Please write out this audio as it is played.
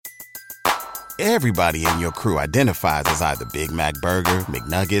Everybody in your crew identifies as either Big Mac Burger,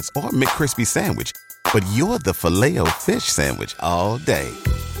 McNuggets, or McCrispy Sandwich. But you're the Filet-O-Fish Sandwich all day.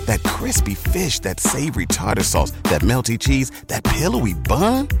 That crispy fish, that savory tartar sauce, that melty cheese, that pillowy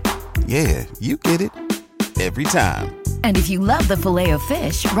bun. Yeah, you get it. Every time. And if you love the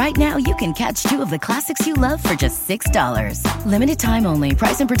Filet-O-Fish, right now you can catch two of the classics you love for just $6. Limited time only.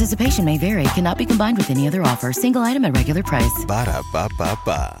 Price and participation may vary. Cannot be combined with any other offer. Single item at regular price.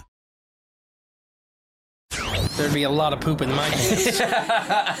 Ba-da-ba-ba-ba. There'd be a lot of poop in my pants.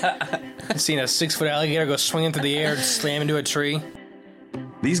 I've seen a 6-foot alligator go swinging through the air and slam into a tree.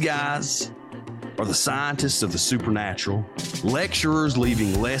 These guys are the scientists of the supernatural, lecturers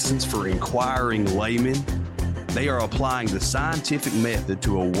leaving lessons for inquiring laymen. They are applying the scientific method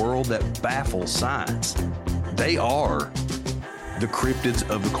to a world that baffles science. They are the cryptids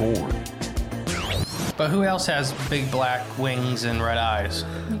of the corn. But who else has big black wings and red eyes?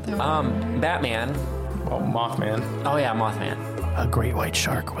 Batman. Oh, Mothman. Oh, yeah, Mothman. A great white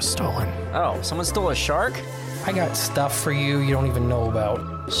shark was stolen. Oh, someone stole a shark? I got stuff for you you don't even know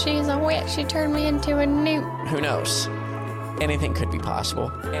about. She's a witch. She turned me into a newt. Who knows? Anything could be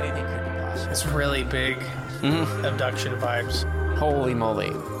possible. Anything could be possible. It's really big abduction vibes. Holy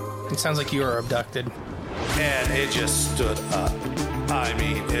moly. It sounds like you were abducted. And it just stood up. I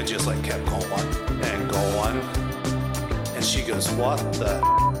mean, it just like kept going and going. And she goes, what the?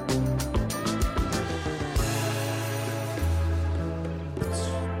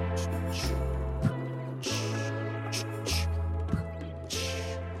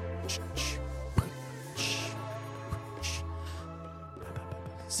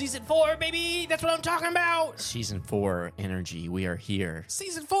 Season 4, baby! That's what I'm talking about! Season 4 energy. We are here.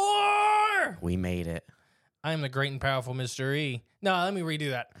 Season 4! We made it. I am the great and powerful Mr. E. No, let me redo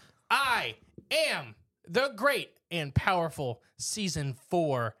that. I am the great and powerful Season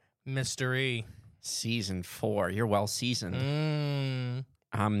 4 Mr. E. Season 4. You're well seasoned.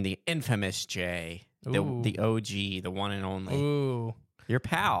 I'm the infamous Jay. The OG, the one and only. Ooh. Your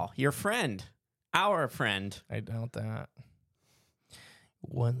pal. Your friend. Our friend. I doubt that.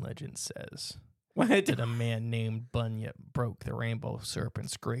 One legend says What? that a man named Bunyip broke the rainbow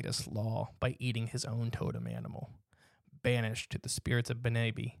serpent's greatest law by eating his own totem animal. Banished to the spirits of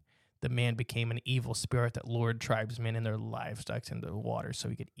Bunyip, the man became an evil spirit that lured tribesmen and their livestock into the water so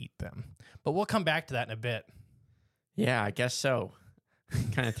he could eat them. But we'll come back to that in a bit. Yeah, I guess so.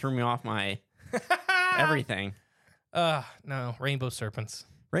 Kind of threw me off my everything. No, rainbow serpents.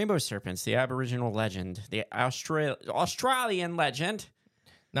 Rainbow serpents, the Aboriginal legend, the Australian legend.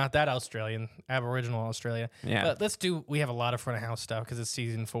 Not that Australian, Aboriginal Australia. Yeah. But we have a lot of front of house stuff because it's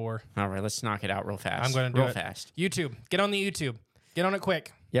season 4. All right, let's knock it out real fast. I'm going to do real it fast. YouTube. Get on the YouTube. Get on it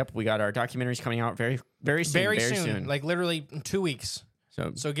quick. Yep, we got our documentaries coming out very soon. Very soon. Like literally in 2 weeks.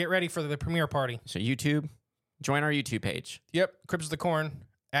 So get ready for the premiere party. So YouTube, join our YouTube page. Yep, Crips of the Corn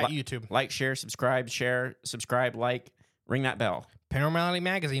at YouTube. Like, share, subscribe, like, ring that bell. Paranormality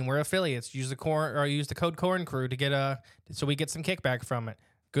Magazine, we're affiliates. Use the code Corn Crew to get so we get some kickback from it.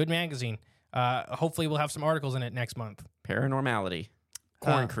 Good magazine. Hopefully we'll have some articles in it next month. Paranormality.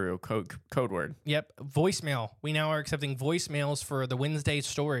 Corn Crew, code word. Yep. Voicemail. We now are accepting voicemails for the Wednesday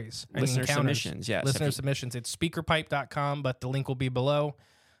stories. Listener submissions, yes. Listener submissions. It's speakerpipe.com, but the link will be below.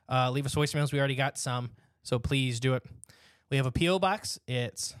 Leave us voicemails. We already got some, so please do it. We have a P.O. Box. Do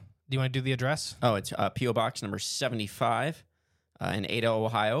you want to do the address? Oh, it's P.O. Box number 75 in Ada,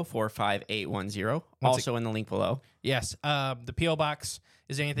 Ohio, 45810. Also in the link below. Yes. The P.O. Box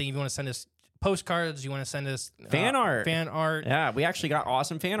is anything if you want to send us postcards, you want to send us fan art. Yeah, we actually got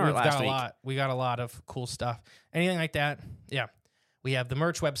awesome fan art last week. We got a lot of cool stuff. Anything like that. Yeah. We have the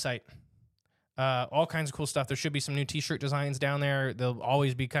merch website. All kinds of cool stuff. There should be some new t-shirt designs down there. There'll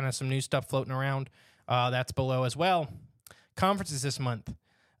always be kind of some new stuff floating around. That's below as well. Conferences this month.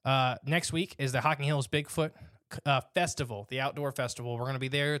 Next week is the Hocking Hills Bigfoot Festival, the outdoor festival. We're going to be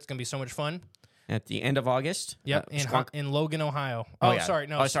there. It's going to be so much fun. At the end of August? Yep, in Logan, Ohio. Oh, yeah. Sorry.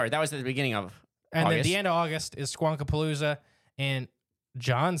 No. Oh, sorry. That was at the beginning of and August. Then the end of August is Squonkapalooza in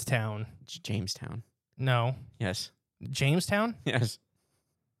Johnstown. Jamestown. No. Yes. Jamestown? Yes.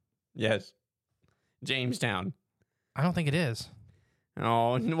 Yes. Jamestown. I don't think it is.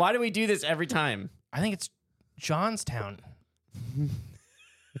 Oh, why do we do this every time? I think it's Johnstown.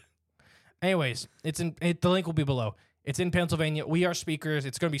 Anyways, the link will be below. It's in Pennsylvania. We are speakers.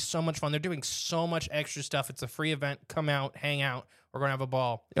 It's going to be so much fun. They're doing so much extra stuff. It's a free event. Come out, hang out. We're going to have a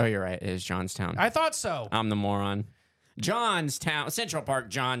ball. Oh, you're right. It is Johnstown. I thought so. I'm the moron. Central Park,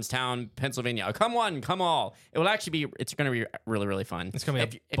 Johnstown, Pennsylvania. Come one, come all. It's going to be really, really fun. It's going to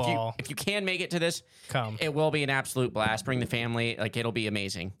be a ball. If you can make it to this, come. It will be an absolute blast. Bring the family. It'll be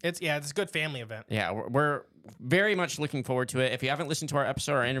amazing. It's a good family event. Yeah, we're very much looking forward to it. If you haven't listened to our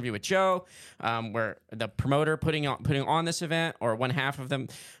episode, our interview with Joe, where the promoter putting on this event, or one half of them,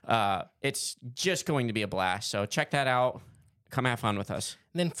 it's just going to be a blast. So check that out. Come have fun with us.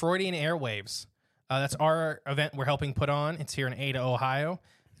 And then Freudian Airwaves. That's our event we're helping put on. It's here in Ada, Ohio.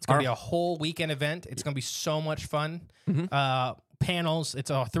 It's going to be a whole weekend event. It's going to be so much fun. Mm-hmm. Panels. It's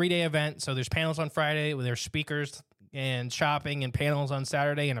a 3-day event. So there's panels on Friday, there's speakers and shopping, and panels on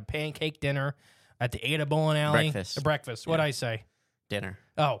Saturday, and a pancake dinner at the Ada Bowling Alley. Breakfast. What'd I say? Dinner.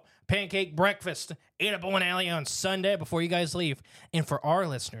 Oh, pancake breakfast. Ada Bowling Alley on Sunday before you guys leave. And for our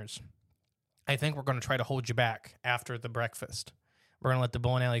listeners, I think we're going to try to hold you back after the breakfast. We're going to let the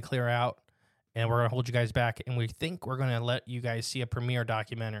bowling alley clear out, and we're going to hold you guys back, and we think we're going to let you guys see a premiere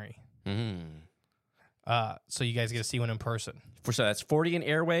documentary. So you guys get to see one in person. So that's Freudian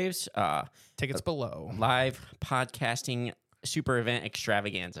Airwaves. Tickets below. Live podcasting super event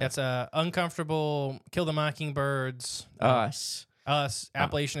extravaganza. That's Uncomfortable, Kill the Mockingbirds. Us,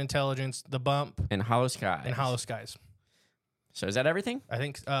 Appalachian Intelligence, The Bump. And Hollow Skies. So is that everything? I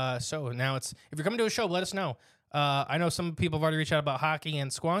think so. Now if you're coming to a show, let us know. I know some people have already reached out about hockey and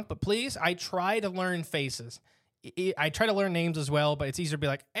Squonk, but please, I try to learn faces. I try to learn names as well, but it's easier to be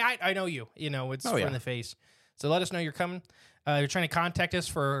like, hey, I know you. It's in the face. So let us know you're coming. You're trying to contact us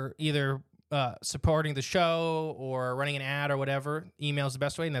for either supporting the show or running an ad or whatever. Email is the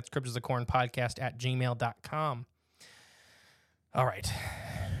best way, and that's cryptosthecornpodcast@gmail.com. All right.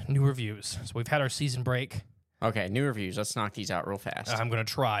 New reviews. So we've had our season break. Okay, new reviews. Let's knock these out real fast. I'm going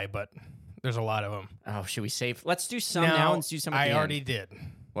to try, but there's a lot of them. Oh, should we save? Let's do some now and do some at the end. I already did.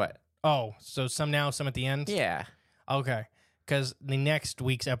 What? Oh, so some now, some at the end? Yeah. Okay. Because the next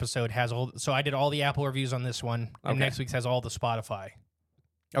week's episode has all... So I did all the Apple reviews on this one, and next week's has all the Spotify.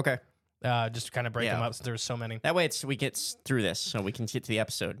 Okay. Just to kind of break them up since there's so many. That way we get through this so we can get to the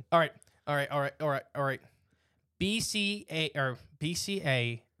episode. All right.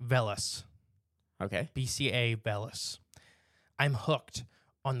 BCA Velas. Okay. BCA Velas. I'm hooked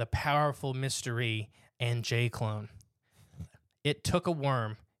on the powerful mystery and J-Clone. It took a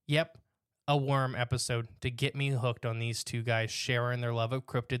worm. Yep, a worm episode to get me hooked on these two guys sharing their love of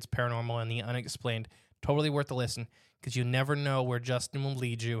cryptids, paranormal, and the unexplained. Totally worth a listen because you never know where Justin will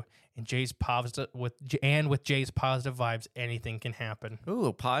lead you. And with Jay's positive vibes, anything can happen.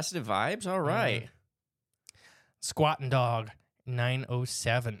 Ooh, positive vibes. All right. Squatting Dog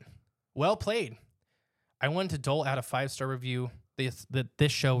 907. Well played. I wanted to dole out a 5-star review that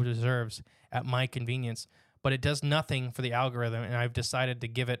this show deserves at my convenience, but it does nothing for the algorithm, and I've decided to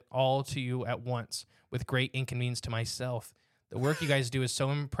give it all to you at once with great inconvenience to myself. The work you guys do is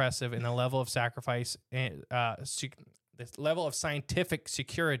so impressive, and the level of sacrifice and this level of scientific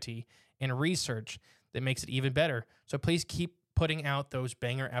security and research that makes it even better. So please keep putting out those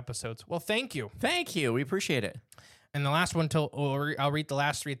banger episodes. Well, thank you. Thank you. We appreciate it. And the last one, I'll read the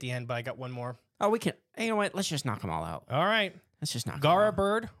last 3 at the end, but I got one more. Oh, we can. You know what? Let's just knock them all out. All right. Let's just knock them Gara out.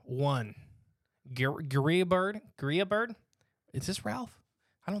 Bird 1. Gria Bird? Is this Ralph?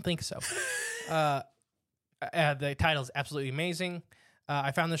 I don't think so. The title is absolutely amazing.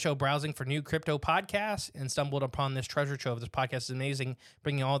 I found the show browsing for new crypto podcasts and stumbled upon this treasure trove. This podcast is amazing,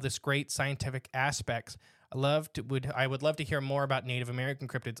 bringing all this great scientific aspects. I would love to hear more about Native American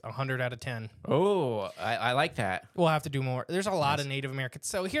cryptids. 100 out of 10. Oh, I like that. We'll have to do more. There's a lot of Native Americans.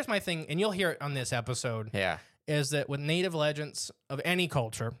 So here's my thing, and you'll hear it on this episode. Yeah. Is that with Native legends of any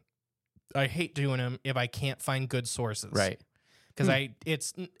culture, I hate doing them if I can't find good sources. Right. Because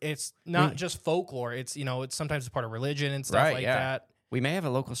it's not just folklore. It's it's sometimes part of religion and stuff that. We may have a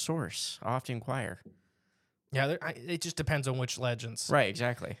local source. I'll have to inquire. Yeah, it just depends on which legends. Right,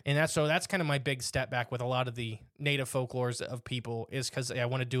 exactly. And that's kind of my big step back with a lot of the native folklores of people is because I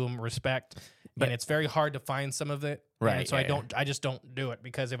want to do them respect, and it's very hard to find some of it. Right. And so I just don't do it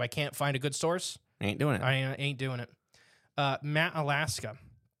because if I can't find a good source, I ain't doing it. I ain't doing it. Matt Alaska,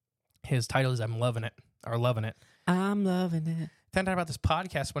 his title is I'm Loving It. I'm loving it. Found out about this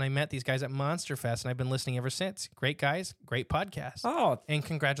podcast when I met these guys at Monster Fest, and I've been listening ever since. Great guys, great podcast. Oh, and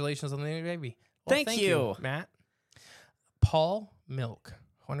congratulations on the new baby. Well, thank you, Matt. Paul Milk.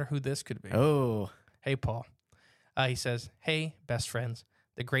 I wonder who this could be. Oh. Hey, Paul. He says, hey, best friends,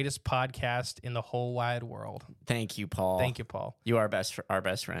 the greatest podcast in the whole wide world. Thank you, Paul. Thank you, Paul. You are our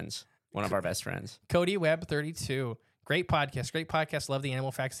best friends. One of our best friends. Cody Webb 32. Great podcast. Great podcast. Love the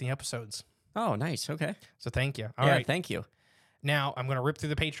animal facts in the episodes. Oh, nice. Okay. So thank you. All right. Thank you. Now, I'm going to rip through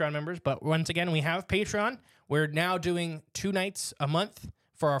the Patreon members, but once again, we have Patreon. We're now doing 2 nights a month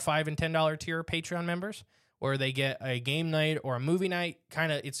for our $5 and $10 tier Patreon members, where they get a game night or a movie night.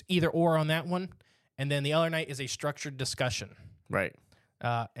 Kind of, it's either or on that one. And then the other night is a structured discussion. Right.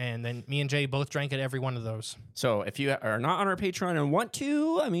 And then me and Jay both drank at every one of those. So if you are not on our Patreon and want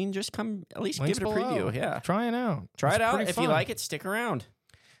to, I mean, just come at least Links give it a below. preview. Yeah. Try it out. Try it out. pretty If fun. you like it, stick around.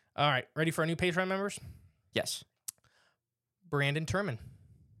 All right. Ready for our new Patreon members? Yes. Brandon Turman.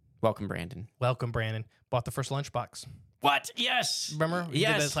 Welcome, Brandon. Welcome, Brandon. Bought the first lunchbox. What? Yes. Remember? We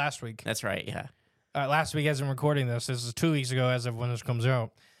Yes. did this last week. That's right. Yeah. Last week, as I'm recording this is 2 weeks ago as of when this comes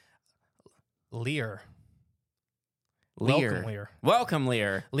out. Lear. Welcome, Lear. Welcome,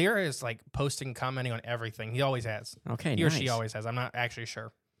 Lear. Lear is like posting, commenting on everything. He always has. Okay, He or nice. she always has. I'm not actually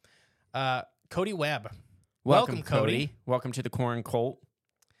sure. Cody Webb. Welcome, Cody. Welcome to the Corn Cult.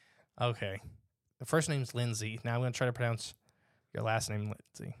 Okay. The first name's Lindsay. Now I'm going to try to pronounce your last name,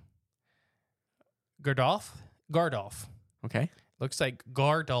 Lindsay. Gardolf. Okay. Looks like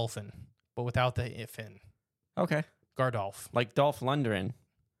Gardolphin, but without the if in. Okay. Gardolf. Like Dolph Lundgren.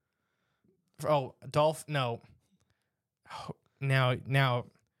 Oh, Dolph. No. Oh, now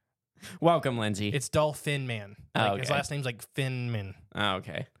Welcome, Lindsay. it's Dolphin Man. Oh, Like, his okay. last name's like Finman. Oh,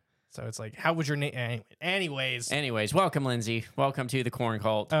 okay. So it's like, how would your name? Anyways, Welcome, Lindsay. Welcome to the Corn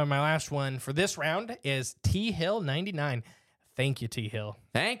Cult. my last one for this round is T Hill 99. Thank you, T Hill.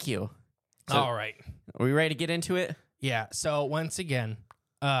 Thank you. So, All right. Are we ready to get into it? Yeah. So once again,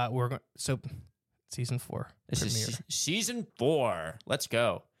 we're going. So season 4 This premiere. is season 4. Let's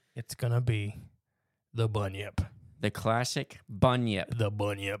go. It's gonna be the Bunyip. The classic Bunyip. The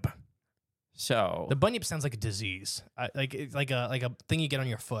Bunyip. So The Bunyip sounds like a disease, it's like a thing you get on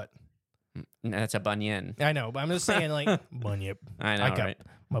your foot. that's a bunion. I know, but I'm just saying like Bunyip. I know, right?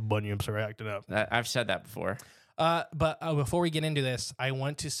 My bunyips are acting up. I've said that before. But before we get into this, I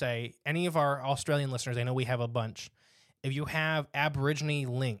want to say, any of our Australian listeners, I know we have a bunch. If you have Aborigine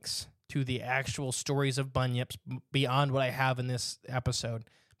links to the actual stories of bunyips beyond what I have in this episode,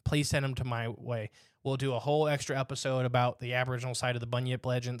 please send them to my way. We'll do a whole extra episode about the Aboriginal side of the bunyip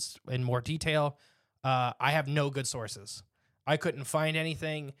legends in more detail. I have no good sources. I couldn't find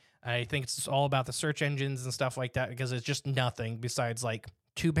anything. I think it's all about the search engines and stuff like that because it's just nothing besides like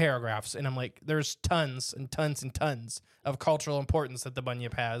 2 paragraphs. And I'm like, there's tons and tons and tons of cultural importance that the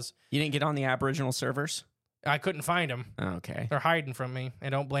bunyip has. You didn't get on the Aboriginal servers? I couldn't find them. Okay. They're hiding from me. I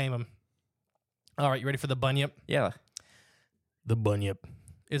don't blame them. All right, you ready for the bunyip? Yeah. The bunyip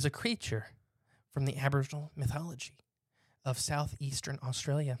is a creature from the Aboriginal mythology of southeastern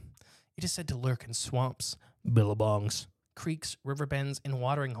Australia. It is said to lurk in swamps, billabongs, creeks, river bends, and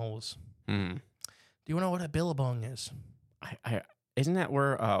watering holes. Hmm. Do you know what a billabong is? Isn't that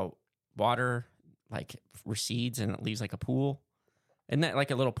where water like recedes and it leaves like a pool? Isn't that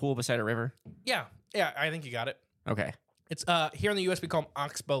like a little pool beside a river? Yeah, I think you got it. Okay. It's here in the U.S. we call them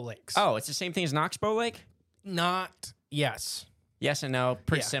oxbow lakes. Oh, it's the same thing as Oxbow Lake? Not yes. Yes and no.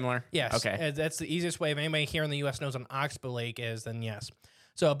 Pretty Yeah. similar. Yes. Okay. That's the easiest way. If anybody here in the U.S. knows what an oxbow lake is, then yes.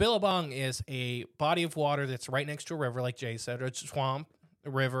 So a billabong is a body of water that's right next to a river, like Jay said, or it's a swamp, a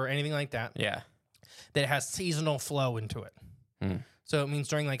river, anything like that, Yeah. that has seasonal flow into it. So it means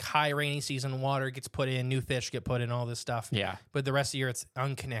during like high rainy season, water gets put in, new fish get put in, all this stuff. Yeah. But the rest of the year, it's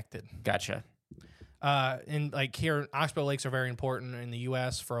unconnected. Gotcha. And like here, oxbow lakes are very important in the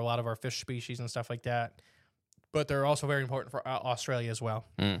U.S. for a lot of our fish species and stuff like that. But they're also very important for Australia as well.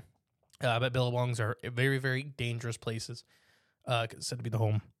 But billabongs are very, very dangerous places. It's said to be the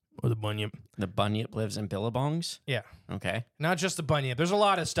home of the bunyip. The bunyip lives in billabongs? Yeah. Okay. Not just the bunyip. There's a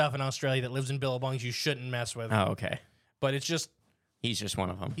lot of stuff in Australia that lives in billabongs you shouldn't mess with. Oh, okay. But it's just, He's just one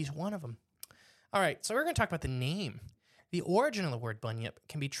of them. he's one of them. All right, so we're going to talk about the name. The origin of the word bunyip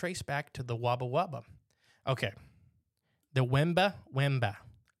can be traced back to the Wabba Wabba. Okay. The Wemba.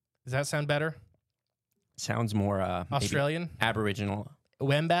 Does that sound better? Sounds more maybe Australian? Aboriginal.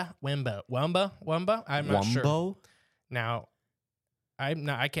 Wemba. I'm not sure. Wumbo? Now,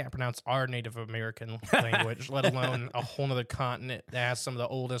 I can't pronounce our Native American language, let alone a whole other continent that has some of the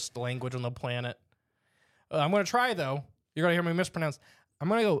oldest language on the planet. I'm going to try, though. You're going to hear me mispronounce. I'm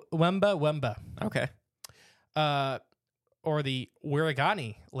going to go Wemba. Okay. Or the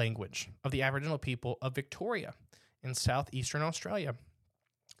Wirragani language of the Aboriginal people of Victoria in southeastern Australia.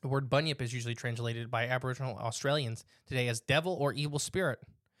 The word bunyip is usually translated by Aboriginal Australians today as devil or evil spirit.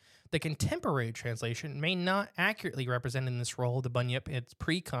 The contemporary translation may not accurately represent in this role the bunyip in its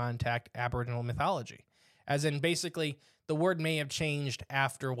pre-contact Aboriginal mythology. As in, basically, the word may have changed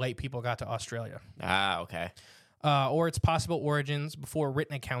after white people got to Australia. Ah, okay. Or its possible origins before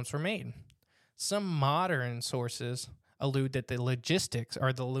written accounts were made. Some modern sources allude that the logistics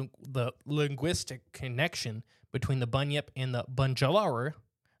or the linguistic connection between the Bunyip and the Bunjalari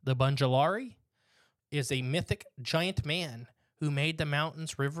is a mythic giant man who made the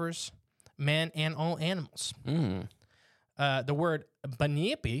mountains, rivers, men, and all animals. The word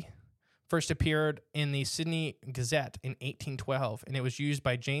Bunyipi first appeared in the Sydney Gazette in 1812, and it was used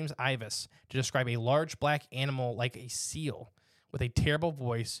by James Ives to describe a large black animal like a seal with a terrible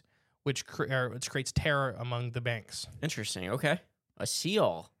voice, which creates terror among the banks. Interesting. Okay. A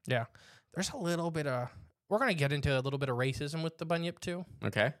seal. Yeah. There's a little bit of... We're going to get into a little bit of racism with the Bunyip, too.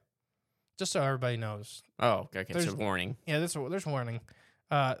 Okay. Just so everybody knows. Oh, okay. It's a warning. Yeah, there's warning.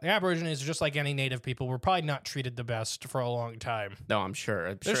 The Aborigines, just like any native people, were probably not treated the best for a long time. No, I'm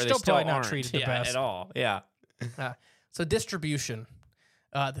sure. They're they still probably not aren't. treated the best at all. Yeah. So distribution.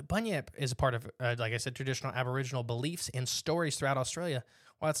 The Bunyip is a part of, like I said, traditional Aboriginal beliefs and stories throughout Australia.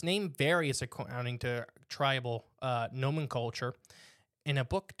 While its name varies according to tribal nomenclature, in a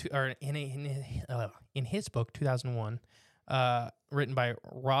book, in his book, 2001, written by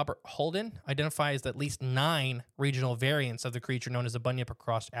Robert Holden, identifies at least 9 regional variants of the creature known as the Bunyip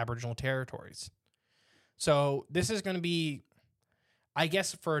across Aboriginal territories. So this is going to be, I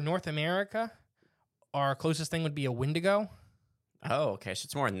guess, for North America, our closest thing would be a Wendigo. Oh, okay. So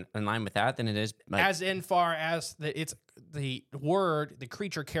it's more in line with that than it is. As in far as the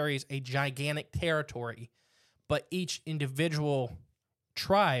creature carries a gigantic territory, but each individual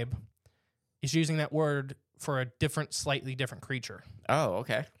tribe is using that word for a slightly different creature. Oh,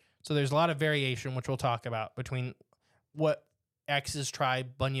 okay. So there's a lot of variation, which we'll talk about, between what X's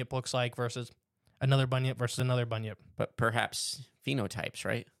tribe Bunyip looks like versus another Bunyip versus another Bunyip. But perhaps phenotypes,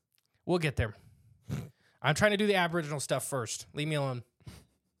 right? We'll get there. I'm trying to do the Aboriginal stuff first. Leave me alone.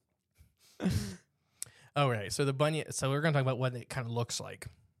 Okay, so the Bunyip. So we're going to talk about what it kind of looks like.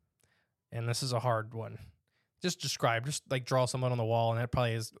 And this is a hard one. Just like draw someone on the wall, and that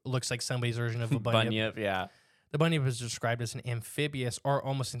probably looks like somebody's version of a Bunyip. Bunyip, yeah. The Bunyip is described as an amphibious or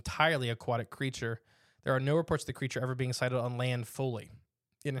almost entirely aquatic creature. There are no reports of the creature ever being sighted on land fully.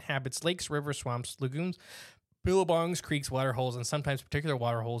 It inhabits lakes, rivers, swamps, lagoons, billabongs, creeks, waterholes, and sometimes particular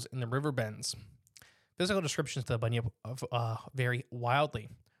waterholes in the river bends. Physical descriptions of the Bunyip vary wildly.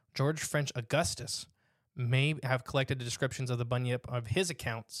 George French Augustus may have collected the descriptions of the Bunyip of his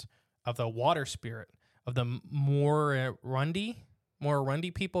accounts of the water spirit of the Morundi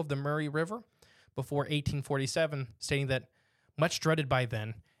people of the Murray River before 1847, stating that much dreaded by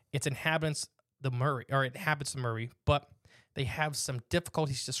then, it inhabits the Murray, but they have some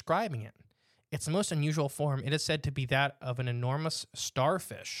difficulties describing it. Its most unusual form, it is said to be that of an enormous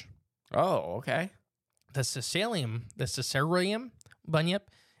starfish. Oh, okay. The Caesareum Bunyip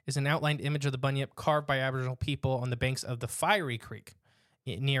is an outlined image of the Bunyip carved by Aboriginal people on the banks of the Fiery Creek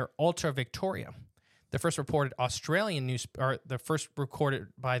near Ultra Victoria. The first recorded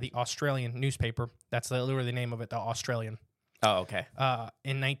by the Australian newspaper. That's literally the name of it, the Australian. Oh, okay.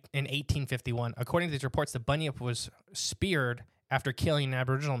 In 1851. According to these reports, the Bunyip was speared after killing an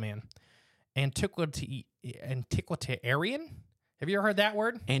Aboriginal man. Antiquarian? Have you ever heard that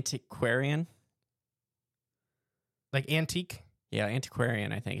word? Antiquarian? Like antique? Yeah,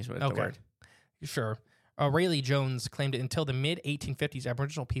 antiquarian, I think is what the word. Sure. Rayleigh Jones claimed that until the mid-1850s,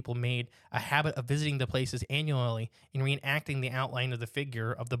 Aboriginal people made a habit of visiting the places annually and reenacting the outline of the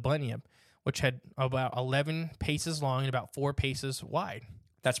figure of the Bunyip, which had about 11 paces long and about 4 paces wide.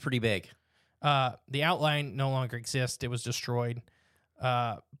 That's pretty big. The outline no longer exists. It was destroyed.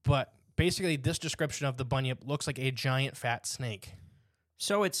 But basically, this description of the Bunyip looks like a giant fat snake.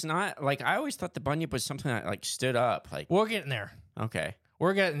 So it's not, like, I always thought the Bunyip was something that, like, stood up. Like, we're getting there. Okay.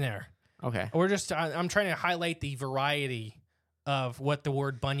 We're getting there. Okay. I'm trying to highlight the variety of what the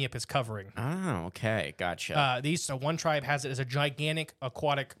word Bunyip is covering. Oh, okay. Gotcha. One tribe has it as a gigantic,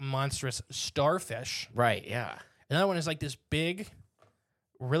 aquatic, monstrous starfish. Right, yeah. Another one is like this big,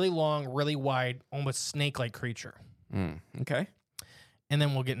 really long, really wide, almost snake-like creature. Okay. And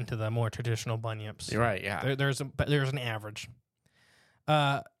then we'll get into the more traditional Bunyips. You're right, yeah. There's an average.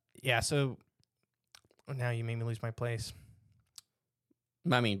 So now you made me lose my place.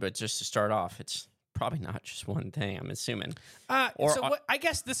 I mean, but just to start off, it's probably not just one thing, I'm assuming. I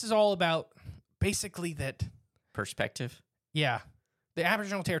guess this is all about basically that... Perspective? Yeah. The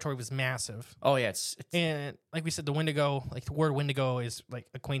Aboriginal territory was massive. Oh, yeah. And like we said, the Wendigo, like the word Wendigo is like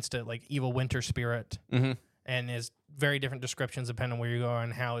equates to like evil winter spirit. Mm-hmm. And is very different descriptions depending on where you go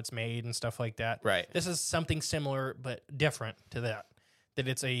and how it's made and stuff like that. Right. This is something similar but different to that. That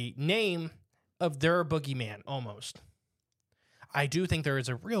it's a name of their boogeyman, almost. I do think there is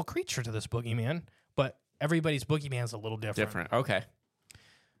a real creature to this boogeyman, but everybody's boogeyman is a little different. Okay.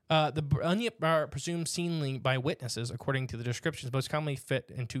 The bunyip are presumed seen by witnesses, according to the descriptions, most commonly fit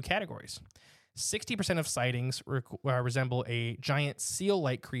in 2 categories. 60% of sightings resemble a giant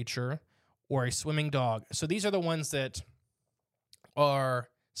seal-like creature or a swimming dog. So these are the ones that are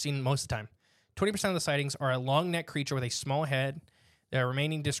seen most of the time. 20% of the sightings are a long-necked creature with a small head. The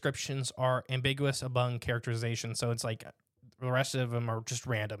remaining descriptions are ambiguous among characterization. So it's like the rest of them are just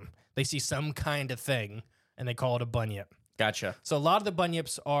random. They see some kind of thing, and they call it a bunyip. Gotcha. So a lot of the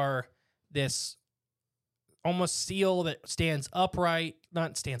bunyips are this almost seal that stands upright,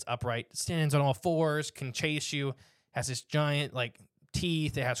 stands on all fours, can chase you, has this giant like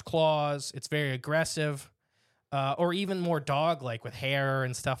teeth, it has claws, it's very aggressive, or even more dog-like with hair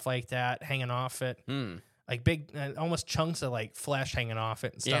and stuff like that hanging off it. Like big, almost chunks of like flesh hanging off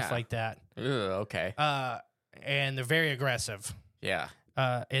it and stuff like that. Ooh, okay. And they're very aggressive. Yeah.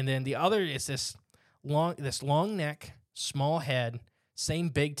 And then the other is this long neck, small head, same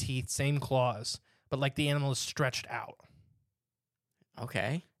big teeth, same claws, but like the animal is stretched out.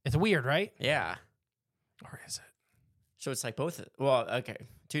 Okay. It's weird, right? Yeah. Or is it? So it's like both. Well, okay.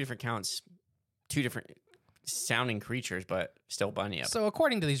 2 different counts, 2 different sounding creatures, but still bunyip. So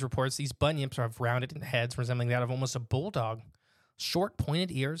according to these reports, these bunyips have rounded heads resembling that of almost a bulldog, short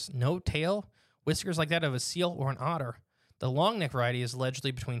pointed ears, no tail, whiskers like that of a seal or an otter. The long neck variety is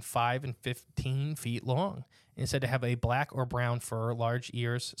allegedly between 5 and 15 feet long, and is said to have a black or brown fur, large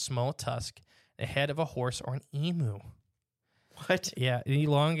ears, small tusk, the head of a horse or an emu. What? Yeah, an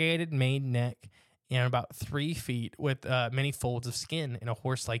elongated made neck and about 3 feet with many folds of skin and a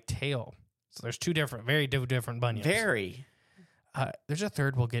horse-like tail. So there's 2 different, very different bunyips. Very. There's a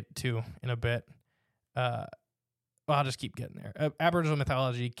third we'll get to in a bit. Well, I'll just keep getting there. Aboriginal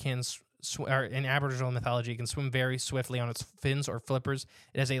mythology can swim very swiftly on its fins or flippers.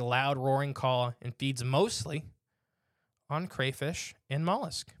 It has a loud roaring call and feeds mostly on crayfish and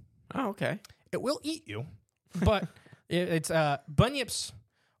mollusk. Oh, okay. It will eat you, but it's bunyips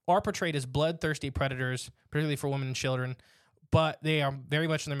are portrayed as bloodthirsty predators, particularly for women and children. But they are very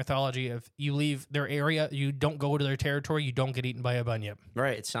much in their mythology. If you leave their area, you don't go to their territory, you don't get eaten by a bunyip.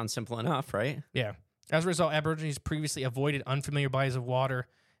 Right. It sounds simple enough, right? Yeah. As a result, Aborigines previously avoided unfamiliar bodies of water,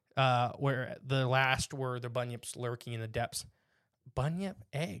 where the last were the bunyips lurking in the depths. Bunyip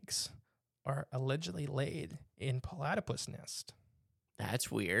eggs are allegedly laid in platypus nest. That's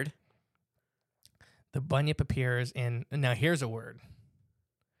weird. The bunyip appears in... Now, here's a word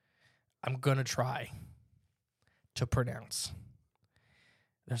I'm going to try to pronounce.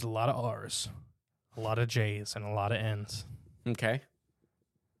 There's a lot of R's, a lot of J's, and a lot of N's. Okay.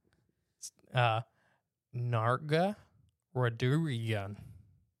 Narga Radurian.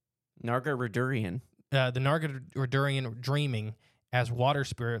 Narga Radurian. The Narga Radurian dreaming as water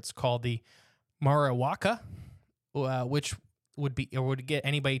spirits called the Marawaka, which would get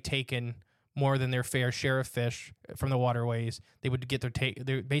anybody taken more than their fair share of fish from the waterways. They would get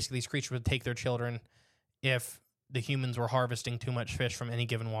basically these creatures would take their children if the humans were harvesting too much fish from any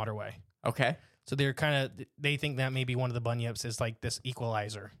given waterway. Okay. So they think that maybe one of the bunyips is like this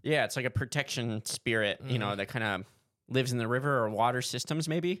equalizer. Yeah, it's like a protection spirit, that kind of lives in the river or water systems,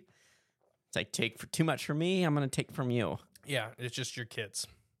 maybe. It's like, take too much from me, I'm going to take from you. Yeah, it's just your kids.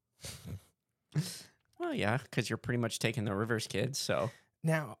 Well, yeah, because you're pretty much taking the river's kids, so.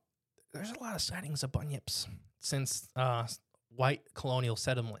 Now, there's a lot of sightings of bunyips since white colonial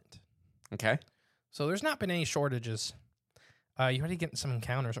settlement. Okay. So there's not been any shortages. You already getting some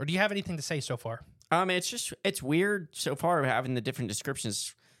encounters, or do you have anything to say so far? It's weird so far having the different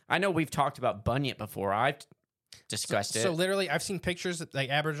descriptions. I know we've talked about bunyip before. I've discussed it. So literally, I've seen pictures, like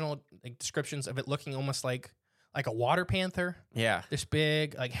Aboriginal descriptions of it looking almost like a water panther. Yeah. This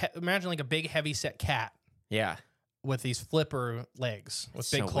big, imagine like a big heavy set cat. Yeah. With these flipper legs with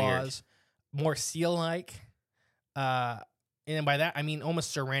big so claws, more seal-like. And by that I mean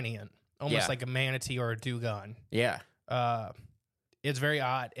almost Serenian, almost like a manatee or a dugong. Yeah. It's very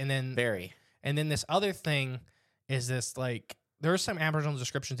odd. And then this other thing is this, like, there are some Aboriginal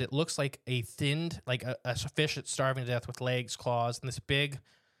descriptions. It looks like a thinned, like a fish that's starving to death with legs, claws, and this big,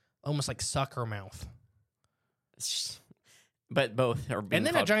 almost like sucker mouth. But both are being and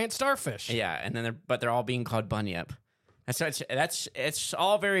then called, a giant starfish. Yeah, and then they're all being called bunyip. So it's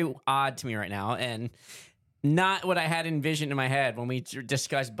all very odd to me right now, and not what I had envisioned in my head when we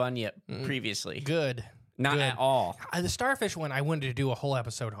discussed bunyip previously. Good. Not at all. The starfish one I wanted to do a whole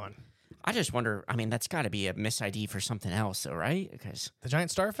episode on. I just wonder, I mean, that's got to be a mis-ID for something else, though, right? Because the giant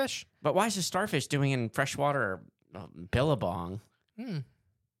starfish? But why is the starfish doing in freshwater billabong?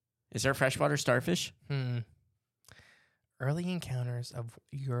 Is there freshwater starfish? Early encounters of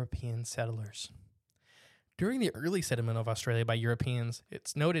European settlers. During the early settlement of Australia by Europeans,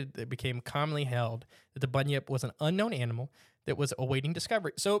 it's noted that it became commonly held that the bunyip was an unknown animal that was awaiting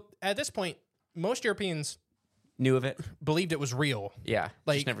discovery. So at this point, most Europeans Knew of it? believed it was real. Yeah.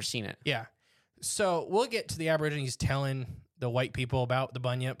 Like- just never seen it. Yeah. So we'll get to the Aborigines telling the white people about the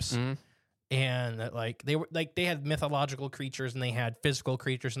bunyips. And that they had mythological creatures and they had physical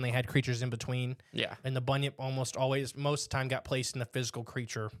creatures and they had creatures in between. Yeah. And the bunyip almost always, most of the time, got placed in the physical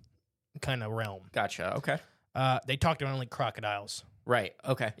creature kind of realm. Gotcha. Okay. They talked about only crocodiles. Right.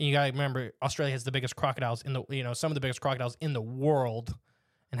 Okay. And you gotta remember, Australia has the biggest crocodiles in the, some of the biggest crocodiles in the world,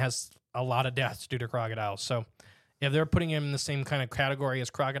 and has a lot of deaths due to crocodiles. So if they're putting them in the same kind of category as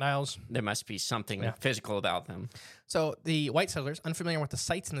crocodiles, There must be something physical about them. so the white settlers, unfamiliar with the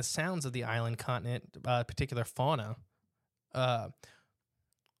sights and the sounds of the island continent, particular fauna,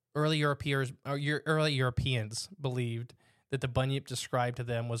 early Europeans believed that the bunyip described to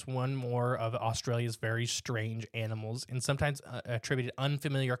them was one more of Australia's very strange animals, and sometimes attributed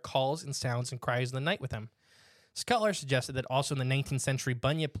unfamiliar calls and sounds and cries in the night with them. Scholars suggested that also in the 19th century,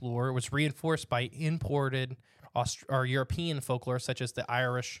 bunyip lore was reinforced by imported or European folklore, such as the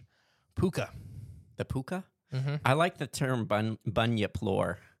Irish puka. The puka? I like the term bunyip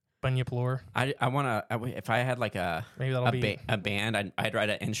lore. Bunyip lore. I want to, if I had like Maybe that'll be a band, I'd write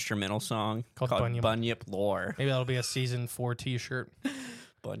an instrumental song Called called Bunyip. Lore. maybe that'll be a season 4 T-shirt.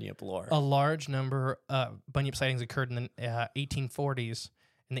 Bunyip Lore. A large number of bunyip sightings occurred in the 1840s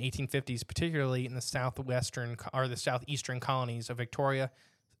and the 1850s, particularly in the southwestern or the southeastern colonies of Victoria,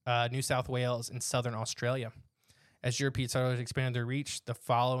 New South Wales, and southern Australia. As European settlers expanded their reach, the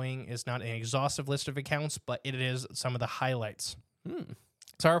following is not an exhaustive list of accounts, but it is some of the highlights.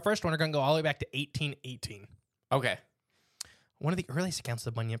 So our first one, we're going to go all the way back to 1818. Okay. One of the earliest accounts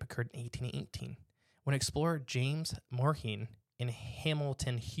of the bunyip occurred in 1818, when explorer James Morheen and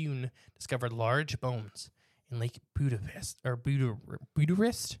Hamilton Hune discovered large bones in Lake Budapest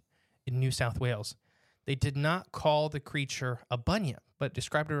in New South Wales. They did not call the creature a bunyip, but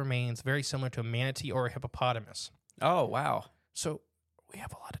described the remains very similar to a manatee or a hippopotamus. Oh, wow. So we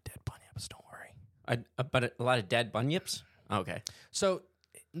have a lot of dead bunyips, don't worry. But a lot of dead bunyips? Okay. So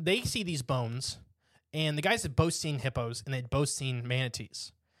they see these bones, and the guys had both seen hippos, and they'd both seen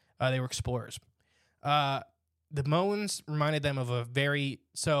manatees. They were explorers. The bones reminded them of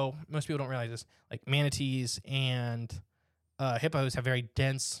so most people don't realize this, like manatees and hippos have very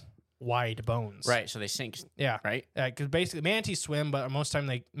dense, wide bones. Right, so they sink. Yeah. Right? Because basically manatees swim, but most of the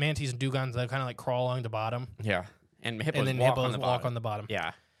time manatees and dugongs, they kind of like crawl along the bottom. Yeah. And hippos, And then walk, hippos on the walk bottom. on the bottom.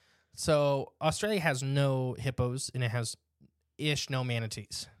 Yeah. So Australia has no hippos, and it has no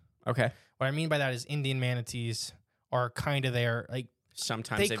manatees. Okay. What I mean by that is Indian manatees are kind of there. Like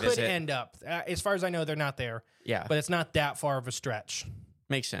Sometimes they could visit. end up. As far as I know, they're not there. Yeah. But it's not that far of a stretch.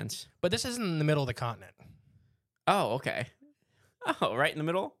 Makes sense. But this isn't in the middle of the continent. Oh, okay. Oh, right in the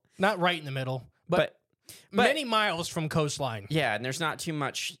middle? Not right in the middle, but many miles from coastline. Yeah, and there's not too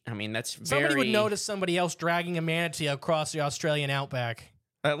much. I mean, that's Somebody would notice somebody else dragging a manatee across the Australian outback.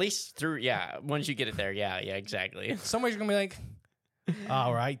 At least through, once you get it there, yeah, exactly. Somebody's going to be like,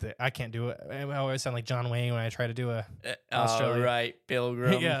 all right, I can't do it. I always sound like John Wayne when I try to do a Australia. All right,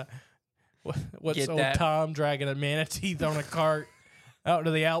 Pilgrim. Yeah. What's Get old that. Tom dragging a manatee on a cart out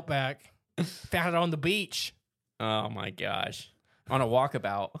into the outback? Found it on the beach. Oh, my gosh. On a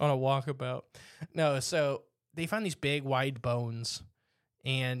walkabout. On a walkabout. No, so they found these big, wide bones.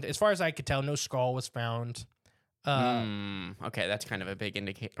 And as far as I could tell, no skull was found. Okay, that's kind of a big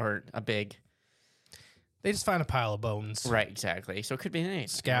indicator, or a big... They just found a pile of bones. Right, exactly. So it could be anything,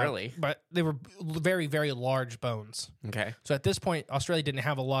 Scout, really. But they were very, very large bones. Okay. So at this point, Australia didn't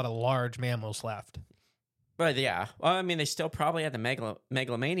have a lot of large mammals left. But yeah, well, I mean, they still probably had the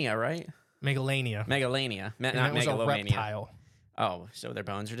megalomania, right? Megalania. Megalania, And not that was a megalomania. reptile. Oh, so their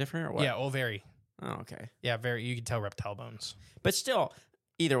bones are different, or what? Yeah, very. Oh, okay. Yeah, very. You can tell reptile bones. But still,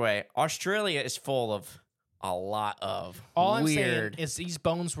 either way, Australia is full of a lot of All I'm saying weird. is these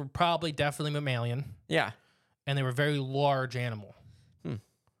bones were probably definitely mammalian, Yeah, and they were a very large animal.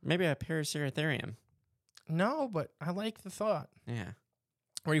 maybe a Paraceratherium. No, but I like the thought. Yeah,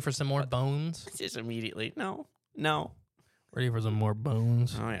 Ready for some more bones? just immediately. No. Ready for some more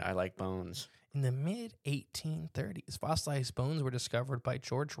bones? Oh yeah, I like bones. In the mid-1830s, fossilized bones were discovered by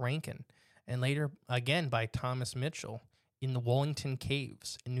George Rankin and later again by Thomas Mitchell in the Wallington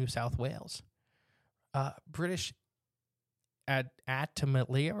Caves in New South Wales. British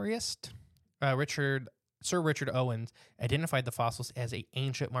atomilarist Sir Richard Owens identified the fossils as an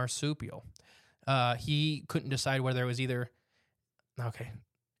ancient marsupial. He couldn't decide whether it was either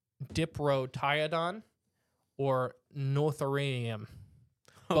Diprotodon or Nothurium.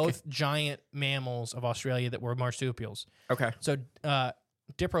 both giant mammals of Australia that were marsupials. Okay. So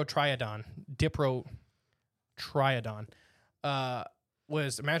Diprotriodon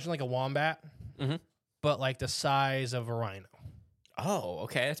was, imagine like a wombat, but like the size of a rhino. Oh,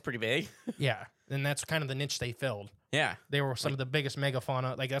 okay. That's pretty big. Yeah. And that's kind of the niche they filled. Yeah. They were some of the biggest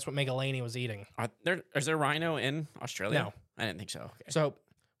megafauna. Like that's what Megalani was eating. Is there rhino in Australia? No. I didn't think so. Okay. So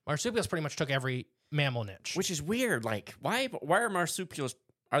marsupials pretty much took every mammal niche. Which is weird. Like, why are marsupials,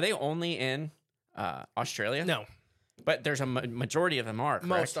 are they only in Australia? No. But there's a majority of them are, correct?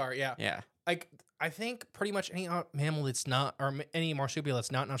 Most are, yeah. Yeah. Like, I think pretty much any mammal that's not, or any marsupial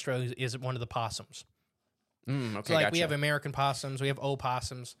that's not in Australia is one of the possums. Okay, So, like, gotcha. we have American possums, we have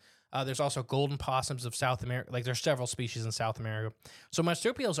opossums. There's also golden possums of South America. Like, there's several species in South America. So,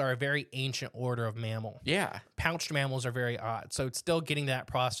 marsupials are a very ancient order of mammal. Yeah. Pouched mammals are very odd. So, it's still getting that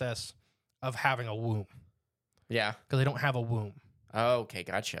process of having a womb. Yeah. Because they don't have a womb. Oh, okay,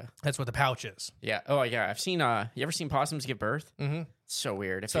 gotcha. That's what the pouch is. Yeah. Oh, yeah. I've seen. You ever seen possums give birth? Mm-hmm. It's so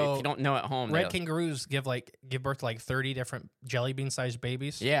weird. If So, you don't know at home, Red kangaroos give birth to like 30 different jelly bean sized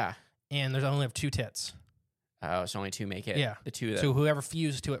babies. Yeah. And there's only have 2 tits. Oh, so only 2 make it. Yeah. The 2 that. So whoever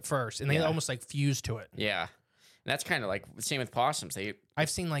fused to it first, and they Yeah. almost like fuse to it. Yeah. And that's kind of like the same with possums. I've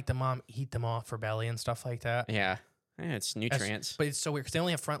seen like the mom eat them off for belly and stuff like that. Yeah. It's nutrients. But it's so weird because they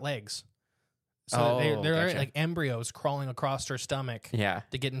only have front legs. So Oh, they're gotcha. like embryos crawling across her stomach Yeah.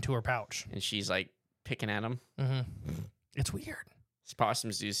 to get into her pouch. And she's like picking at them. Mm-hmm. It's weird.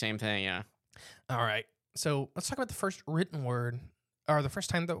 Possums do the same thing. Yeah. All right. So let's talk about the first written word, or the first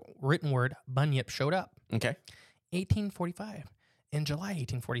time the written word Bunyip showed up. Okay. 1845. In July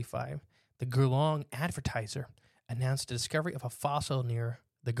 1845, the Geelong Advertiser announced the discovery of a fossil near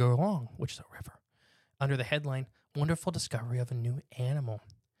the Geelong, which is a river, under the headline, Wonderful Discovery of a New Animal.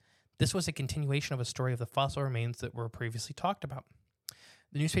 This was a continuation of a story of the fossil remains that were previously talked about.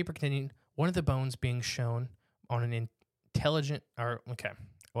 The newspaper continued, one of the bones being shown on an intelligent,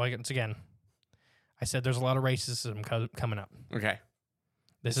 once again, I said there's a lot of racism coming up. Okay.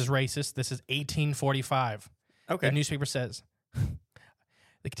 This is racist. This is 1845. Okay. The newspaper says,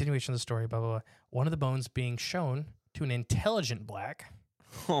 the continuation of the story, blah, blah, blah. One of the bones being shown to an intelligent black.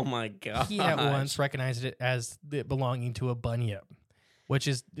 Oh, my God. He at once recognized it as belonging to a bunyip, which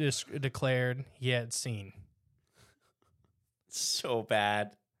is declared he had seen. So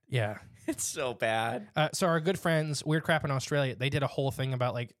bad. Yeah. It's so bad. So our good friends, Weird Crap in Australia, they did a whole thing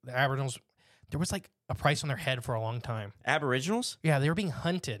about like the Aboriginals. There was like a price on their head for a long time. Aboriginals? Yeah, they were being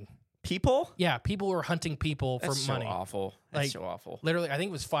hunted. People? Yeah, people were hunting people for That's money. so awful. That's Like, so awful. Literally, I think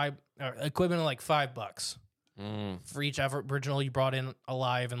it was equivalent of like $5 for each Aboriginal you brought in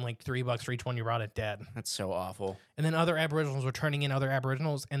alive, and like $3 for each one you brought in dead. That's so awful. And then other Aboriginals were turning in other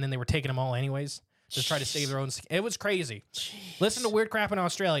Aboriginals, and then they were taking them all anyways to try to save their own. It was crazy. Jeez. Listen to Weird Crap in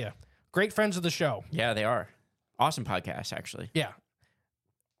Australia. Great friends of the show. Yeah, they are. Awesome podcast, actually. Yeah.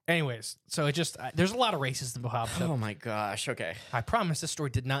 Anyways, so it just there's a lot of racism popped up. Oh, my gosh. Okay. I promise this story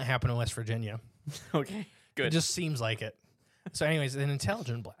did not happen in West Virginia. Okay. Good. It just seems like it. So, anyways, an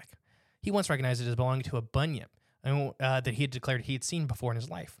intelligent black. He once recognized it as belonging to a bunyip that he had declared he had seen before in his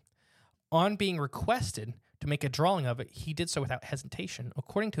life. On being requested to make a drawing of it, he did so without hesitation.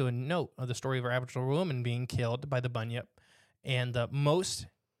 According to a note of the story of an Aboriginal woman being killed by the bunyip, and the most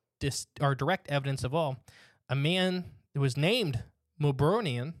direct evidence of all, a man that was named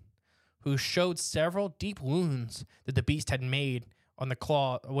Mubronian, who showed several deep wounds that the beast had made on the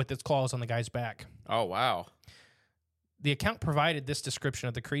claw with its claws on the guy's back. Oh, wow. The account provided this description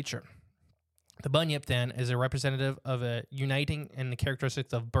of the creature. The bunyip, then, is a representative of a uniting in the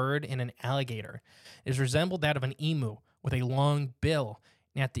characteristics of bird and an alligator. It resembled that of an emu with a long bill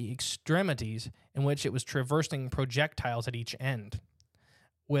and at the extremities in which it was traversing projectiles at each end,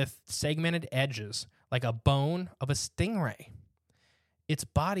 with segmented edges like a bone of a stingray. Its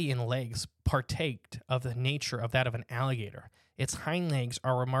body and legs partaked of the nature of that of an alligator. Its hind legs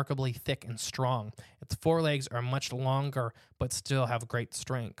are remarkably thick and strong. Its forelegs are much longer, but still have great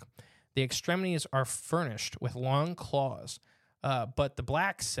strength. The extremities are furnished with long claws, but the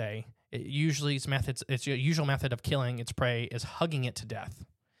blacks say its usual method of killing its prey is hugging it to death.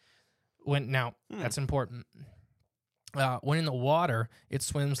 That's important. When in the water, it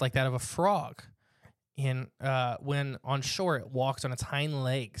swims like that of a frog. And when on shore, it walks on its hind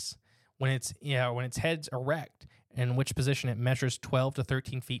legs. When its head's erect, in which position it measures 12 to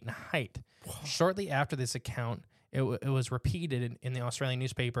 13 feet in height. Whoa. Shortly after this account, it was repeated in the Australian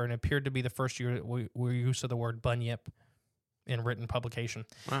newspaper and appeared to be the first use of the word bunyip in written publication.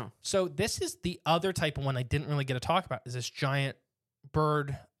 Wow. So this is the other type of one I didn't really get to talk about, is this giant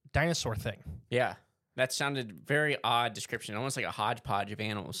bird dinosaur thing. Yeah. That sounded very odd description, almost like a hodgepodge of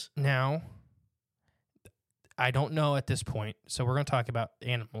animals. Now, I don't know at this point, so we're going to talk about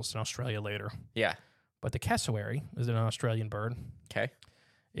animals in Australia later. Yeah. But the cassowary is an Australian bird. Okay.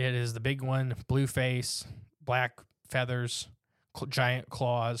 It is the big one, blue face, black feathers, giant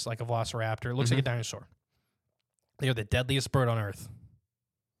claws like a velociraptor. It looks like a dinosaur. They are the deadliest bird on Earth.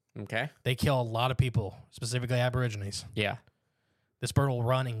 Okay. They kill a lot of people, specifically Aborigines. Yeah. This bird will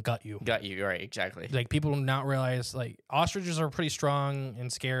run and gut you. Got you. Right. Exactly. Like, people do not realize, like, ostriches are pretty strong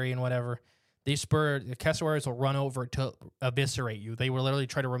and scary and whatever. These birds, the cassowaries will run over to eviscerate you. They will literally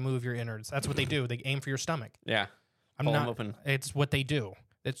try to remove your innards. That's what they do. They aim for your stomach. Yeah. Pull them open. It's what they do.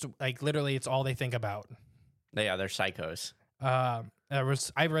 It's like literally, it's all they think about. Yeah, they're psychos.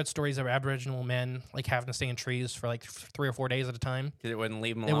 I've read stories of Aboriginal men like having to stay in trees for like 3 or 4 days at a time. Because it wouldn't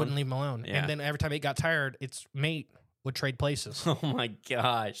leave them They alone. wouldn't leave them alone. Yeah. And then every time it got tired, its mate would trade places. Oh my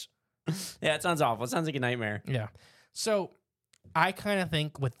gosh. Yeah, it sounds awful. It sounds like a nightmare. Yeah. So I kind of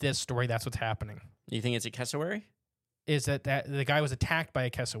think with this story, that's what's happening. You think it's a cassowary? Is that the guy was attacked by a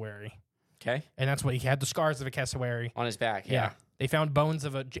cassowary. Okay. And that's what he had, the scars of a cassowary. On his back, yeah. They found bones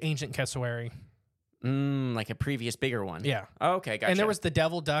of an ancient cassowary. Like a previous bigger one. Yeah. Oh, okay, gotcha. And there was the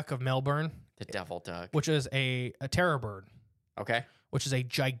devil duck of Melbourne. the devil duck. Which is a terror bird, Okay. which is a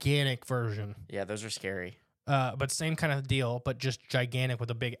gigantic version. Yeah, those are scary. But same kind of deal, but just gigantic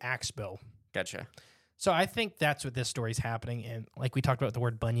with a big axe bill. Gotcha. So I think that's what this story's happening. And like we talked about the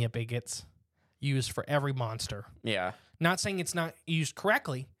word bunyip, it gets used for every monster. Yeah. Not saying it's not used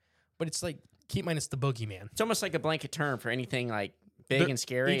correctly, but it's like, keep minus the boogeyman. It's almost like a blanket term for anything like big and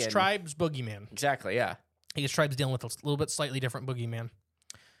scary. Each tribe's boogeyman. Exactly, yeah. Each tribe's dealing with a little bit slightly different boogeyman.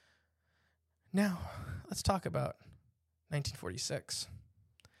 Now, let's talk about 1946.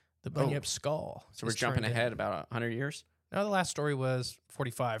 The Bunyip skull. So we're is jumping turned in. ahead about 100 years? No, the last story was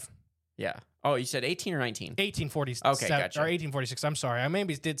 45. Yeah. Oh, you said 18 or 19? 1846. Okay, gotcha. Or 1846. I'm sorry. I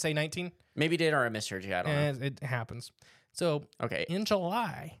maybe did say 19. Maybe did or I misheard you. I don't know. And it happens. So Okay. in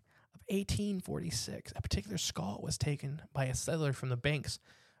July of 1846, a particular skull was taken by a settler from the banks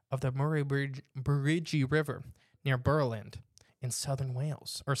of the Murray-Bridgie River near Burland in southern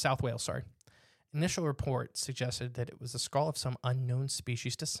Wales, or South Wales, sorry. Initial reports suggested that it was the skull of some unknown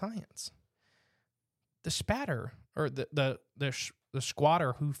species to science. The spatter, or the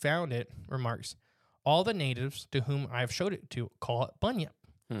squatter who found it, remarks, all the natives to whom I've showed it to call it Bunyip.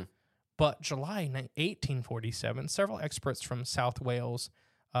 But July 1847, several experts from South Wales,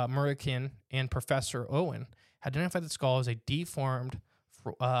 Murrican, and Professor Owen identified the skull as a deformed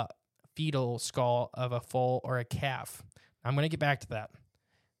fetal skull of a foal or a calf. I'm going to get back to that.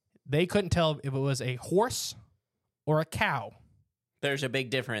 They couldn't tell if it was a horse or a cow. There's a big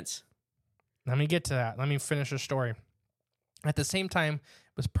difference. Let me get to that. Let me finish the story. At the same time,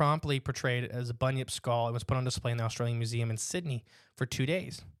 it was promptly portrayed as a Bunyip skull and was put on display in the Australian Museum in Sydney for 2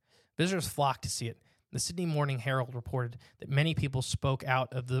 days. Visitors flocked to see it. The Sydney Morning Herald reported that many people spoke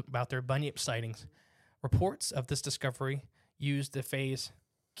out about their Bunyip sightings. Reports of this discovery used the phrase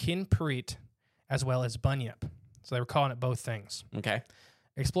kinperit as well as Bunyip. So they were calling it both things. Okay.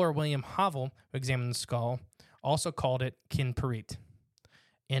 Explorer William Hovell, who examined the skull, also called it kinperit.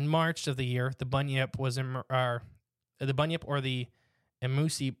 In March of the year, the Bunyip or the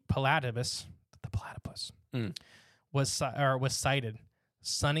Emusi platypus, was sighted,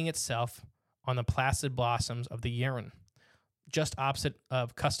 sunning itself on the placid blossoms of the Yarran, just opposite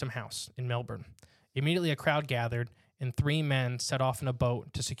of Custom House in Melbourne. Immediately, a crowd gathered, and 3 men set off in a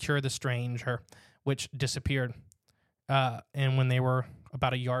boat to secure the stranger, which disappeared. And when they were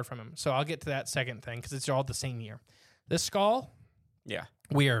about a yard from him. So I'll get to that second thing because it's all the same year. This skull, Yeah.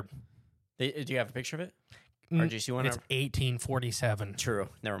 weird. Do you have a picture of it? Or do you see one? It's 1847. True.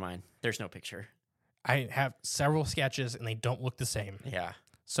 Never mind. There's no picture. I have several sketches and they don't look the same. Yeah.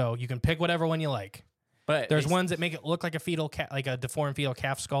 So you can pick whatever one you like. But There's ones that make it look like a like a deformed fetal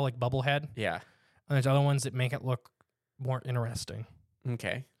calf skull, like Bubblehead. Yeah. And there's other ones that make it look more interesting.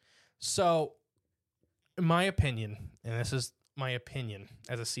 Okay. So, in my opinion, and this is my opinion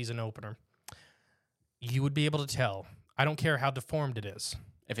as a season opener, you would be able to tell. I don't care how deformed it is.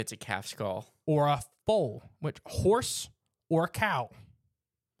 If it's a calf skull. Or a foal, which horse or cow.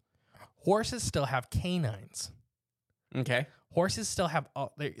 Horses still have canines. Okay. Horses still have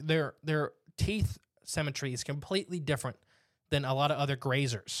their teeth symmetry is completely different than a lot of other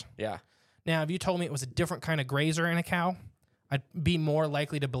grazers. Yeah. Now, if you told me it was a different kind of grazer in a cow, I'd be more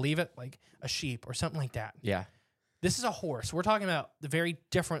likely to believe it, like a sheep or something like that. Yeah. This is a horse. We're talking about the very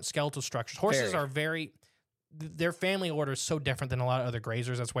different skeletal structures. Horses are their family order is so different than a lot of other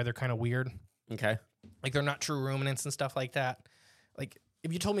grazers. That's why they're kind of weird. Okay. Like they're not true ruminants and stuff like that. Like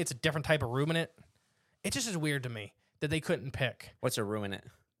if you told me it's a different type of ruminant, It just is weird to me that they couldn't pick. What's a ruminant?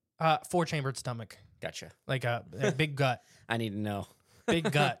 4-chambered stomach, Gotcha. like a big gut. I need to know.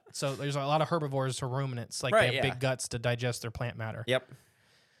 Big gut. So there's a lot of herbivores who are ruminants. Like Right, they have yeah. big guts to digest their plant matter. Yep.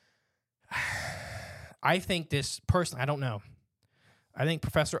 I think this person, I don't know. I think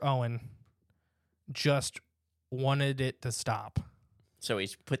Professor Owen just wanted it to stop. So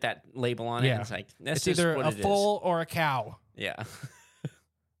he's put that label on it. Yeah. And it's like, this It's is either what a it is. foal or a cow. Yeah.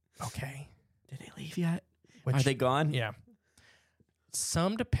 Okay. Did they leave yet? Which, Are they gone? Yeah.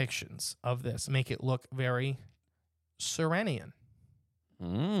 Some depictions of this make it look very Serenian.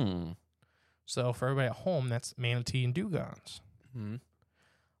 Mm. So for everybody at home, that's manatee and dugons. Mm.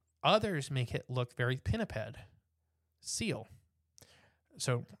 Others make it look very pinniped, seal.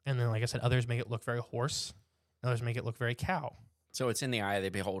 So, and then like I said, others make it look very horse. Others make it look very cow. So it's in the eye of the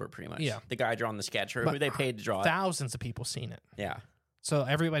beholder, pretty much. Yeah. The guy drawing the sketch or But who they paid to draw it. Thousands of people seen it. Yeah. So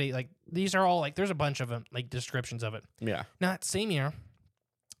everybody, like, these are all, like, there's a bunch of them, like, descriptions of it. Yeah. Now, that same year,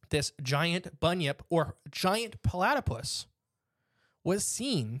 this giant bunyip or giant platypus was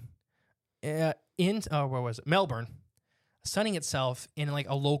seen in, where was it? Melbourne, sunning itself in, like,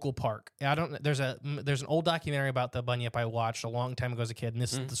 a local park. There's an old documentary about the bunyip I watched a long time ago as a kid, and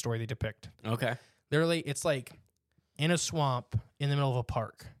this is the story they depict. Okay. Literally, it's, like, in a swamp in the middle of a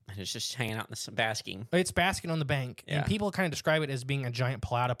park. And it's just hanging out in the basking. It's basking on the bank, Yeah. and people kind of describe it as being a giant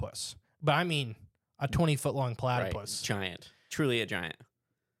platypus. But I mean a 20-foot-long platypus. Right. Giant. Truly a giant.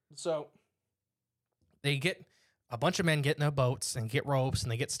 So they get a bunch of men get in their boats and get ropes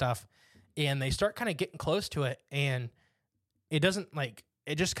and they get stuff, and they start kind of getting close to it, and it doesn't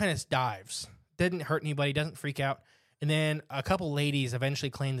it just kind of dives. Didn't hurt anybody, doesn't freak out. And then a couple ladies eventually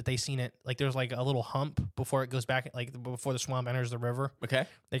claim that they seen it. Like there's like a little hump before it goes back, like before the swamp enters the river. Okay.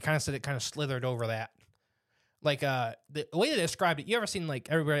 They kind of said it kind of slithered over that. Like the way they described it, you ever seen like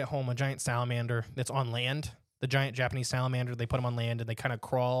everybody at home a giant salamander that's on land? The giant Japanese salamander, they put them on land and they kind of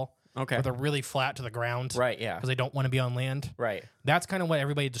crawl. Okay. But they're really flat to the ground. Right, yeah. Because they don't want to be on land. Right. That's kind of what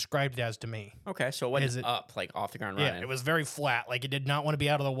everybody described it as to me. Okay, so it wasn't up, like off the ground running. Yeah, it was very flat. Like it did not want to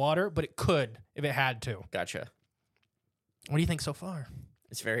be out of the water, but it could if it had to. Gotcha. What do you think so far?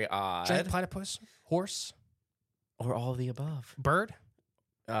 It's very odd. Giant platypus? Horse? Or all of the above. Bird?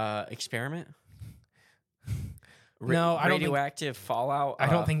 Experiment? No, I don't think- radioactive fallout. I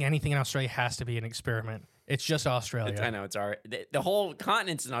don't think anything in Australia has to be an experiment. It's just Australia. I know it's our the whole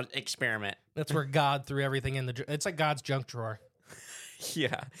continent's an experiment. That's where God threw everything in the. It's like God's junk drawer.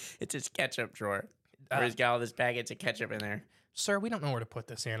 Yeah, it's his ketchup drawer. Where he's got all this baggage of ketchup in there. Sir, we don't know where to put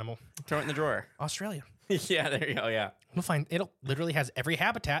this animal. Throw it in the drawer. Australia. Yeah, there you go. Yeah, We'll find it. Literally has every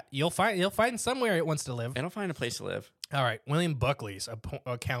habitat. You'll find somewhere it wants to live. it'll find a place to live. All right, William Buckley's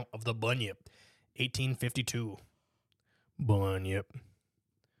account of the Bunyip, 1852. Bunyip.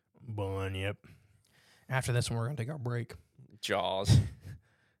 After this one, we're gonna take our break. Jaws.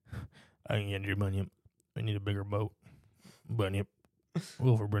 I can get your Bunyip. I need a bigger boat. Bunyip.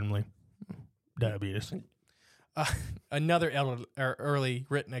 Wilford Brimley. Diabetes. Another early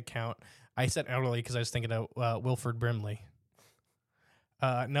written account. I said elderly because I was thinking of Wilford Brimley.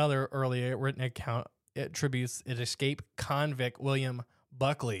 Another early written account attributes an escaped convict William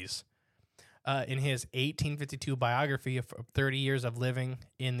Buckley's in his 1852 biography of 30 years of living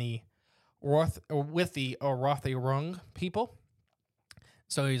in the with the Rotherung people.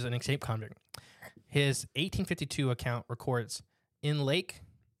 So he's an escaped convict. His 1852 account records in Lake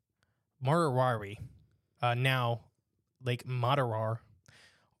Mararari, now Lake Madarar,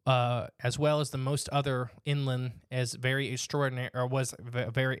 as well as the most other inland as very extraordinary, or was a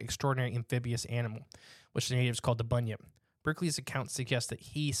very extraordinary amphibious animal, which the natives called the bunyip. Berkeley's account suggests that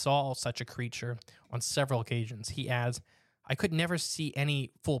he saw such a creature on several occasions. He adds, I could never see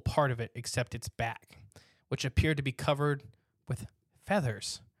any full part of it except its back, which appeared to be covered with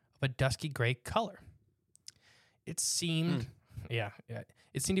feathers of a dusky gray color. It seemed, it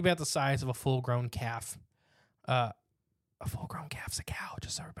seemed to be about the size of a full-grown calf. A full-grown calf's a cow,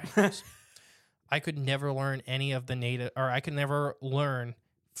 just so everybody knows. I could never learn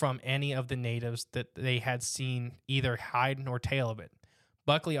from any of the natives that they had seen either hide nor tail of it.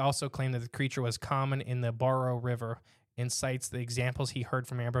 Buckley also claimed that the creature was common in the Barrow River and cites the examples he heard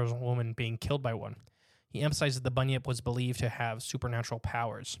from Aboriginal women being killed by one. He emphasized that the bunyip was believed to have supernatural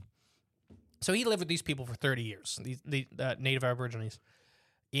powers. So he lived with these people for 30 years, the native Aborigines.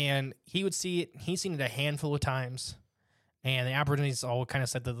 And he would see it, he's seen it a handful of times. And the Aborigines all kind of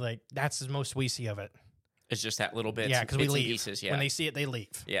said that, like, that's the most we see of it. It's just that little bit. Yeah, because we leave. Pieces, yeah. When they see it, they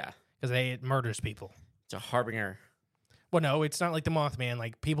leave. Yeah. Because it murders people. It's a harbinger. Well, no, it's not like the Mothman.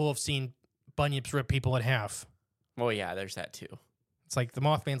 Like, people have seen bunyips rip people in half. Well, yeah, there's that too. It's like the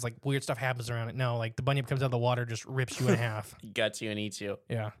Mothman's like weird stuff happens around it. No, like the Bunyip comes out of the water, just rips you in half. Guts you and eats you.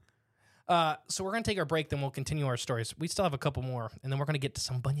 Yeah. So we're going to take our break, then we'll continue our stories. We still have a couple more, and then we're going to get to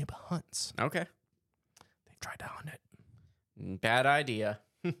some Bunyip hunts. Okay. They've tried to hunt it. Bad idea.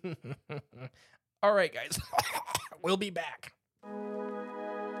 All right, guys. We'll be back.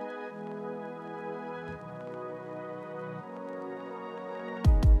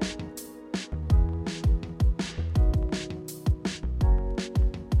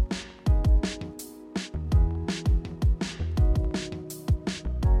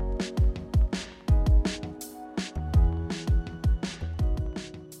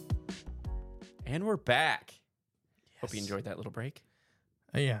 And we're back. Hope you enjoyed that little break.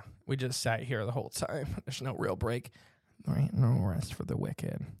 Yeah, we just sat here the whole time. There's no real break. There ain't no rest for the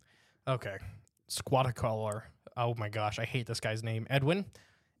wicked. Okay. Squatacolor. Oh my gosh, I hate this guy's name. Edwin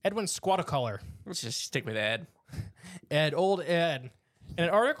Squatacolor. Let's just stick with Ed. Old Ed. In an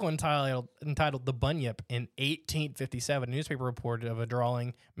article entitled The Bunyip in 1857, a newspaper reported of a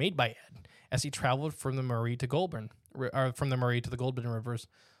drawing made by Ed as he traveled from the Murray to the Goulburn rivers.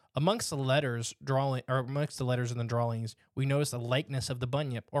 Amongst the letters in the drawings, we notice a likeness of the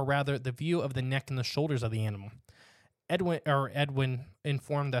bunyip, or rather, the view of the neck and the shoulders of the animal. Edwin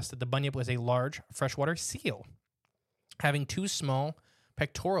informed us that the bunyip was a large freshwater seal, having two small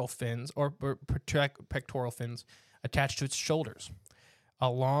pectoral fins attached to its shoulders, a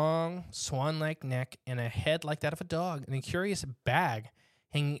long swan-like neck, and a head like that of a dog, and a curious bag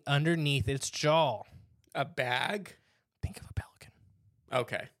hanging underneath its jaw. A bag? Think of a pelican.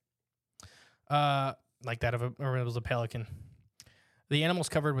 Okay. Like that of it was a pelican. The animal's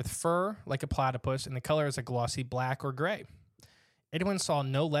covered with fur like a platypus, and the color is a glossy black or gray. Edwin saw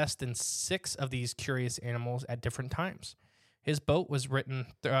no less than 6 of these curious animals at different times. His boat was within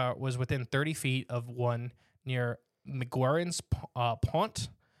 30 feet of one near McGuire's Pont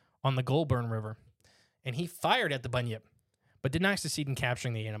on the Goulburn River, and he fired at the bunyip, but did not succeed in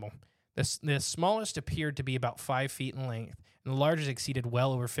capturing the animal. The smallest appeared to be about 5 feet in length, and the largest exceeded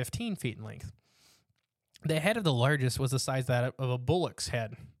well over 15 feet in length. The head of the largest was the size of a bullock's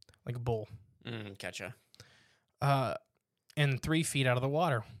head, like a bull. Gotcha. And 3 feet out of the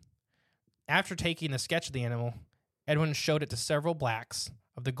water. After taking a sketch of the animal, Edwin showed it to several blacks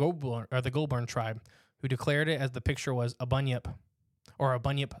of the Goulburn tribe, who declared it as the picture was a bunyip, or a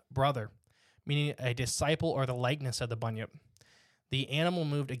bunyip brother, meaning a disciple or the likeness of the bunyip. The animal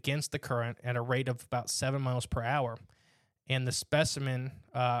moved against the current at a rate of about 7 miles per hour, and the specimen,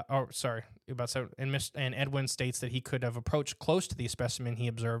 and Edwin states that he could have approached close to the specimen he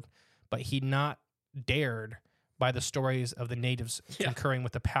observed, but he not dared by the stories of the natives concurring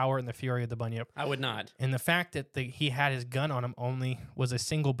with the power and the fury of the bunyip. I would not. And the fact that he had his gun on him only was a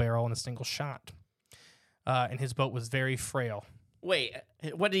single barrel and a single shot. And his boat was very frail. Wait,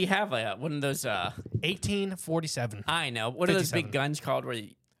 what did he have? One of those... 1847. I know. What are those 57. big guns called?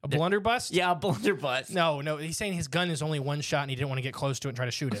 A blunderbuss? Yeah, a blunderbuss. No, he's saying his gun is only one shot and he didn't want to get close to it and try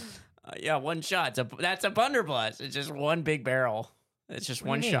to shoot it. Yeah, one shot. That's a blunderbuss. It's just one big barrel. It's just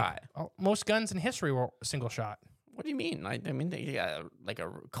one shot. Most guns in history were a single shot. What do you mean? They got like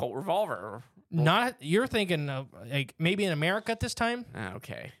a Colt revolver. Not you're thinking of like maybe in America at this time,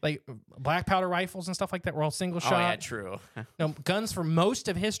 Okay. like black powder rifles and stuff like that were all single shot. Oh yeah, true. No, guns for most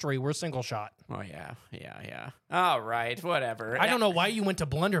of history were single shot. Oh yeah. All right, whatever. I don't know why you went to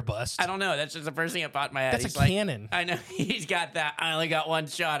blunderbuss. I don't know. That's just the first thing that popped in my head. That's He's a like, cannon. I know. He's got that. I only got one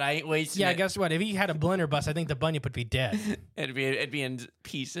shot. I ain't wasting Yeah, it. guess what? If he had a blunderbuss, I think the bunyip would be dead. It'd be in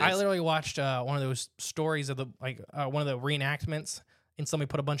pieces. I literally watched one of those stories of one of the reenactments, and somebody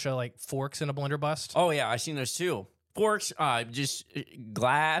put a bunch of like forks in a blunderbuss. Oh yeah, I've seen those too. Forks, just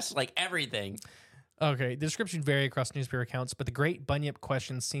glass, like everything. Okay, the description vary across newspaper accounts, but the great bunyip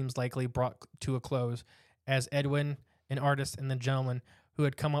question seems likely brought to a close as Edwin, an artist and the gentleman who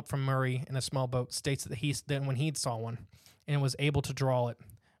had come up from Murray in a small boat, states that when he saw one and was able to draw it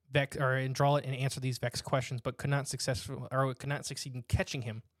and answer these vexed questions, but could not succeed in catching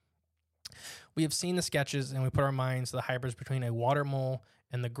him. We have seen the sketches, and we put our minds to the hybrids between a water mole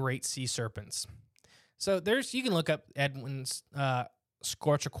and the great sea serpents. So you can look up Edwin's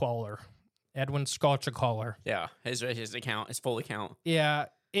Scorchacolor. Edwin Scorchacolor. Yeah, his account, his full account. Yeah,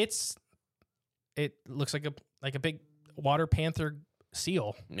 it looks like a big water panther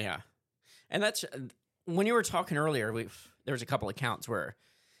seal. Yeah, and that's when you were talking earlier. There was a couple accounts where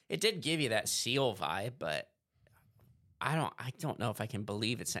it did give you that seal vibe, but I don't know if I can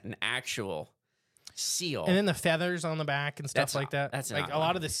believe it's an actual seal. And then the feathers on the back and stuff like that. That's like a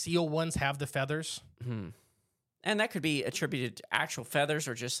lot of the seal ones have the feathers. And that could be attributed to actual feathers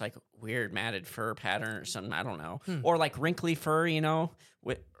or just like weird matted fur pattern or something. I don't know. Or like wrinkly fur,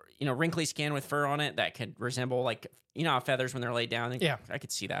 with wrinkly skin with fur on it that could resemble like how feathers when they're laid down. Yeah, I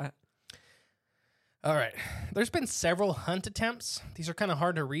could see that. All right. There's been several hunt attempts. These are kind of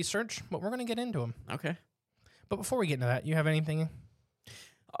hard to research, but we're going to get into them. Okay. But before we get into that, you have anything?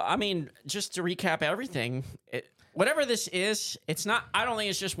 I mean, just to recap everything, whatever this is, it's not. I don't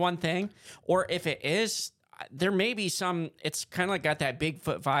think it's just one thing. Or if it is, there may be some. It's kind of like got that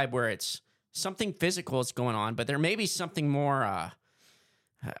Bigfoot vibe where it's something physical is going on, but there may be something more.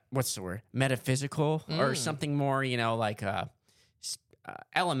 What's the word? Metaphysical or something more. Like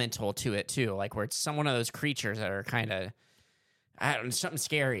elemental to it too, like where it's one of those creatures that are kind of, I don't know, something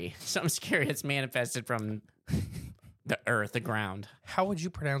scary that's manifested from the earth, the ground. How would you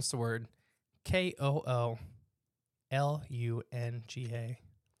pronounce the word Koolunga? Koolunga?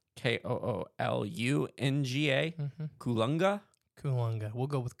 Koolunga? Koolunga. We'll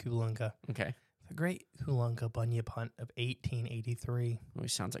go with Koolunga. Okay. The Great Koolunga Bunyip Hunt of 1883.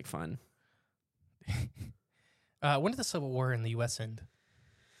 Always sounds like fun. When did the Civil War in the U.S. end?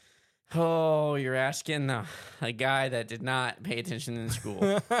 Oh, you're asking a guy that did not pay attention in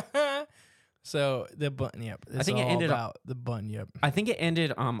school. So the Bunyip. I think it ended about the Bunyip. I think it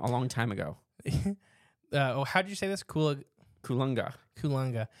ended a long time ago. How did you say this? Koolunga.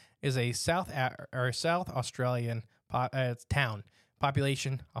 Koolunga is a South Australian town.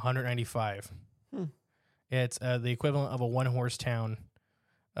 Population 195. It's the equivalent of a one-horse town.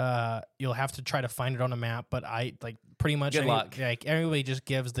 You'll have to try to find it on a map, but I pretty much good luck. Like everybody just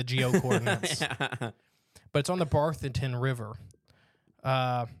gives the geo coordinates. But it's on the Barthenton River.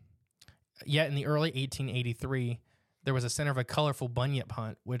 Yet in the early 1883, there was a center of a colorful bunyip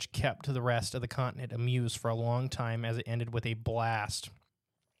hunt, which kept the rest of the continent amused for a long time as it ended with a blast.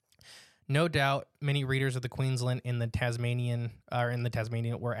 No doubt, many readers of the Queensland in the Tasmanian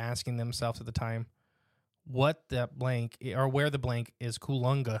were asking themselves at the time, what the blank or where the blank is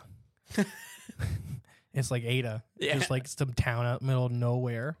Koolunga. It's like Ada, just like some town out in the middle of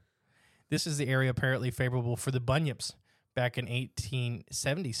nowhere. This is the area apparently favorable for the bunyips. Back in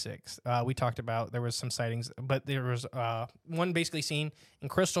 1876, we talked about there was some sightings, but there was one basically seen in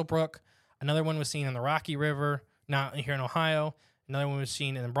Crystal Brook. Another one was seen in the Rocky River, not here in Ohio. Another one was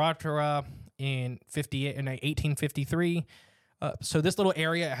seen in Broadtara in 1853. So this little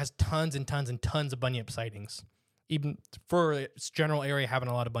area has tons and tons and tons of bunyip sightings, even for its general area having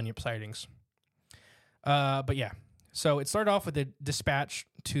a lot of bunyip sightings. But yeah, so it started off with a dispatch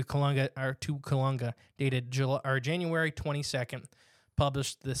to Koolunga dated January 22nd,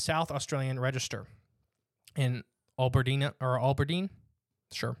 published the South Australian Register in Aberdeen,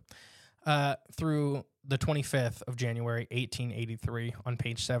 sure, through the 25th of January 1883 on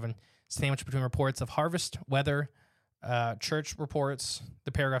page 7, sandwiched between reports of harvest, weather, church reports.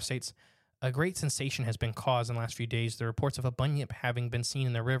 The paragraph states, a great sensation has been caused in the last few days, the reports of a bunyip having been seen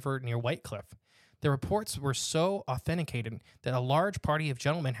in the river near Whitecliff. The reports were so authenticated that a large party of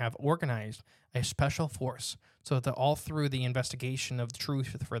gentlemen have organized a special force so that all through the investigation of the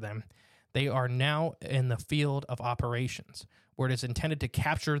truth for them, they are now in the field of operations, where it is intended to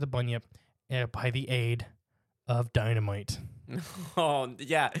capture the bunyip by the aid of dynamite. Oh,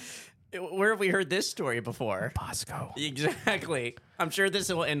 yeah. Where have we heard this story before? Bosco. Exactly. I'm sure this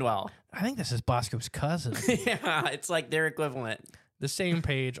will end well. I think this is Bosco's cousin. Yeah, it's like their equivalent. The same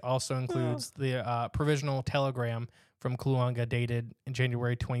page also includes the provisional telegram from Koolunga dated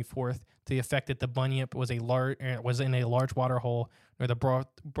January 24th to the effect that the bunyip was in a large water hole near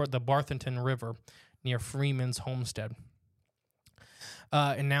the Barthenton River near Freeman's homestead.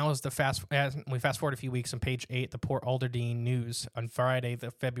 And now as we fast forward a few weeks on page 8, the Port Alderdean News on Friday, the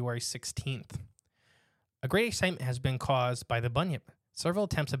February 16th. A great excitement has been caused by the bunyip. Several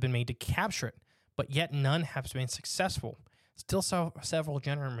attempts have been made to capture it, but yet none have been successful. Still, several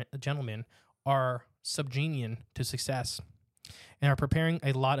gentlemen are subgenuine to success and are preparing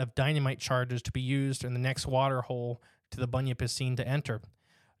a lot of dynamite charges to be used in the next water hole to the bunyip is seen to enter.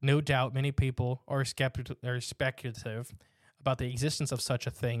 No doubt many people are speculative about the existence of such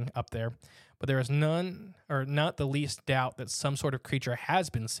a thing up there, but there is not the least doubt that some sort of creature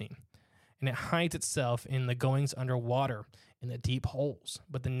has been seen, and it hides itself in the goings underwater in the deep holes.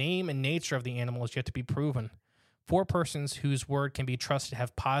 But the name and nature of the animal is yet to be proven. 4 persons whose word can be trusted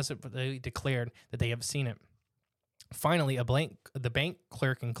have positively declared that they have seen it. Finally, the bank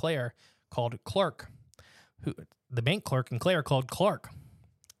clerk in Clare called Clark.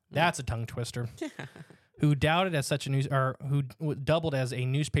 That's a tongue twister. Who doubled as a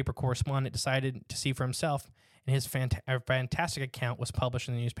newspaper correspondent, decided to see for himself, and his fantastic account was published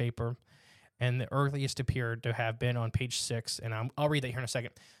in the newspaper. and the earliest appeared to have been on page 6, and I'll read that here in a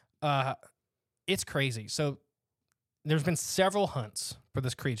second. It's crazy. So there's been several hunts for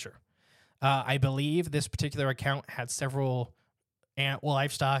this creature. I believe this particular account had several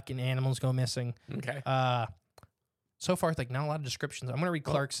livestock and animals go missing. Okay. So far, like not a lot of descriptions. I'm going to read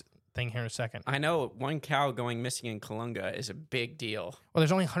Clark's thing here in a second. I know one cow going missing in Kalunga is a big deal. Well,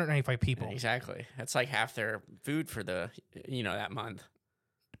 there's only 195 people. Exactly. That's like half their food for that month.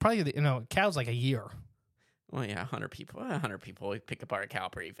 Probably, cows like a year. Well, yeah, 100 people. 100 people would pick apart a cow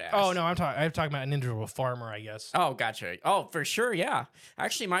pretty fast. Oh, no, I'm talking about an individual farmer, I guess. Oh, gotcha. Oh, for sure, yeah.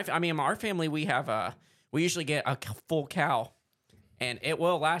 Actually, our family, we usually get a full cow, and it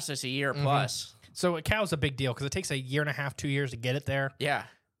will last us a year plus. So a cow's a big deal because it takes a year and a half, 2 years to get it there. Yeah.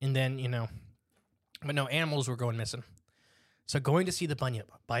 And then, but no, animals were going missing. So Going to See the Bunyip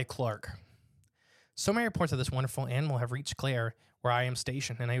by Clark. So many reports of this wonderful animal have reached Clare, where I am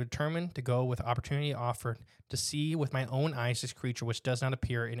stationed, and I determined to go with opportunity offered to see with my own eyes this creature which does not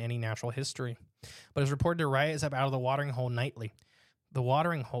appear in any natural history, but is reported to rise up out of the watering hole nightly. The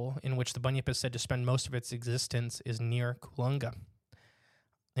watering hole in which the bunyip is said to spend most of its existence is near Kulunga.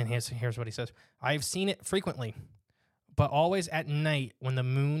 And here's what he says. I have seen it frequently, but always at night when the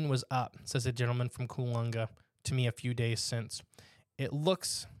moon was up, says a gentleman from Kulunga to me a few days since. It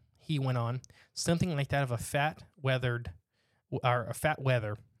looks, he went on, something like that of a fat wether,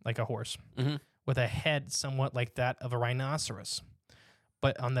 like a horse, with a head somewhat like that of a rhinoceros.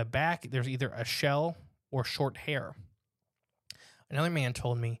 But on the back, there's either a shell or short hair. Another man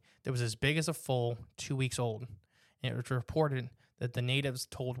told me that it was as big as a foal, 2 weeks old, and it was reported that the natives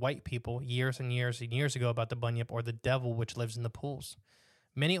told white people years and years and years ago about the bunyip or the devil which lives in the pools.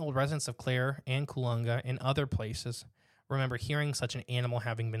 Many old residents of Clare and Kulunga and other places remember hearing such an animal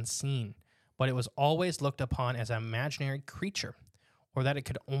having been seen, but it was always looked upon as an imaginary creature, or that it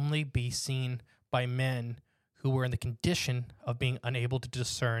could only be seen by men who were in the condition of being unable to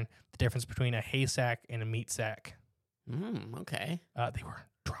discern the difference between a haystack and a meat sack. Okay. They were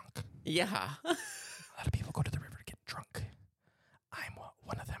drunk. Yeah. A lot of people go to the river to get drunk. I'm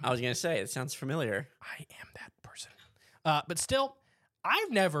one of them. I was going to say, it sounds familiar. I am that person. But still,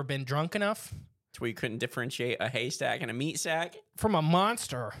 I've never been drunk enough. To where you couldn't differentiate a haystack and a meat sack? From a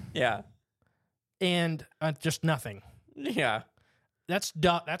monster. Yeah. And just nothing. Yeah. That's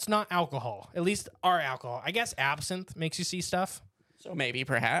not alcohol. At least our alcohol. I guess absinthe makes you see stuff. So maybe,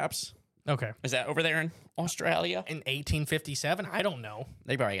 perhaps. Okay. Is that over there in Australia? In 1857? I don't know.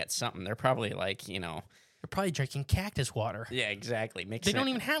 They probably got something. They're probably like, They're probably drinking cactus water. Yeah, exactly. They don't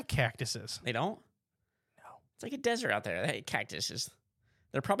even have cactuses. They don't? No. It's like a desert out there. Hey, cactuses.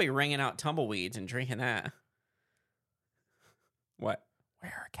 They're probably wringing out tumbleweeds and drinking that. What?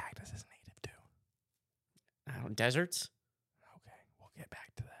 Where are cactuses native to? I don't know, deserts? Okay, we'll get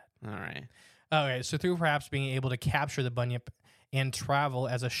back to that. All right. Okay, so through perhaps being able to capture the bunyip and travel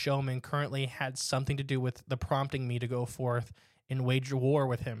as a showman currently had something to do with the prompting me to go forth and wage war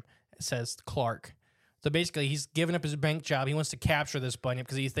with him, says Clark. So basically, he's given up his bank job. He wants to capture this bunyip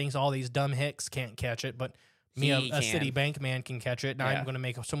because he thinks all these dumb hicks can't catch it, but me, a city bank man, can catch it, and I'm going to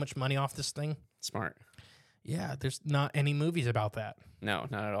make so much money off this thing. Smart. Yeah, there's not any movies about that. No,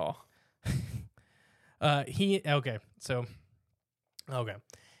 not at all. He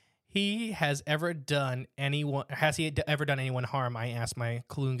has ever done anyone harm? I asked my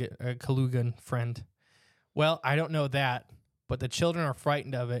Kalungan friend. Well, I don't know that, but the children are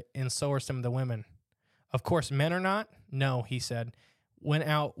frightened of it, and so are some of the women. Of course, men are not. No, he said. Went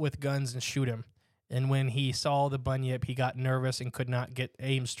out with guns and shoot him. And when he saw the bunyip, he got nervous and could not get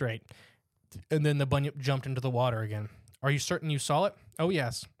aim straight. And then the bunyip jumped into the water again. Are you certain you saw it? Oh,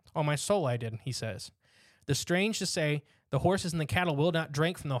 yes. On my soul I did, he says. The strange to say, the horses and the cattle will not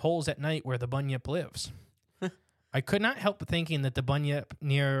drink from the holes at night where the bunyip lives. I could not help thinking that the bunyip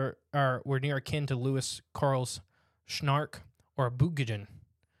were near akin to Lewis Carroll's Schnark or Boogie.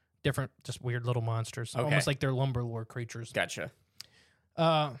 Different, just weird little monsters. Okay. Almost like they're lumber lord creatures. Gotcha.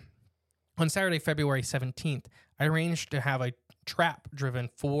 On Saturday, February 17th, I arranged to have a trap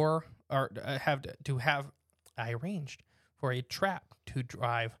driven I arranged for a trap to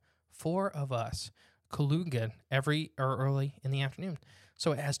drive 4 of us Kalunga early in the afternoon,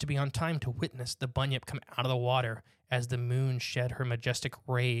 so as to be on time to witness the bunyip come out of the water as the moon shed her majestic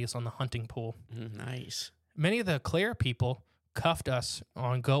rays on the hunting pool. Nice. Many of the Clare people cuffed at us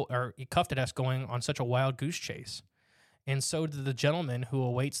going on such a wild goose chase. And so did the gentleman who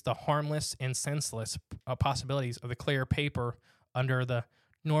awaits the harmless and senseless possibilities of the Clare paper under the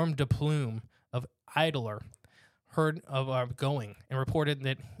nom de plume of idler, heard of our going, and reported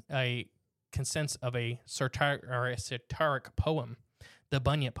that a consents of a satiric poem, The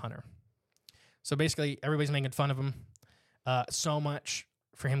Bunyip Hunter. So basically, everybody's making fun of him so much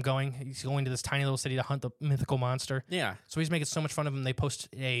for him going. He's going to this tiny little city to hunt the mythical monster. Yeah. So he's making so much fun of him. They post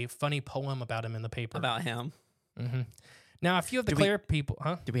a funny poem about him in the paper. About him. Mm-hmm. Now, a few of the Claire people,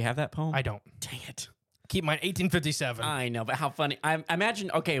 huh? Do we have that poem? I don't. Dang it. Keep mine 1857. I know, but how funny. I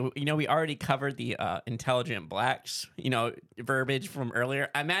imagine, okay, we already covered the intelligent blacks, verbiage from earlier.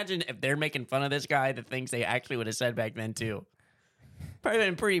 I imagine if they're making fun of this guy, the things they actually would have said back then, too. Probably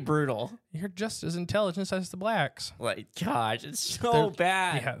been pretty brutal. You're just as intelligent as the blacks. Like, gosh, it's so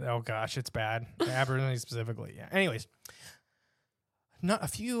bad. Yeah. Oh gosh, it's bad. Aboriginal specifically. Yeah. Anyways, not a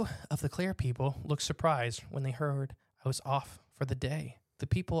few of the Clare people looked surprised when they heard I was off for the day. The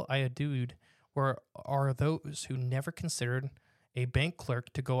people I adored are those who never considered a bank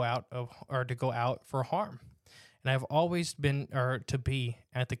clerk to go out for harm, and I've always been to be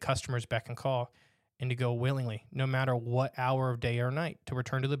at the customer's beck and call, and to go willingly, no matter what hour of day or night, to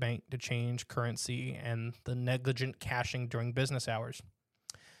return to the bank to change currency and the negligent cashing during business hours.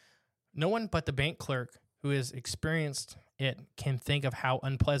 No one but the bank clerk who has experienced it can think of how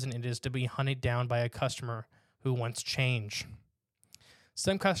unpleasant it is to be hunted down by a customer who wants change.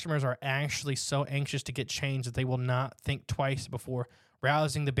 Some customers are actually so anxious to get change that they will not think twice before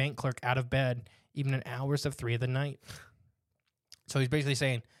rousing the bank clerk out of bed, even in hours of 3 of the night. So he's basically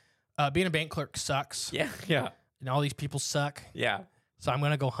saying, being a bank clerk sucks. Yeah. And all these people suck. Yeah. So I'm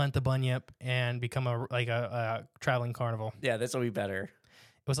going to go hunt the Bunyip and become a traveling carnival. Yeah, this will be better.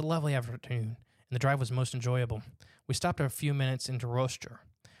 It was a lovely afternoon, and the drive was most enjoyable. We stopped a few minutes into Rochester.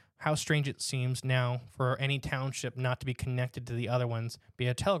 How strange it seems now for any township not to be connected to the other ones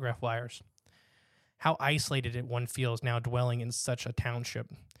via telegraph wires. How isolated one feels now dwelling in such a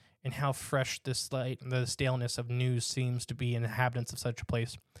township, and how fresh the staleness of news seems to be inhabitants of such a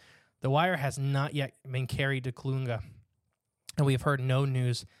place. The wire has not yet been carried to Kalunga, and we have heard no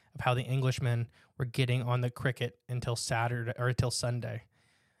news of how the Englishmen were getting on the cricket until Sunday,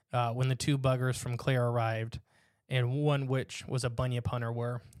 when the 2 buggers from Clare arrived, and one which was a Bunyip hunter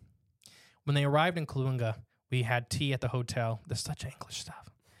were. When they arrived in Kalunga, we had tea at the hotel. There's such English stuff.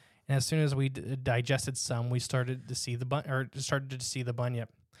 And as soon as we digested some, we started to see the Bunyip.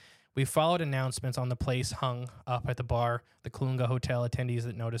 We followed announcements on the place hung up at the bar, the Kalunga Hotel attendees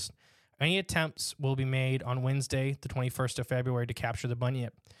that noticed. Any attempts will be made on Wednesday, the 21st of February, to capture the Bunyip,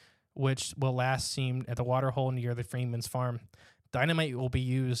 which will last seen at the waterhole near the Freeman's farm. Dynamite will be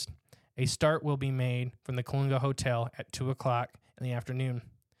used. A start will be made from the Kalunga Hotel at 2 o'clock in the afternoon,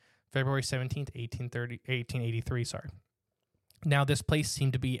 February 17th, 1883. Now, this place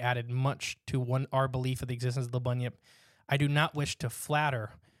seemed to be added much to our belief of the existence of the Bunyip. I do not wish to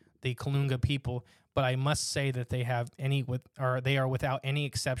flatter the Kalunga people, but I must say that they are without any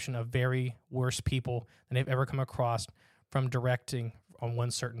exception of very worse people than they've ever come across from directing on one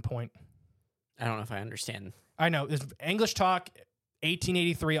certain point. I don't know if I understand. I know. It's English talk,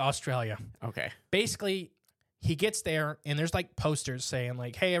 1883, Australia. Okay. Basically, he gets there, and there's like posters saying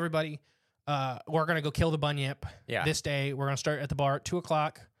like, hey, everybody, we're going to go kill the Bunyip this day. We're going to start at the bar at 2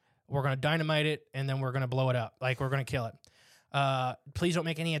 o'clock. We're going to dynamite it, and then we're going to blow it up. Like, we're going to kill it. Please don't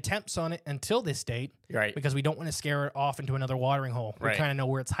make any attempts on it until this date, right? Because we don't want to scare it off into another watering hole. We kind of know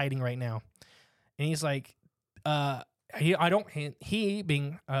where it's hiding right now. And he's like, he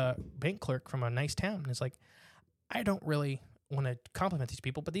being a bank clerk from a nice town is like, I don't really want to compliment these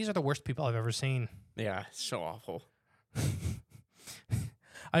people, but these are the worst people I've ever seen. Yeah, it's so awful.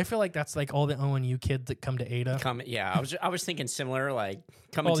 I feel like that's like all the ONU kids that come to Ada. I was thinking similar, like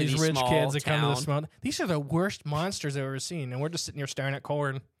coming all to these rich small kids that town. come to the small. These are the worst monsters I've ever seen, and we're just sitting here staring at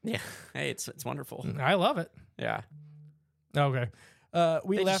corn. Yeah, hey, it's wonderful. I love it. Yeah. Okay.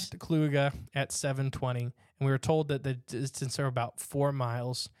 We left Kalunga at 7:20, and we were told that the distance of about 4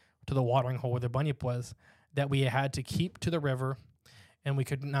 miles to the watering hole where the Bunyip was, that we had to keep to the river, and we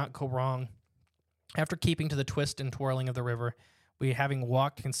could not go wrong. After keeping to the twist and twirling of the river, we having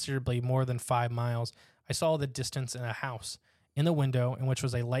walked considerably more than 5 miles, I saw the distance in a house in the window in which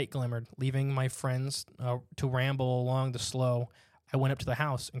was a light glimmered. Leaving my friends to ramble along the slough, I went up to the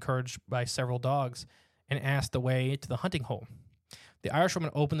house, encouraged by several dogs, and asked the way to the hunting hole. The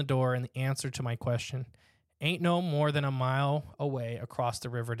Irishwoman opened the door, and the answer to my question, ain't no more than a mile away across the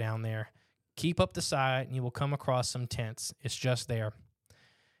river down there. Keep up the side, and you will come across some tents. It's just there.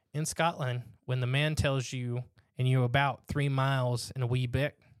 In Scotland, when the man tells you, and you're about 3 miles and a wee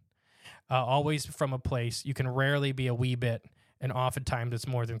bit, always from a place, you can rarely be a wee bit, and oftentimes it's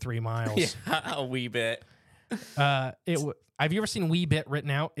more than 3 miles. Yeah, a wee bit. Have you ever seen wee bit written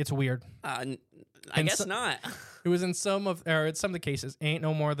out? It's weird. I guess not. It was in some of the cases, ain't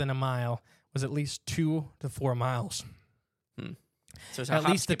no more than a mile, was at least 2 to 4 miles. So it's a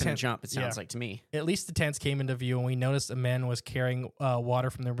hop, skip, and a jump, it sounds like to me. At least the tents came into view, and we noticed a man was carrying water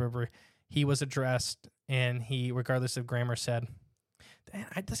from the river. He was addressed, and he, regardless of grammar, said,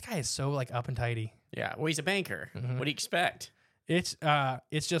 this guy is so like up and tidy. Yeah, well, he's a banker. Mm-hmm. What do you expect? It's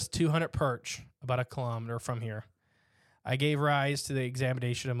just 200 perch, about a kilometer from here. I gave rise to the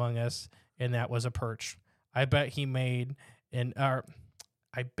examination among us, and that was a perch. I bet he made, a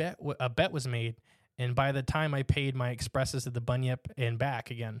bet was made, and by the time I paid my expresses at the Bunyip and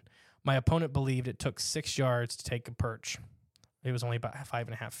back again, my opponent believed it took 6 yards to take a perch. It was only about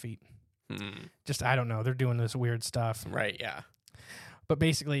 5.5 feet. Just, I don't know. They're doing this weird stuff. Right, yeah. But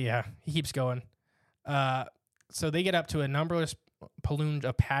basically, yeah, he keeps going. So they get up to a numberless plunge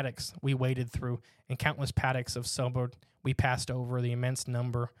of paddocks we waded through, and countless paddocks of suburb we passed over, the immense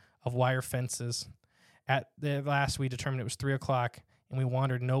number of wire fences. At the last, we determined it was 3 o'clock, and we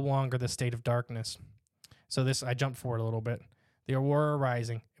wandered no longer the state of darkness. So this, I jumped forward a little bit. The aurora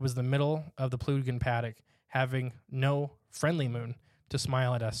rising. It was the middle of the Plugan paddock, having no friendly moon to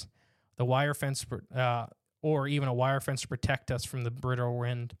smile at us. The wire fence, or even a wire fence to protect us from the brittle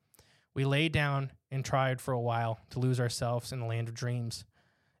wind. We lay down and tried for a while to lose ourselves in the land of dreams.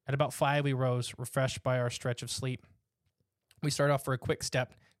 At about 5, we rose, refreshed by our stretch of sleep. We started off for a quick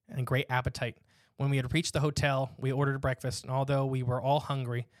step and great appetite. When we had reached the hotel, we ordered breakfast, and although we were all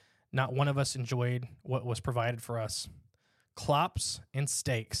hungry, not one of us enjoyed what was provided for us. Clops and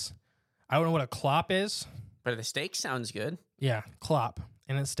steaks. I don't know what a clop is. But the steak sounds good. Yeah, clop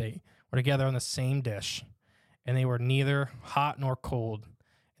and a steak were together on the same dish, and they were neither hot nor cold.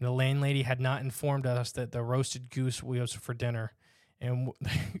 And the landlady had not informed us that the roasted goose was for dinner, and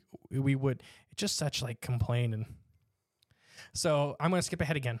we would just such like complaining. So I'm going to skip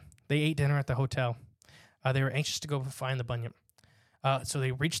ahead again. They ate dinner at the hotel. They were anxious to go find the Bunyip. So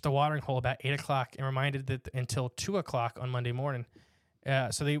they reached the watering hole about 8 o'clock and reminded that until 2 o'clock on Monday morning.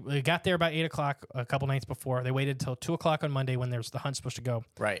 So they got there about 8 o'clock a couple nights before. They waited until 2 o'clock on Monday when there's the hunt supposed to go.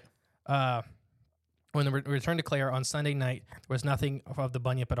 Right. When they returned to Clare on Sunday night, there was nothing of the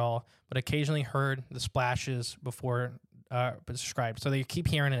Bunyip at all, but occasionally heard the splashes before described. So they keep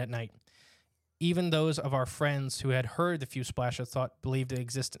hearing it at night. Even those of our friends who had heard the few splashes believed in the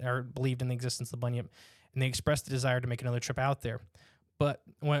existence of the Bunyip, and they expressed the desire to make another trip out there. But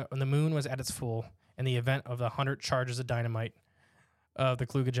when the moon was at its full, and the event of the 100 charges of dynamite, the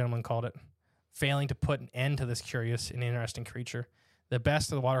Kluge gentleman called it, failing to put an end to this curious and interesting creature, the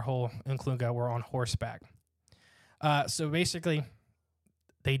best of the water hole in Kluge were on horseback. So basically,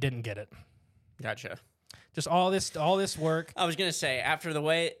 they didn't get it. Gotcha. Just all this work. I was going to say, after the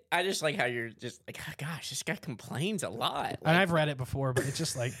way, I just like how you're just like, oh, gosh, this guy complains a lot. Like, and I've read it before, but it's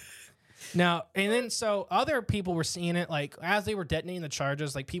just like, now, and then so other people were seeing it, like, as they were detonating the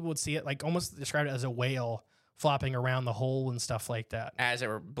charges, like, people would see it, like, almost describe it as a whale flopping around the hole and stuff like that. As they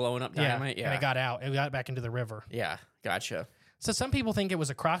were blowing up dynamite? Yeah. And it got out. It got back into the river. Yeah, gotcha. So some people think it was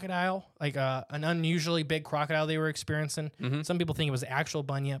a crocodile, like an unusually big crocodile they were experiencing. Mm-hmm. Some Some people think it was actual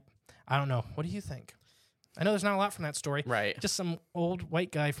Bunyip. I don't know. What do you think? I know there's not a lot from that story. Right. Just some old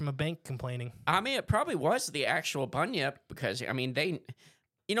white guy from a bank complaining. I mean, it probably was the actual Bunyip because, I mean, they,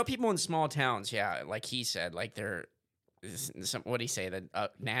 you know, people in small towns, yeah, like he said, like they're, what do you say, the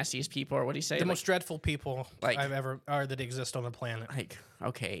nastiest people, or what do you say? The like, most dreadful people like, I've ever, are that exist on the planet. Like,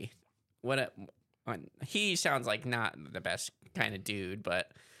 okay, he sounds like not the best kind of dude,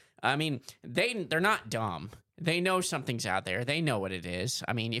 but I mean, they're not dumb. They know something's out there. They know what it is.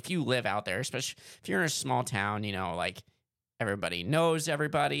 I mean, if you live out there, especially if you're in a small town, you know, like everybody knows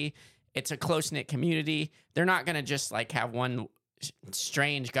everybody. It's a close-knit community. They're not going to just like have one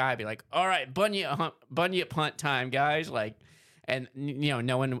strange guy be like, all right, bunyip hunt time, guys. Like, and you know,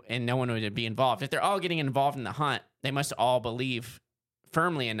 no one would be involved. If they're all getting involved in the hunt, they must all believe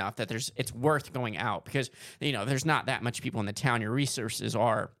firmly enough that it's worth going out because, you know, there's not that much people in the town. Your resources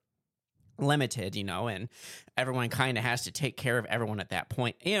are limited, you know, and everyone kind of has to take care of everyone at that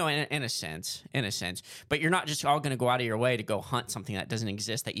point, you know, in a sense, but you're not just all going to go out of your way to go hunt something that doesn't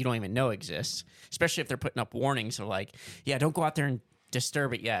exist, that you don't even know exists, especially if they're putting up warnings of like, yeah, don't go out there and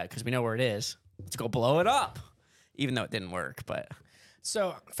disturb it yet because we know where it is. Let's go blow it up, even though it didn't work. But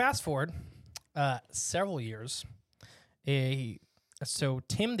so fast forward several years, so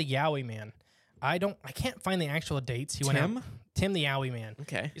Tim the Yowie Man, I can't find the actual dates he went out. Tim the Yowie Man.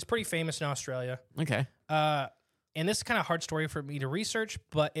 Okay. He's pretty famous in Australia. Okay. And this is kind of a hard story for me to research,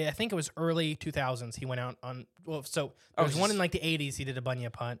 but I think it was early 2000s he went out on, well, so there was one in like the 80s he did a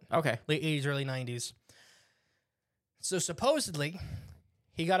Bunyip hunt. Okay. Late 80s, early 90s. So supposedly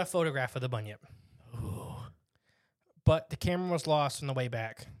he got a photograph of the Bunyip. Ooh. But the camera was lost on the way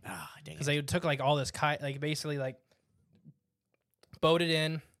back. Ah, dang it. Because they took like all this, like basically like boated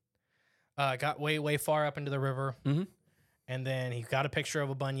in, got way far up into the river, and then he got a picture of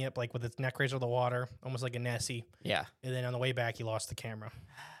a bunyip, like with its neck raised over the water, almost like a Nessie. Yeah. And then on the way back, he lost the camera.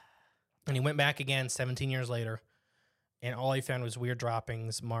 And he went back again 17 years later, and all he found was weird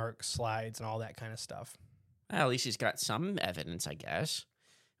droppings, marks, slides, and all that kind of stuff. Well, at least he's got some evidence, I guess,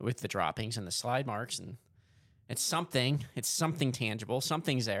 with the droppings and the slide marks, and it's something. It's something tangible.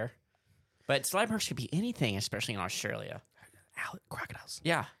 Something's there. But slide marks could be anything, especially in Australia. Crocodiles.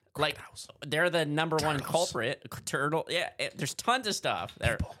 Yeah. Crocodiles. Like, they're the number one Turtles. culprit. Turtle. Yeah, there's tons of stuff.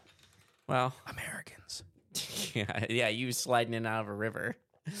 There. People. Well, Americans. yeah, you sliding in and out of a river.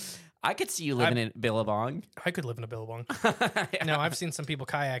 I could see you living in Billabong. I could live in a billabong. No, I've seen some people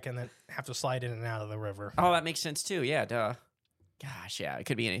kayaking that have to slide in and out of the river. Oh, that makes sense too. Yeah, duh. Gosh, yeah, it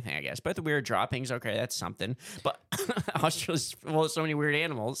could be anything, I guess. But the weird droppings, okay, that's something. But Australia's full of so many weird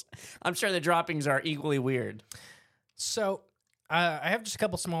animals. I'm sure the droppings are equally weird. So I have just a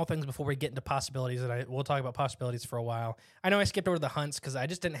couple small things before we get into possibilities, and we'll talk about possibilities for a while. I know I skipped over the hunts because I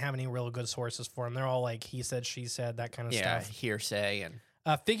just didn't have any real good sources for them. They're all like he said, she said, that kind of stuff. Hearsay and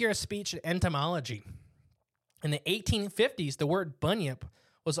Figure of speech and entomology. In the 1850s, the word bunyip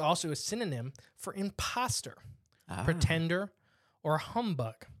was also a synonym for imposter, pretender, or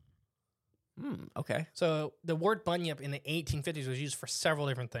humbug. Okay. So the word bunyip in the 1850s was used for several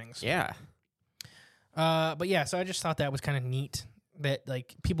different things. Yeah. But yeah, so I just thought that was kind of neat that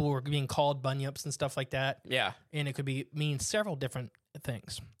like people were being called bunyips and stuff like that. Yeah. And it could mean several different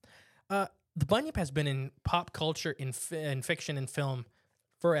things. The bunyip has been in pop culture, in fiction, and film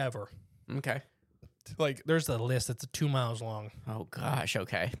forever. Okay. Like there's a list that's 2 miles long. Oh gosh.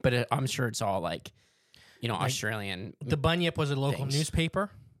 Okay. But I'm sure it's all like, Australian. The Bunyip was a local things.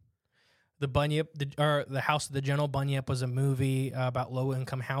 newspaper. The Bunyip, the House of the Gentle Bunyip was a movie about low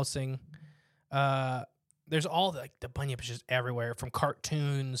income housing. There's all the Bunyip is just everywhere, from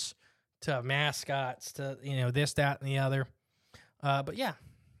cartoons to mascots to this, that, and the other. But yeah,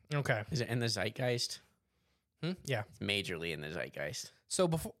 okay. Is it in the zeitgeist? Yeah, It's majorly in the zeitgeist. So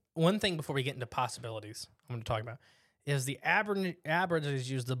before we get into possibilities, I'm going to talk about is the Aborigines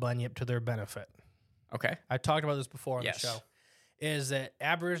use the Bunyip to their benefit. Okay. I've talked about this before on Yes. the show. Is that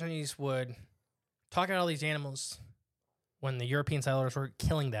Aborigines would talk about all these animals when the European settlers were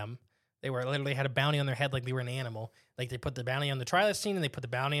killing them. They were literally had a bounty on their head like they were an animal. Like they put the bounty on the Trilocene and they put the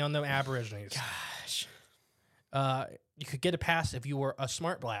bounty on the Aborigines. Gosh. You could get a pass if you were a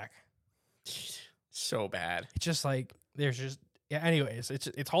smart black. So bad. It's just like there's just anyways.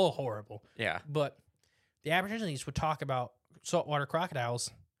 It's all horrible. Yeah. But the Aborigines would talk about saltwater crocodiles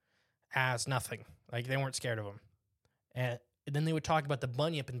as nothing. Like they weren't scared of them. And then they would talk about the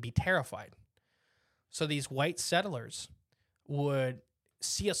bunyip and be terrified. So these white settlers would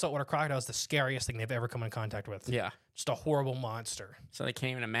see a saltwater crocodile as the scariest thing they've ever come in contact with. Yeah. Just a horrible monster. So they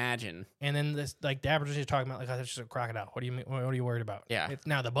can't even imagine. And then the Aborigines are talking about like, oh, that's just a crocodile. What do you mean? What are you worried about? Yeah. It's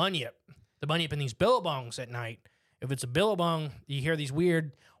now the bunyip in these billabongs at night. If it's a billabong, you hear these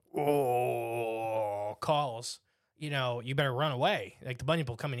weird calls. You better run away. Like the bunyip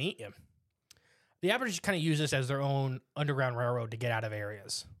will come and eat you. The Aborigines kind of use this as their own underground railroad to get out of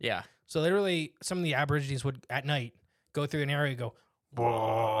areas. Yeah. So literally, some of the Aborigines would at night go through an area, and go,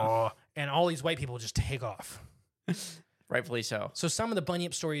 and all these white people would just take off. Rightfully so. So some of the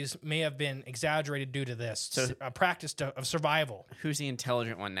bunyip stories may have been exaggerated due to this. So- a practice of survival. Who's the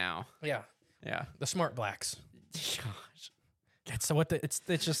intelligent one now? Yeah, Yeah. the smart blacks. Gosh.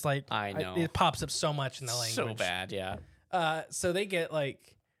 It's just like I know. it pops up so much in the language. So bad, yeah. So they get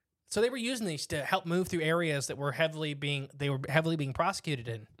so they were using these to help move through areas that were heavily being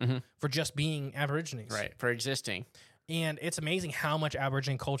prosecuted in for just being Aborigines. Right. For existing. And it's amazing how much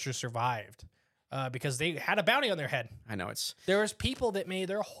Aboriginal culture survived because they had a bounty on their head. I know it's There was people that made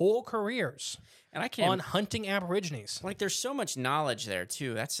their whole careers and I can't on hunting Aborigines. like there's so much knowledge there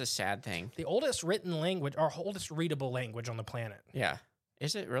too. That's the sad thing. The oldest written language, or oldest readable language on the planet. Yeah.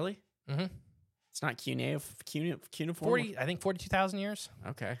 Is it really? Mm-hmm. It's not cuneiform. 42,000 years.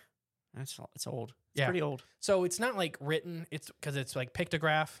 Okay. It's old. It's Yeah. pretty old. So it's not like written. It's because it's like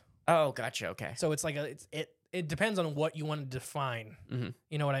pictograph. Oh, gotcha. Okay. So it's like it depends on what you want to define. Mm-hmm.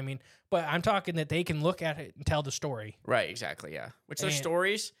 You know what I mean? But I'm talking that they can look at it and tell the story. Right. Exactly. Yeah. Which their And-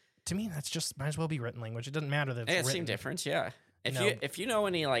 stories. To me, that's just might as well be written language. It doesn't matter that it's Yeah, written. same difference. Yeah. No. If you know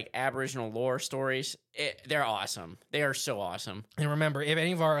any like Aboriginal lore stories, they're awesome. They are so awesome. And remember, if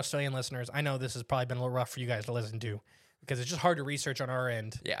any of our Australian listeners, I know this has probably been a little rough for you guys to listen to because it's just hard to research on our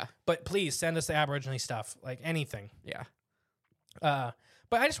end. Yeah. But please send us the Aboriginal stuff, like anything. Yeah.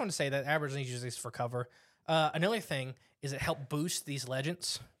 But I just want to say that Aborigines use these for cover. Another thing is it helped boost these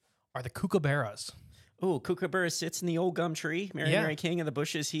legends are the kookaburras. Oh, Kookaburra sits in the old gum tree. Mary King of the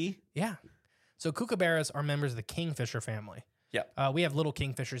bushes, he. Yeah. So kookaburras are members of the kingfisher family. Yeah. We have little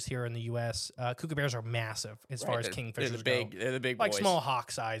kingfishers here in the U.S. Kookaburras are massive as far as kingfishers go. They're the big like boys. small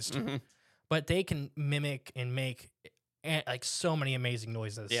hawk-sized. But they can mimic and make like so many amazing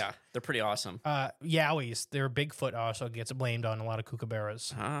noises. Yeah, they're pretty awesome. Yowies, their Bigfoot also gets blamed on a lot of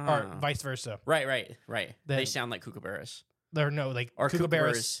kookaburras. Or vice versa. Right. They sound like kookaburras. They're Or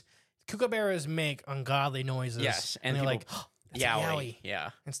kookaburras. Kookaburras make ungodly noises. Yes, and they're like, oh, that's yowie. a yowie. Yeah.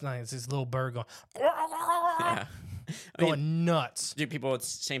 It's nice. It's this little bird going, Yeah. going nuts. Do people, it's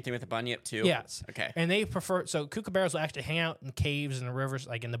same thing with the bunyip too? Yes. Okay. And they prefer, so kookaburras will actually hang out in caves and rivers,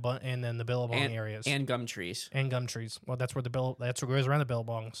 like in and then the billabong areas. And gum trees. And gum trees. Well, that's what goes around the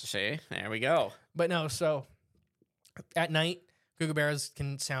billabongs. See? There we go. But no, so at night, kookaburras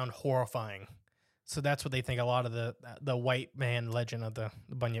can sound horrifying. So that's what they think a lot of the white man legend of the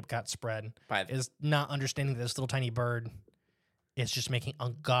bunyip got spread is not understanding that this little tiny bird is just making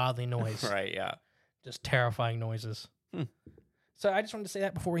ungodly noise. Right, yeah. Just terrifying noises. So I just wanted to say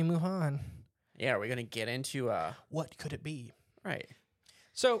that before we move on. Yeah, we're going to get into... what could it be? Right.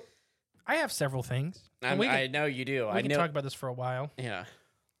 So I have several things. I know you do. We can talk about this for a while. Yeah.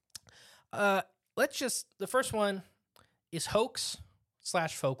 The first one is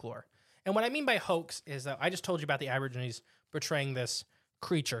hoax/folklore. And what I mean by hoax is that I just told you about the Aborigines portraying this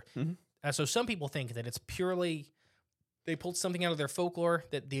creature. So some people think that it's purely, they pulled something out of their folklore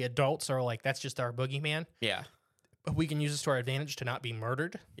that the adults are like, that's just our boogeyman. Yeah. But we can use this to our advantage to not be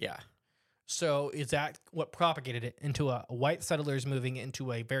murdered. Yeah. So is that what propagated it into a white settlers moving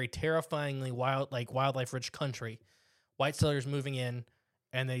into a very terrifyingly wildlife-rich country? White settlers moving in,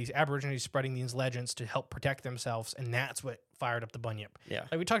 and these Aborigines spreading these legends to help protect themselves, and that's what fired up the bunyip. Yeah.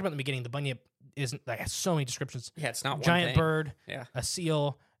 Like we talked about in the beginning, the bunyip isn't like has so many descriptions. Yeah, it's not one giant thing. bird, Yeah. a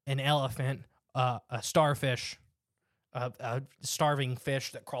seal, an elephant, a starfish, a starving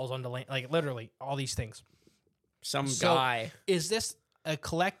fish that crawls onto land, like literally all these things. Some guy. Is this a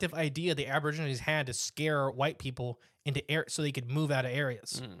collective idea the Aborigines had to scare white people into air so they could move out of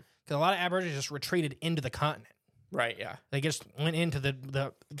areas? Because a lot of Aborigines just retreated into the continent. Right, yeah. They just went into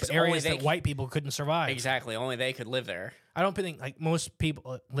the areas that white people couldn't survive. Exactly. Only they could live there. I don't think like most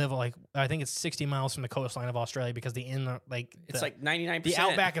people live like I think it's 60 miles from the coastline of Australia because it's like 99%. The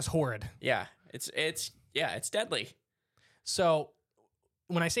outback is horrid. Yeah. It's deadly. So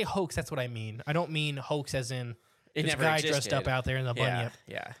when I say hoax, that's what I mean. I don't mean hoax as in this guy dressed up out there in the bunyip.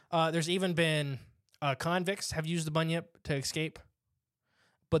 Yeah. There's even been convicts have used the bunyip to escape.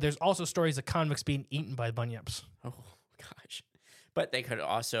 But there's also stories of convicts being eaten by bunyips. Oh, gosh. But they could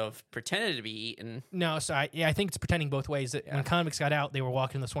also have pretended to be eaten. No, so I think it's pretending both ways. That when convicts got out, they were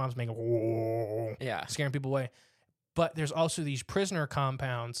walking in the swamps making scaring people away. But there's also these prisoner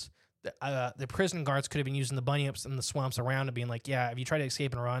compounds. The prison guards could have been using the bunyips in the swamps around and being like, yeah, if you try to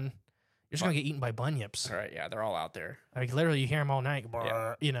escape and run, you're just going to get eaten by bunyips. All right, yeah, they're all out there. Like literally you hear them all night,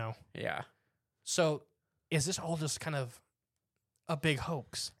 you know. Yeah. So is this all just kind of a big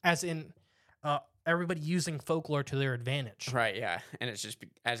hoax, as in everybody using folklore to their advantage? Right, yeah. And it's just,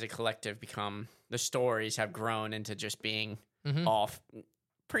 as a collective, the stories have grown into just being all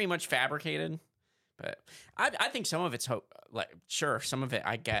pretty much fabricated. But I think some of it's, some of it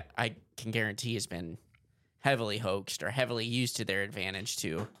I can guarantee has been heavily hoaxed or heavily used to their advantage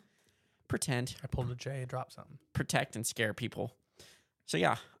to pretend. I pulled a J and dropped something. Protect and scare people. So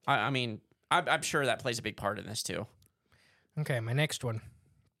yeah, I mean, I'm sure that plays a big part in this too. Okay, my next one.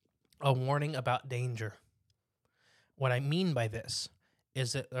 A warning about danger. What I mean by this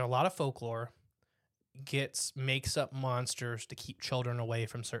is that a lot of folklore makes up monsters to keep children away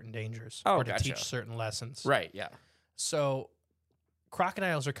from certain dangers or to teach certain lessons. Right, yeah. So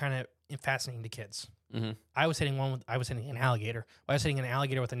crocodiles are kind of fascinating to kids. Mm-hmm. I was hitting an alligator. I was hitting an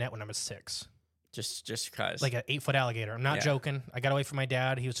alligator with a net when I was 6. Just because. Like an 8-foot alligator. I'm not joking. I got away from my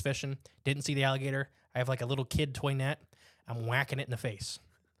dad. He was fishing. Didn't see the alligator. I have like a little kid toy net. I'm whacking it in the face.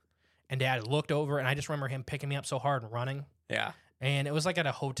 And Dad looked over, and I just remember him picking me up so hard and running. Yeah. And it was like at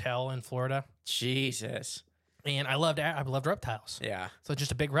a hotel in Florida. Jesus. And I loved reptiles. Yeah. So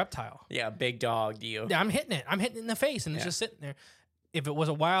just a big reptile. Yeah, big dog to you. Yeah, I'm hitting it. I'm hitting it in the face, and it's just sitting there. If it was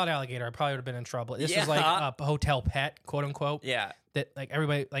a wild alligator, I probably would have been in trouble. This was like a hotel pet, quote unquote. Yeah. That like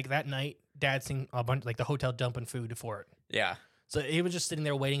everybody, like that night, Dad seen a bunch, like the hotel dumping food for it. Yeah. So it was just sitting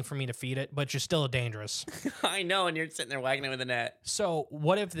there waiting for me to feed it, but you're still dangerous. I know, and you're sitting there wagging it with a net. So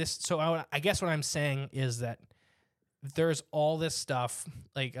what if this? So I guess what I'm saying is that there's all this stuff.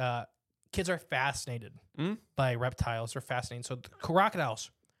 Like kids are fascinated by reptiles. They're fascinated. So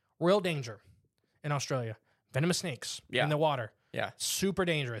crocodiles, real danger in Australia. Venomous snakes in the water. Yeah. Super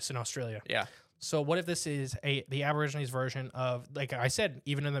dangerous in Australia. Yeah. So what if this is the Aborigines version of, like I said,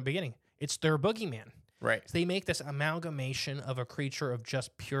 even in the beginning, it's their boogeyman. Right. So they make this amalgamation of a creature of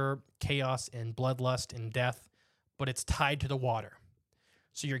just pure chaos and bloodlust and death, but it's tied to the water.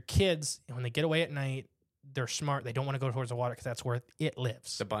 So your kids, when they get away at night, they're smart. They don't want to go towards the water because that's where it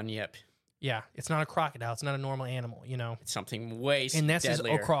lives. The bunyip. Yeah, it's not a crocodile. It's not a normal animal, you know. It's something way And this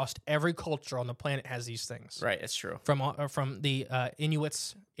deadlier. is across every culture on the planet has these things. Right, that's true. From the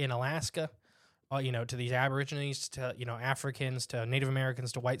Inuits in Alaska, you know, to these Aborigines, to, you know, Africans, to Native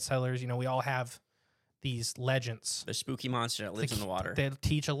Americans, to white settlers. You know, we all have these legends. The spooky monster that lives in the water. They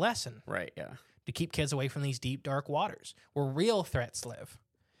teach a lesson. Right, yeah. To keep kids away from these deep, dark waters where real threats live.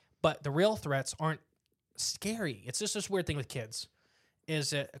 But the real threats aren't scary. It's just this weird thing with kids.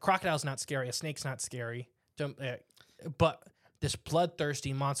 Is that a crocodile's not scary, a snake's not scary, but this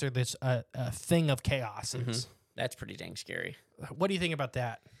bloodthirsty monster, this a thing of chaos is. That's pretty dang scary. What do you think about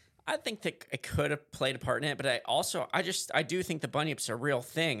that? I think that it could have played a part in it, but I do think the bunyip's a real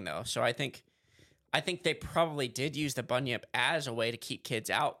thing, though. So I think they probably did use the bunyip as a way to keep kids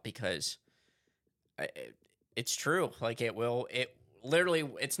out because it's true. Like it literally,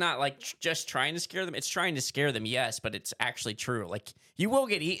 it's not like just trying to scare them. It's trying to scare them, yes, but it's actually true. Like, you will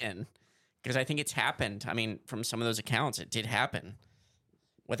get eaten because I think it's happened. I mean, from some of those accounts, it did happen.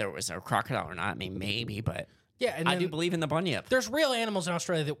 Whether it was a crocodile or not, I mean, maybe, but Yeah, and I do believe in the bunyip. There's real animals in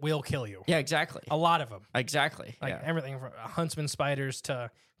Australia that will kill you. Yeah, exactly. A lot of them. Exactly. Like yeah. everything from huntsman spiders to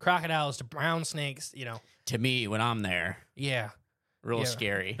crocodiles to brown snakes, you know. To me, when I'm there, Yeah. real Yeah.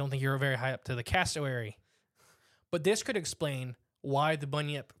 scary. Don't think you're very high up to the cassowary. But this could explain why the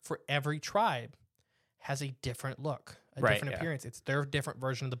bunyip for every tribe has a different look, a Right, different yeah. appearance. It's their different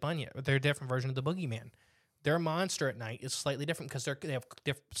version of the bunyip, their different version of the boogeyman. Their monster at night is slightly different because they have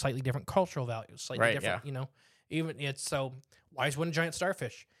slightly different cultural values, slightly Right, different, yeah. you know. Even it's so why is one a giant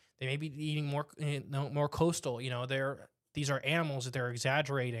starfish? They may be eating more coastal, you know. These are animals that they're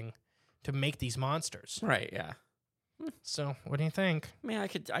exaggerating to make these monsters. Right, yeah. So, what do you think? I mean, I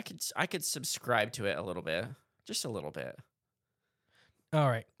could subscribe to it a little bit. Just a little bit. All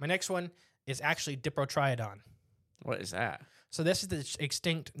right. My next one is actually Diprotriodon. What is that? So this is the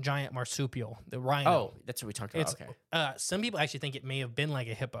extinct giant marsupial, the rhino. Oh, that's what we talked about. It's, Okay. some people actually think it may have been like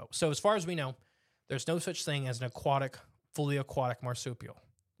a hippo. So as far as we know, there's no such thing as an fully aquatic marsupial.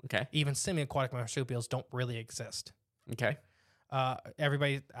 Okay. Even semi-aquatic marsupials don't really exist. Okay.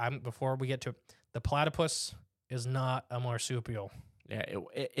 Before we get to it, the platypus is not a marsupial. Yeah,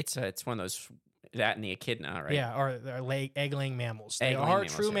 it's one of those, that and the echidna, right? Yeah, or they're egg-laying mammals. They Egg-laying are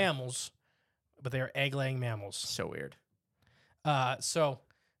mammals, true yeah. mammals, but they are egg-laying mammals. So weird. So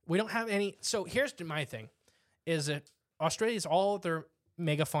we don't have any. So here's my thing: is that Australia's all of their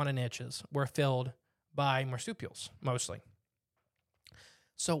megafauna niches were filled by marsupials mostly.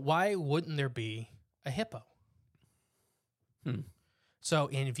 So why wouldn't there be a hippo? So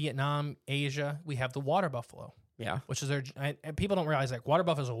in Vietnam, Asia, we have the water buffalo, Yeah. which is and people don't realize like water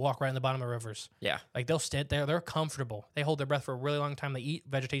buffaloes will walk right in the bottom of rivers. Yeah. Like they'll sit there, they're comfortable. They hold their breath for a really long time. They eat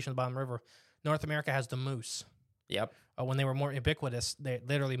vegetation at the bottom of the river. North America has the moose. Yep. When they were more ubiquitous,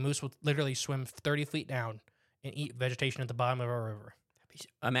 moose would literally swim 30 feet down and eat vegetation at the bottom of a river.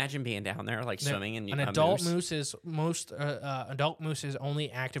 Imagine being down there, like swimming, and An adult moose is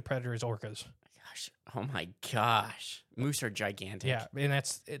only active predator is orcas. Gosh, oh my gosh, moose are gigantic. Yeah, and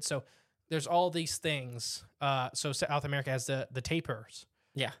that's it. So there's all these things. So South America has the tapirs.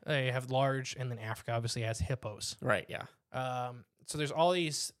 Yeah. They have large, and then Africa obviously has hippos. Right. Yeah. So there's all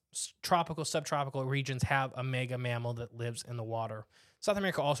these tropical, subtropical regions have a mega mammal that lives in the water. South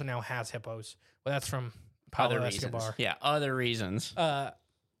America also now has hippos, but that's from Pablo Other Escobar. reasons. Yeah. Other reasons.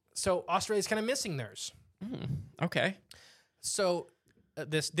 So Australia's kind of missing theirs. Okay. So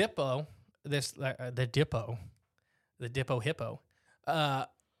the Dippo hippo,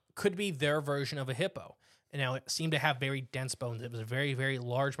 could be their version of a hippo. And now it seemed to have very dense bones. It was a very, very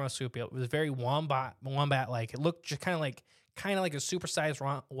large marsupial. It was very wombat-like. It looked just kind of like a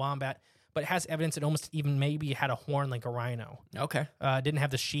supersized wombat, but it has evidence it almost even maybe had a horn like a rhino. Okay. Didn't have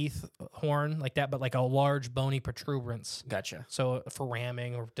the sheath horn like that, but like a large bony protuberance. Gotcha. So for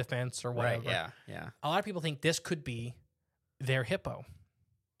ramming or defense or whatever. Right. Yeah. Yeah. A lot of people think this could be their hippo.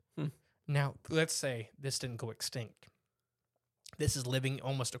 Now, let's say this didn't go extinct. This is living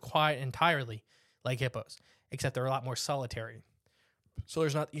almost entirely like hippos, except they're a lot more solitary. So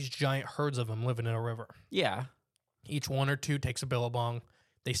there's not these giant herds of them living in a river. Yeah. Each one or two takes a billabong.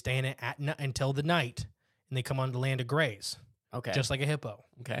 They stay in it until the night, and they come on the land to graze, Okay. just like a hippo.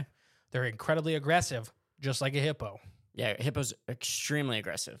 Okay. They're incredibly aggressive, just like a hippo. Yeah. Hippo's extremely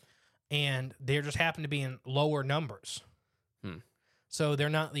aggressive. And they just happen to be in lower numbers. So they're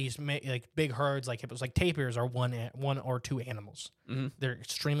not these like big herds like hippos. Like tapirs are one or two animals. Mm-hmm. They're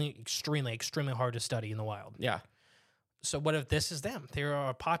extremely hard to study in the wild. Yeah. So what if this is them? They are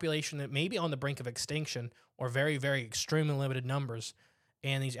a population that may be on the brink of extinction or very, very extremely limited numbers.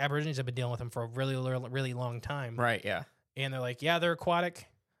 And these Aborigines have been dealing with them for a really, really long time. Right, yeah. And they're like, yeah, they're aquatic.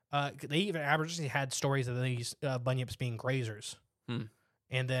 Aborigines had stories of these bunyips being grazers.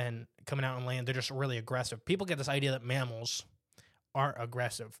 And then coming out on land, they're just really aggressive. People get this idea that mammals aren't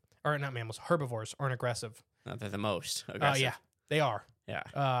aggressive. Or not mammals, herbivores aren't aggressive. No, they're the most aggressive. Yeah, they are.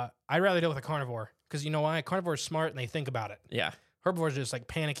 Yeah. I'd rather deal with a carnivore. Because you know why? Carnivores are smart and they think about it. Yeah. Herbivores are just like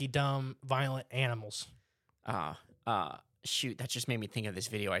panicky, dumb, violent animals. Shoot, that just made me think of this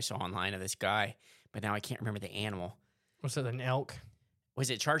video I saw online of this guy, but now I can't remember the animal. Was it an elk? Was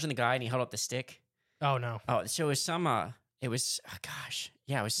it charging the guy and he held up the stick? Oh, no. Oh, so it was some, it was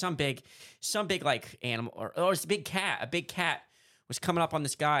some big like animal, or it was a big cat. A big cat was coming up on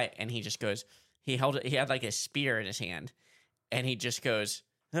this guy and he just goes, he had like a spear in his hand and he just goes,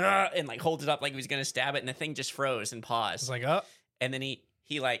 and like holds it up like he was going to stab it and the thing just froze and paused. It's like, oh. And then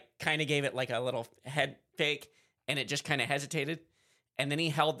he like kind of gave it like a little head fake and it just kind of hesitated. And then he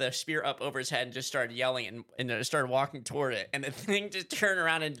held the spear up over his head and just started yelling and started walking toward it. And the thing just turned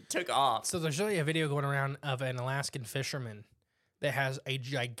around and took off. So there's really a video going around of an Alaskan fisherman that has a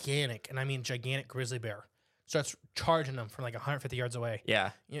gigantic, and I mean gigantic, grizzly bear. Starts charging them from like 150 yards away.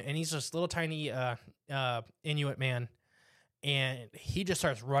 Yeah. And he's this little tiny Inuit man. And he just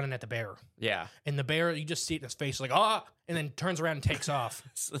starts running at the bear. Yeah. And the bear, you just see it in his face, like, ah, and then turns around and takes off.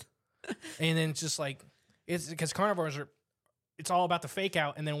 And then it's just like, it's because carnivores are, it's all about the fake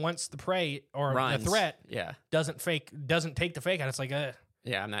out. And then once the prey or runs. the threat doesn't take the fake out, it's like,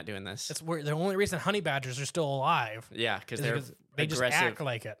 yeah, I'm not doing this. That's where the only reason honey badgers are still alive. Yeah, because they just act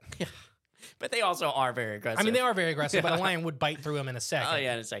like it. Yeah. But they also are very aggressive. I mean, they are very aggressive, but a lion would bite through them in a second. Oh,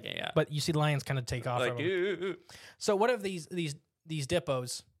 yeah, in a second, yeah. But you see the lions kind of take off. Like, ooh. So what if these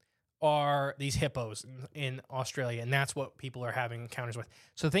dippos are these hippos in Australia, and that's what people are having encounters with.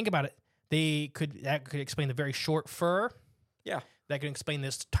 So think about it. That could explain the very short fur. Yeah. That could explain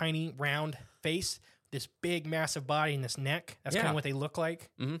this tiny round face, this big massive body, and this neck. That's kind of what they look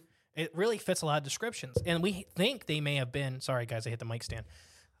like. Mm-hmm. It really fits a lot of descriptions. And we think they may have been, sorry guys, I hit the mic stand.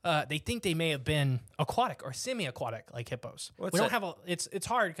 They think they may have been aquatic or semi-aquatic like hippos. It's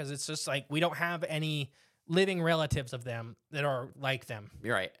hard because it's just like we don't have any living relatives of them that are like them.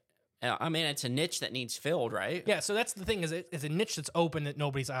 You're right. I mean, it's a niche that needs filled, right? Yeah, so that's the thing is it's a niche that's open that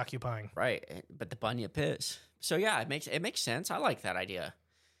nobody's occupying. Right, but the bunyip is. So yeah, it makes sense. I like that idea.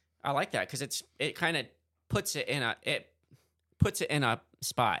 I like that because it kind of puts it in a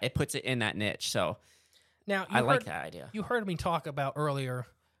spot. It puts it in that niche. So now I like that idea. You heard me talk about earlier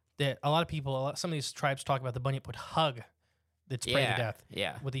that a lot of people, some of these tribes talk about the bunyip would hug its prey to death.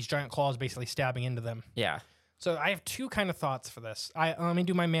 Yeah. With these giant claws basically stabbing into them. Yeah. So I have two kind of thoughts for this. Let me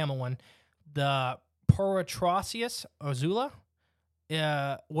do my mammal one. The Paratrosius ozula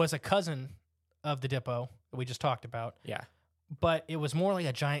was a cousin of the dippo that we just talked about. Yeah. But it was more like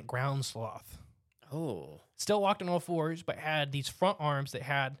a giant ground sloth. Oh. Still walked on all fours, but had these front arms that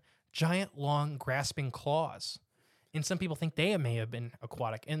had giant, long, grasping claws. And some people think they may have been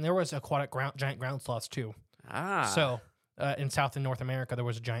aquatic. And there was aquatic giant ground sloths too. Ah. So in South and North America, there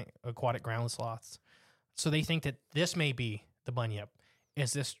was a giant aquatic ground sloths. So they think that this may be the bunyip.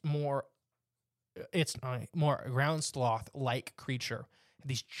 Is this more? It's more ground sloth-like creature.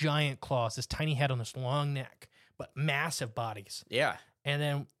 These giant claws, this tiny head on this long neck, but massive bodies. Yeah. And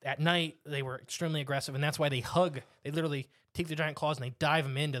then at night they were extremely aggressive, and that's why they hug. They literally take the giant claws and they dive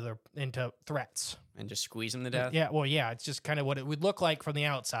them into threats and just squeeze them to death. Yeah. Well, yeah. It's just kind of what it would look like from the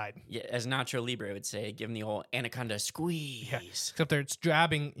outside. Yeah, as Nacho Libre would say, give them the old anaconda squeeze. Yeah. Except they're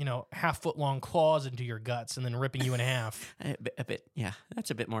jabbing, 1/2-foot long claws into your guts and then ripping you in half. A bit. Yeah,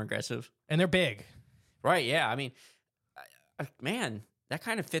 that's a bit more aggressive. And they're big. Right. Yeah. I mean, man, that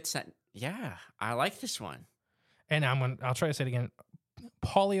kind of fits that. Yeah, I like this one. And I'll try to say it again.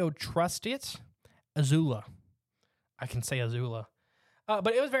 Poliotrustes azula. I can say azula.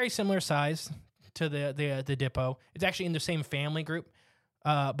 But it was very similar size to the dippo. It's actually in the same family group.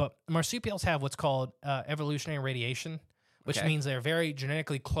 But marsupials have what's called evolutionary radiation, which means they're very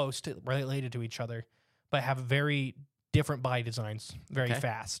genetically related to each other, but have very different body designs very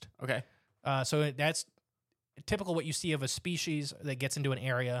fast. Okay. So that's typical what you see of a species that gets into an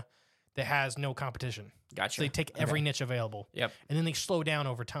area that has no competition. Gotcha. So they take every niche available. Yep. And then they slow down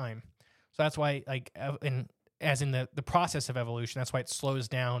over time. So that's why, as in the process of evolution, that's why it slows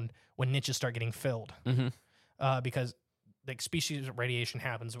down when niches start getting filled. Mm-hmm. Because like species radiation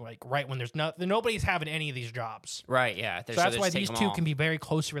happens like right when there's nobody's having any of these jobs. Right, yeah. So that's why these two can be very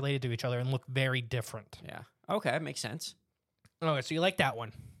closely related to each other and look very different. Yeah. Okay, that makes sense. Okay, so you like that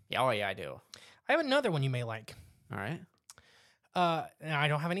one? Yeah, oh yeah, I do. I have another one you may like. All right. And I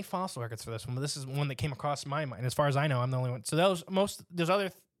don't have any fossil records for this one, but this is one that came across my mind. As far as I know, I'm the only one. So those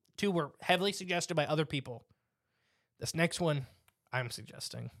other two were heavily suggested by other people. This next one, I'm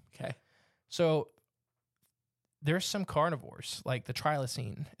suggesting. Okay. So there's some carnivores, like the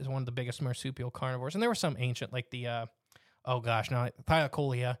trilocene is one of the biggest marsupial carnivores, and there were some ancient, like the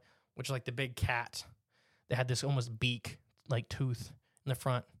Thylacolea, which is like the big cat that had this almost beak, like tooth in the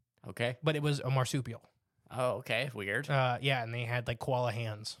front. Okay. But it was a marsupial. Oh, okay. Weird. Yeah, and they had like koala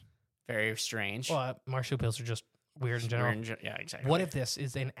hands. Very strange. Well, marsupials are just weird in general. Yeah, exactly. What if this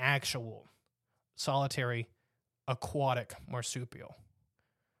is an actual solitary aquatic marsupial?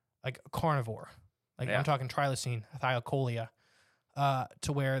 Like a carnivore. Like I'm talking trilocene, Thylacolea,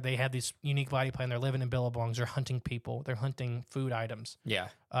 to where they have this unique body plan. They're living in billabongs. They're hunting people. They're hunting food items. Yeah.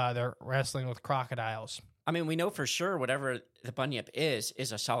 They're wrestling with crocodiles. I mean, we know for sure whatever the bunyip is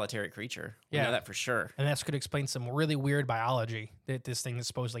a solitary creature. We know that for sure. And that could explain some really weird biology that this thing is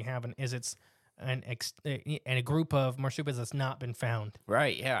supposedly having. Is it's a group of marsupials that's not been found.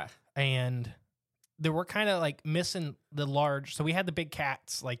 Right, yeah. And they were kind of like missing the large. So we had the big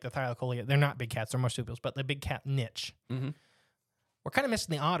cats, like the Thylacolea. They're not big cats, they're marsupials, but the big cat niche. Mm-hmm. We're kind of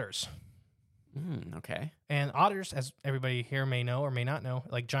missing the otters. Okay. And otters, as everybody here may know or may not know,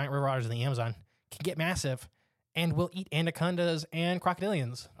 like giant river otters in the Amazon, can get massive and will eat anacondas and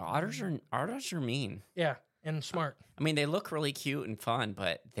crocodilians. Otters are mean. Yeah, and smart. I mean, they look really cute and fun,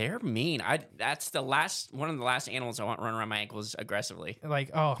 but they're mean. That's one of the last animals I want running around my ankles aggressively.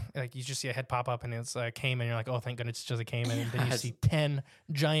 Like you just see a head pop up and it's a caiman. You're like, oh, thank goodness it's just a caiman. And then you see 10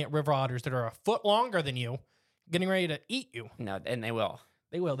 giant river otters that are a foot longer than you, getting ready to eat you. No, and they will.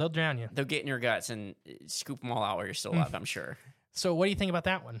 They will. They'll drown you. They'll get in your guts and scoop them all out while you're still alive, I'm sure. So what do you think about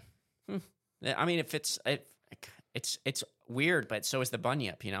that one? I mean, if it's weird, but so is the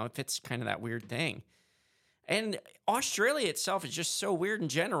bunyip, you know? If it's kind of that weird thing. And Australia itself is just so weird in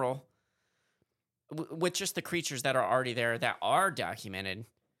general with just the creatures that are already there that are documented.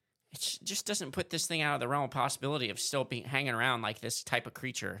 It just doesn't put this thing out of the realm of possibility of still being hanging around like this type of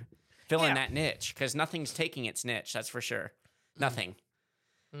creature, filling that niche, because nothing's taking its niche, that's for sure. Nothing.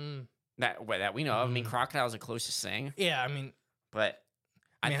 That we know of. I mean, crocodile's the closest thing. Yeah, I mean... But...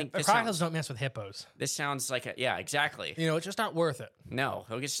 I think crocodiles don't mess with hippos. This sounds like exactly. You know, it's just not worth it. No,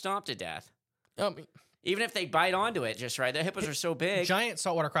 they'll get stomped to death. Even if they bite onto it just right. The hippos are so big. Giant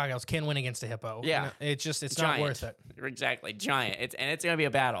saltwater crocodiles can win against a hippo. Yeah. You know, it's not worth it. Exactly. Giant. It's going to be a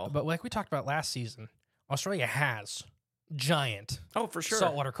battle. But like we talked about last season, Australia has giant for sure.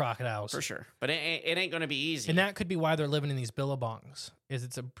 saltwater crocodiles. For sure. But it ain't going to be easy. And that could be why they're living in these billabongs, is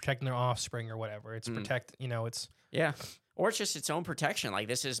it's protecting their offspring or whatever. It's it's... Yeah. Or it's just its own protection. Like,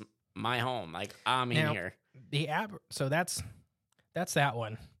 this is my home. Like, I'm in here. So that's that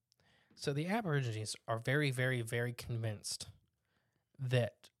one. So the Aborigines are very, very, very convinced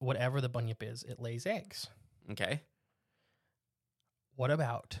that whatever the bunyip is, it lays eggs. Okay. What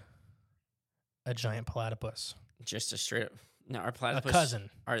about a giant platypus? Just a straight up... No, our platypus... A cousin.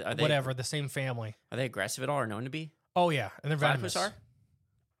 Are they... Whatever, the same family. Are they aggressive at all or known to be? Oh, yeah. And they're platypus venomous. Are?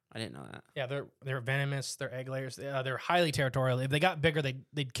 I didn't know that. Yeah, they're venomous. They're egg layers. They're highly territorial. If they got bigger,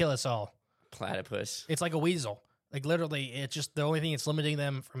 they'd kill us all. Platypus. It's like a weasel. Like literally, it's just the only thing that's limiting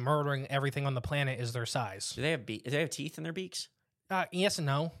them from murdering everything on the planet is their size. Do they have teeth in their beaks? Yes and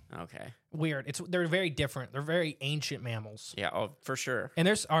no. Okay. Weird. They're very different. They're very ancient mammals. Yeah. Oh, for sure. And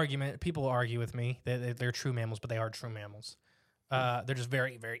there's argument. People argue with me that they're true mammals, but they are true mammals. They're just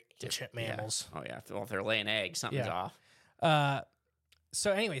very, very ancient mammals. Yeah. Oh yeah. Well, if they're laying eggs, something's off.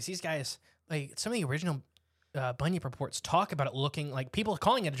 So anyways, these guys, like some of the original bunyip reports talk about it looking like people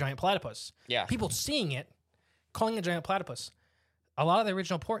calling it a giant platypus. Yeah. People seeing it, calling it a giant platypus. A lot of the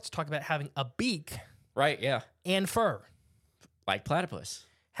original reports talk about having a beak. Right, yeah. And fur. Like platypus.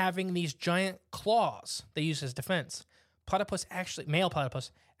 Having these giant claws they use as defense. Male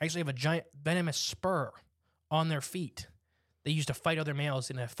platypus, actually have a giant venomous spur on their feet. They use to fight other males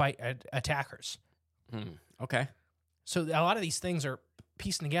in a fight attackers. Okay. So a lot of these things are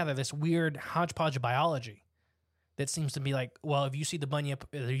piecing together this weird hodgepodge of biology that seems to be like, well, if you see the bunyip,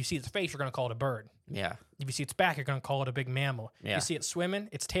 if you see its face, you're going to call it a bird. Yeah. If you see its back, you're going to call it a big mammal. Yeah. You see it swimming,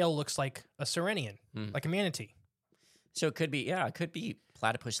 its tail looks like a sirenian, like a manatee. So it could be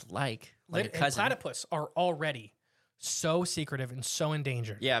platypus-like, like a cousin. Platypus are already so secretive and so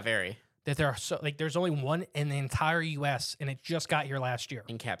endangered. Yeah, very. That there are there's only one in the entire U.S. and it just got here last year.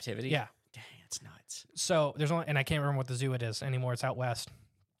 In captivity? Yeah. Dang, That's nuts. So there's only, and I can't remember what the zoo it is anymore. It's out west.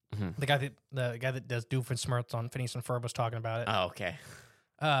 Mhm. The guy that does Doofenshmirtz on Phineas and Ferb was talking about it. Oh, okay.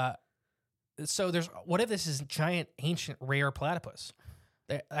 So what if this is giant, ancient, rare platypus?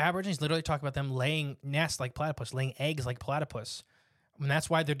 The Aborigines literally talk about them laying nests like platypus, laying eggs like platypus. And that's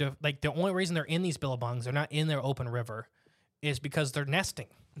why they're like the only reason they're in these billabongs, they're not in their open river, is because they're nesting.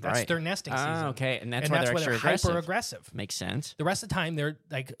 That's their nesting season. Okay, and that's why they're extra hyper aggressive. Makes sense. The rest of the time, they're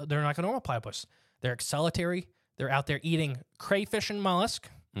like a normal platypus. They're solitary. They're out there eating crayfish and mollusk.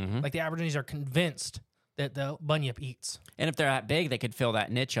 Mm-hmm. Like the Aborigines are convinced that the bunyip eats. And if they're that big, they could fill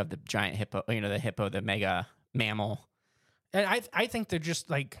that niche of the giant hippo. The mega mammal. And I think they're just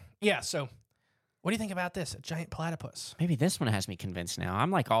like, yeah. So, what do you think about this? A giant platypus. Maybe this one has me convinced now.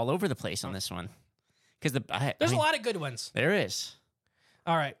 I'm like all over the place on this one because there's a lot of good ones. There is.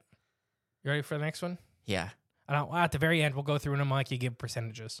 All right, you ready for the next one? Yeah. At the very end, we'll go through and Mike, you give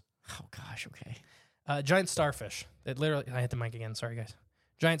percentages. Oh gosh. Okay. Giant starfish. It literally. I hit the mic again. Sorry, guys.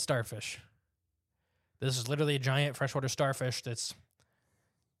 Giant starfish. This is literally a giant freshwater starfish that's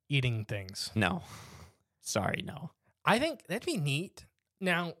eating things. No. Sorry, no. I think that'd be neat.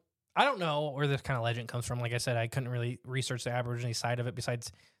 Now, I don't know where this kind of legend comes from. Like I said, I couldn't really research the Aborigine side of it.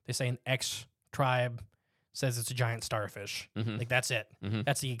 Besides, they say an X tribe says it's a giant starfish. Mm-hmm. Like that's it. Mm-hmm.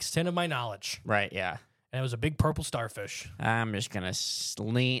 That's the extent of my knowledge. Right. Yeah. And it was a big purple starfish. I'm just gonna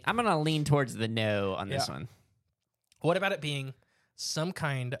lean. I'm gonna lean towards the no on this one. What about it being some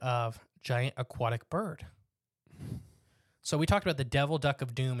kind of giant aquatic bird? So we talked about the devil duck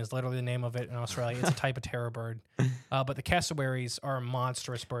of doom is literally the name of it in Australia. It's a type of terror bird. But the cassowaries are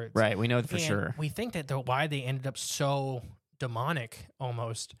monstrous birds. Right. We know for sure. We think that why they ended up so demonic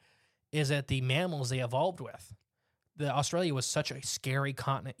almost is that the mammals they evolved with. Australia was such a scary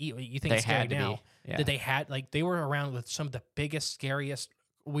continent. You think it's scary now. Yeah. That they were around with some of the biggest, scariest,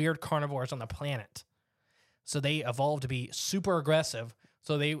 weird carnivores on the planet. So they evolved to be super aggressive.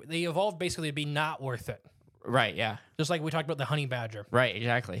 So they evolved basically to be not worth it. Right, yeah. Just like we talked about the honey badger. Right,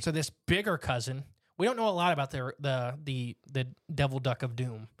 exactly. So this bigger cousin, we don't know a lot about the devil duck of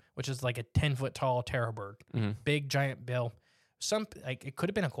doom, which is like a 10-foot tall terror bird. Mm-hmm. Big giant bill. It could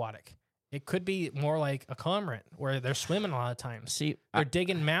have been aquatic. It could be more like a cormorant where they're swimming a lot of times. See, they're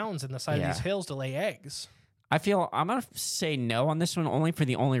digging mounds in the side of these hills to lay eggs. I'm gonna say no on this one only for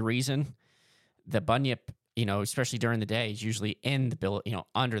the only reason the bunyip, especially during the day, is usually in the bill,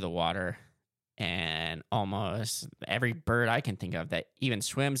 under the water. And almost every bird I can think of that even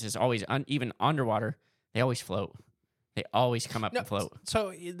swims is always even underwater. They always float. They always come up and float.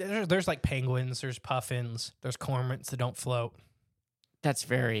 So there's like penguins, there's puffins, there's cormorants that don't float. That's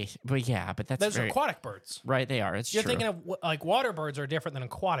Those are aquatic birds. Right, they are. It's You're true. thinking of like water birds are different than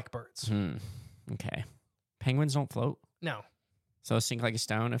aquatic birds. Okay. Penguins don't float? No. So they sink like a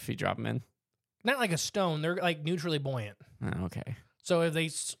stone if you drop them in? Not like a stone. They're like neutrally buoyant. Oh, okay. So if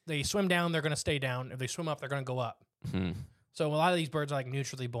they swim down, they're going to stay down. If they swim up, they're going to go up. So a lot of these birds are like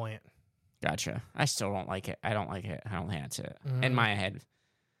neutrally buoyant. Gotcha. I still don't like it. I don't like it. I don't think that's it. In my head.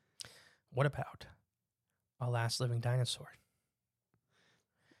 What about a last living dinosaur?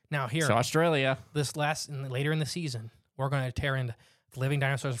 Now here, so Australia. Later in the season, we're going to tear into living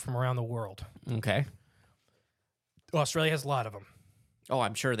dinosaurs from around the world. Okay. Australia has a lot of them. Oh,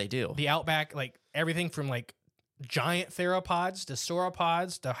 I'm sure they do. The outback, like everything from like giant theropods to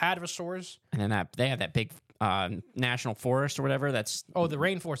sauropods to hadrosaurs. And then they have that big national forest or whatever. That's the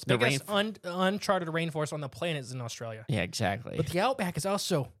rainforest. The biggest uncharted rainforest on the planet is in Australia. Yeah, exactly. But the outback is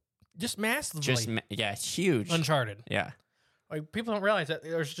also just massively it's huge. uncharted. Yeah. Like people don't realize that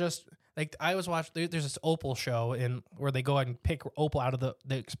there's just like I was watching. There's this opal show where they go out and pick opal out of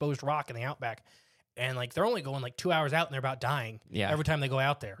the exposed rock in the outback, and like they're only going like 2 hours out and they're about dying. Yeah. Every time they go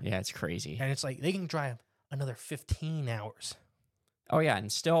out there. Yeah, it's crazy. And it's like they can drive another 15 hours. Oh yeah,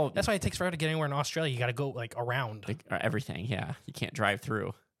 and still that's why it takes forever to get anywhere in Australia. You got to go like around everything. Yeah, you can't drive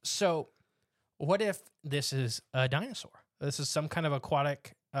through. So, what if this is a dinosaur? This is some kind of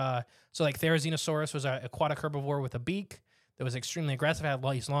aquatic. So like Therizinosaurus was an aquatic herbivore with a beak that was extremely aggressive, had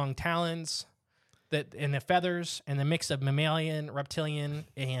these long talons, and the feathers, and the mix of mammalian, reptilian,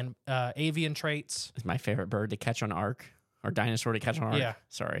 and avian traits. It's my favorite bird to catch on arc, or dinosaur to catch on arc. Yeah,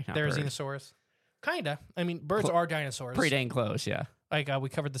 sorry, Therizinosaurus. Kinda. I mean, birds are dinosaurs. Pretty dang close. Yeah. Like we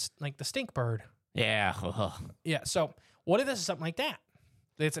covered this, like the stink bird. Yeah. Yeah. So what if this is something like that?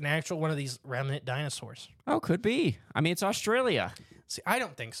 It's an actual one of these remnant dinosaurs. Oh, could be. I mean, it's Australia. See, I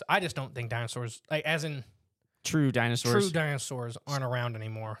don't think so. I just don't think dinosaurs, like as in true dinosaurs, aren't around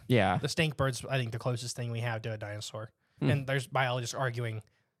anymore. Yeah. The stink bird's, I think, the closest thing we have to a dinosaur. And there's biologists arguing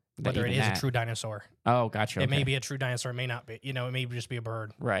whether it is a true dinosaur. Oh, gotcha. It may be a true dinosaur. It may not be. It may just be a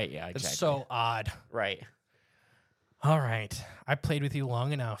bird. Right, yeah, exactly. It's so odd. Right. All right. I played with you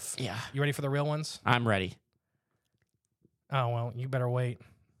long enough. Yeah. You ready for the real ones? I'm ready. Oh, well, you better wait.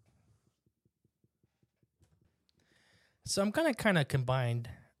 So I'm going to kind of combine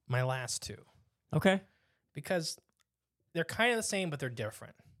my last two Okay. because they're kind of the same, but they're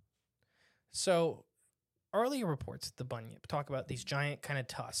different. So earlier reports at the Bunyip talk about these giant kind of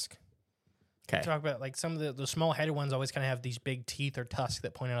tusk. Okay. Talk about like some of the small-headed ones always kind of have these big teeth or tusks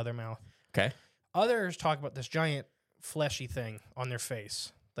that point out of their mouth. Okay. Others talk about this giant fleshy thing on their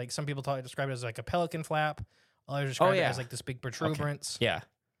face. Like some people describe it as like a pelican flap. Others describe it as like this big protuberance. Okay. Yeah.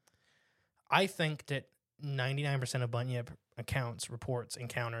 I think that 99% of Bunyip accounts, reports,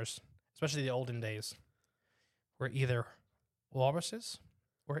 encounters, especially the olden days, were either walruses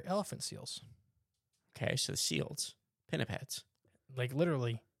or elephant seals. Okay, so seals, pinnipeds. Like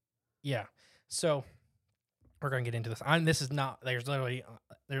literally, yeah. So we're going to get into this. This is not,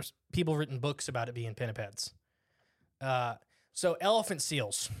 there's people written books about it being pinnipeds. So elephant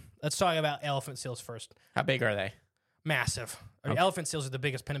seals. Let's talk about elephant seals first. How big are they? Massive. Okay. Elephant seals are the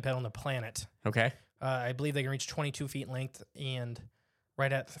biggest pinniped on the planet. Okay. I believe they can reach 22 feet in length and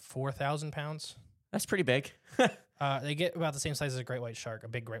right at 4,000 pounds. That's pretty big. They get about the same size as a great white shark, a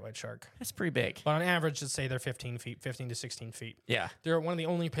big great white shark. That's pretty big. But on average, let's say they're 15 to 16 feet. Yeah. They're one of the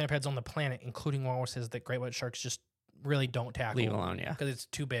only pinnipeds on the planet, including walruses, that great white sharks just really don't tackle. Leave alone, yeah. Because it's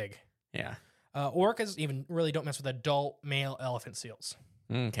too big. Yeah. Orcas even really don't mess with adult male elephant seals.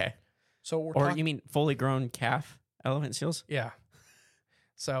 Okay. So we're Or you mean fully grown calf elephant seals? Yeah.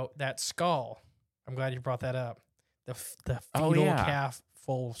 So that skull, I'm glad you brought that up. The fetal calf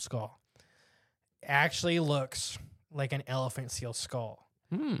full skull actually looks like an elephant seal skull.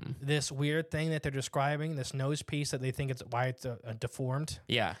 This weird thing that they're describing, this nose piece that they think it's why it's deformed.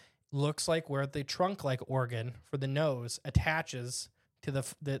 Yeah. Looks like where the trunk-like organ for the nose attaches to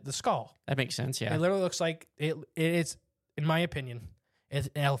the skull. That makes sense, yeah. It literally looks like it is, in my opinion, it's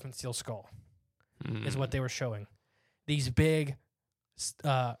an elephant seal skull. Is what they were showing. These big,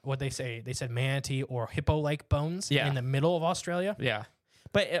 what they said manatee or hippo-like bones in the middle of Australia. Yeah.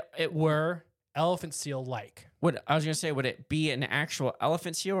 But it were elephant seal-like. Would it be an actual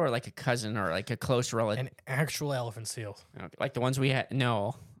elephant seal or like a cousin or like a close relative? An actual elephant seal. Okay. Like the ones we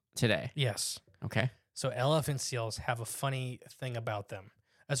know today? Yes. Okay. So elephant seals have a funny thing about them.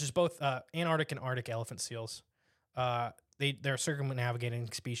 As there's both Antarctic and Arctic elephant seals. They're circumnavigating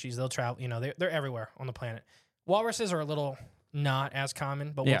species. They'll travel, they're everywhere on the planet. Walruses are a little not as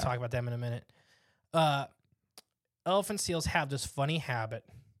common, but we'll talk about them in a minute. Elephant seals have this funny habit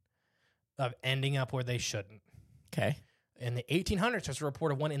of ending up where they shouldn't. Okay. In the 1800s, there's a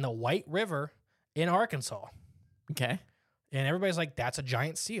report of one in the White River in Arkansas. Okay. And everybody's like, that's a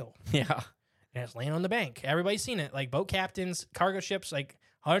giant seal. Yeah. And it's laying on the bank. Everybody's seen it. Like boat captains, cargo ships, like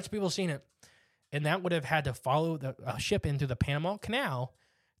hundreds of people have seen it. And that would have had to follow the ship in through the Panama Canal,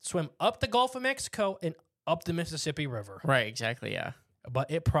 swim up the Gulf of Mexico, and up the Mississippi River. Right, exactly, yeah.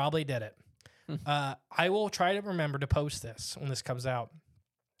 But it probably did it. I will try to remember to post this when this comes out.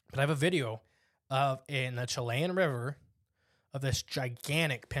 But I have a video of in the Chilean River of this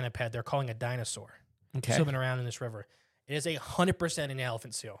gigantic pinniped they're calling a dinosaur. Okay. Swimming around in this river. It is 100% an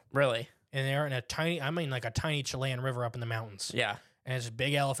elephant seal. Really? And they're in a tiny Chilean river up in the mountains. Yeah. And it's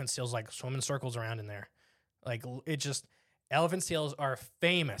big elephant seals like swimming circles around in there. Like elephant seals are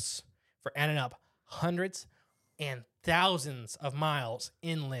famous for ending up hundreds and thousands of miles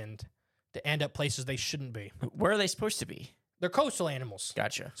inland to end up places they shouldn't be. Where are they supposed to be? They're coastal animals.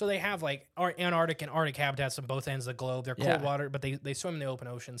 Gotcha. So they have like Antarctic and Arctic habitats on both ends of the globe. They're cold water, but they swim in the open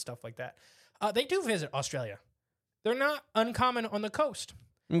ocean, stuff like that. They do visit Australia. They're not uncommon on the coast.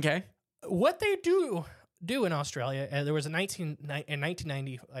 Okay. What they do in Australia, there was in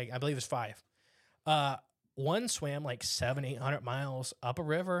 1990, like I believe it was 5. One swam like 700-800 miles up a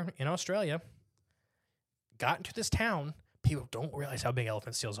river in Australia, got into this town. People don't realize how big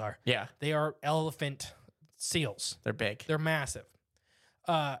elephant seals are. Yeah. They are elephant seals. They're big. They're massive.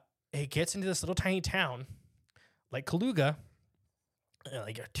 It gets into this little tiny town like Kaluga,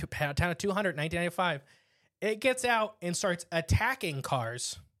 like a town of 200, 1995. It gets out and starts attacking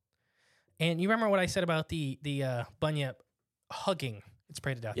cars. And you remember what I said about the bunyip hugging its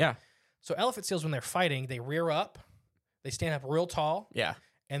prey to death? Yeah. So elephant seals, when they're fighting, they rear up, they stand up real tall, Yeah.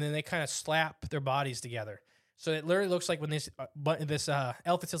 and then they kind of slap their bodies together. So it literally looks like when this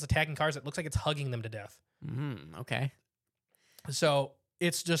elephant seal's attacking cars, it looks like it's hugging them to death. Okay. So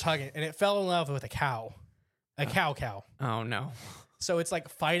it's just hugging, and it fell in love with a cow, cow. Oh, no. So it's like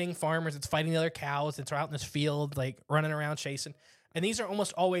fighting farmers. It's fighting the other cows. It's out in this field, like running around chasing. And these are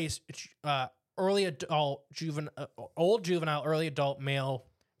almost always early adult, old juvenile, early adult male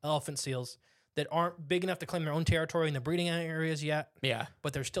elephant seals that aren't big enough to claim their own territory in the breeding areas yet. Yeah.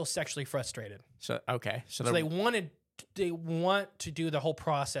 But they're still sexually frustrated. So okay. So they want to do the whole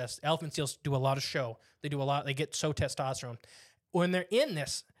process. Elephant seals do a lot of show. They do a lot. They get so testosterone. When they're in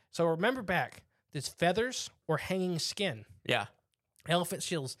this, so remember back, there's feathers or hanging skin. Yeah. Elephant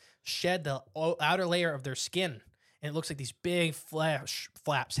seals shed the outer layer of their skin, and it looks like these big flaps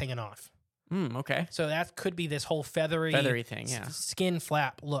hanging off. Okay. So that could be this whole feathery thing, yeah. Skin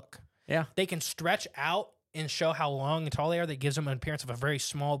flap look. Yeah. They can stretch out and show how long and tall they are. That gives them an appearance of a very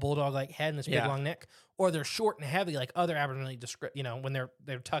small bulldog-like head and this big long neck. Or they're short and heavy like other aboriginally when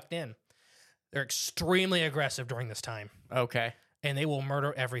they're tucked in. They're extremely aggressive during this time. Okay. And they will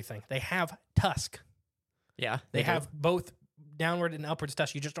murder everything. They have tusk. Yeah. They have both downward and upwards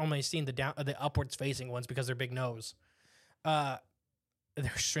tusk. You just only seen the upwards facing ones because they're big nose. They're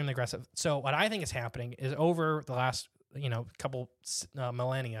extremely aggressive. So what I think is happening is over the last couple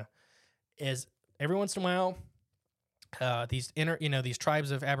millennia is every once in a while these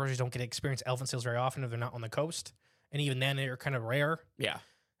tribes of aborigines don't get to experience elephant seals very often if they're not on the coast, and even then they're kind of rare. Yeah.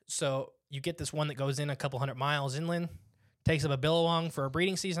 So you get this one that goes in a couple 100 miles inland, takes up a billabong for a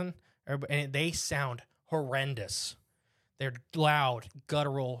breeding season, and they sound horrendous. They're loud,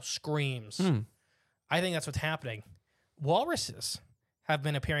 guttural screams. I think that's what's happening. Walruses have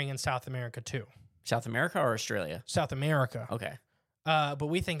been appearing in South America too. South America or Australia? South America. Okay. But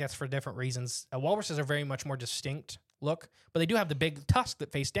we think that's for different reasons. Walruses are very much more distinct look, but they do have the big tusk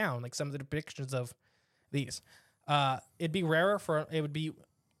that face down, like some of the depictions of these. It would be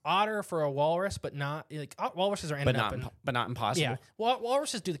odder for a walrus, but not like walruses are ending up but not impossible. Yeah,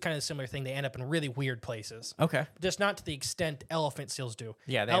 walruses do the kind of similar thing. They end up in really weird places. Okay. Just not to the extent elephant seals do.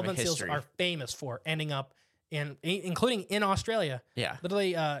 Yeah, they elephant have a seals history. are famous for ending up including in Australia. Yeah.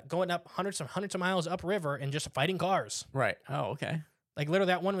 Literally going up hundreds of miles upriver and just fighting cars. Right. Oh, okay. Like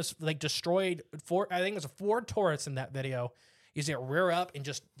literally that one was like destroyed. I think it was a Ford Taurus in that video. You see it rear up and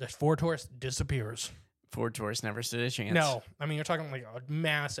just the Ford Taurus disappears. Ford Taurus never stood a chance. No, I mean, you're talking like a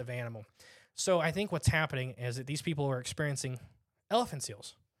massive animal. So I think what's happening is that these people are experiencing elephant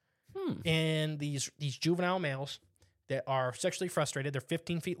seals. And these juvenile males that are sexually frustrated, they're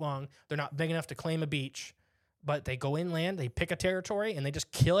 15 feet long, they're not big enough to claim a beach, but they go inland, they pick a territory, and they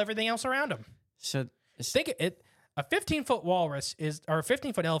just kill everything else around them. So think it. A 15-foot walrus or a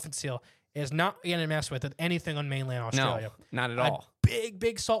 15-foot elephant seal is not going to mess with anything on mainland Australia. No, not at all. A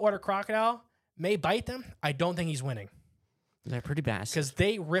big saltwater crocodile may bite them. I don't think he's winning. They're pretty bad. Because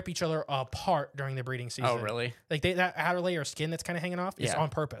they rip each other apart during the breeding season. Oh, really? Like that outer layer of skin that's kind of hanging off is on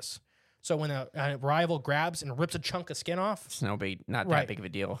purpose. So when a rival grabs and rips a chunk of skin off, it's not that big of a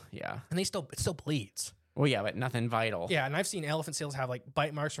deal. Yeah. And it still bleeds. Well, yeah, but nothing vital. Yeah, and I've seen elephant seals have like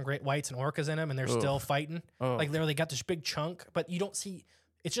bite marks from great whites and orcas in them, and they're still fighting. Like they got this big chunk, but you don't see.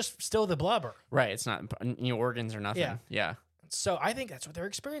 It's just still the blubber. Right. It's not organs or nothing. Yeah. So I think that's what they're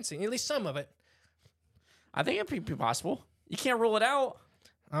experiencing. At least some of it. I think it'd be possible. You can't rule it out.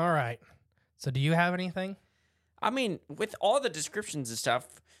 All right. So do you have anything? I mean, with all the descriptions and stuff,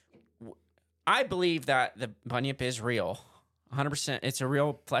 I believe that the bunyip is real. 100%. It's a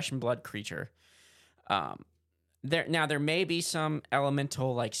real flesh and blood creature. There may be some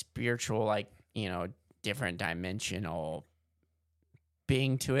elemental, like spiritual, like, different dimensional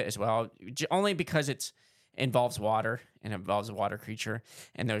being to it as well, only because it involves water and involves a water creature,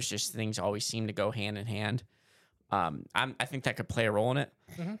 and those just things always seem to go hand in hand. I think that could play a role in it.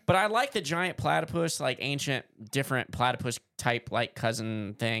 Mm-hmm. But I like the giant platypus, like ancient, different platypus type, like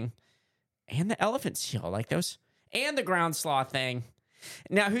cousin thing, and the elephant seal, like those, and the ground sloth thing.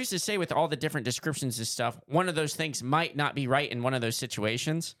 Now, who's to say with all the different descriptions and stuff, one of those things might not be right in one of those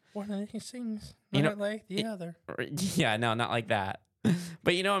situations? One of these things, not like the other. Yeah, no, not like that.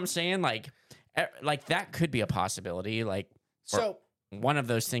 But you know what I'm saying? Like that could be a possibility. So one of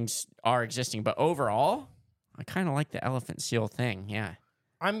those things are existing, but overall, I kind of like the elephant seal thing. Yeah,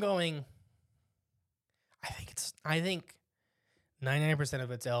 I'm going. I think 99% of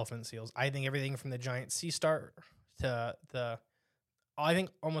it's elephant seals. I think everything from the giant sea star to I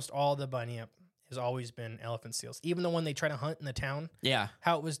think almost all the bunyip has always been elephant seals. Even the one they try to hunt in the town. Yeah.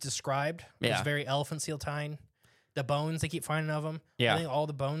 How it was described was very elephant seal tine. The bones they keep finding of them. Yeah. I think all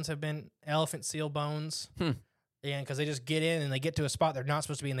the bones have been elephant seal bones. And because they just get in and they get to a spot they're not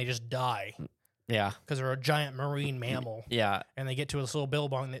supposed to be and they just die. Yeah. Because they're a giant marine mammal. Yeah. And they get to this little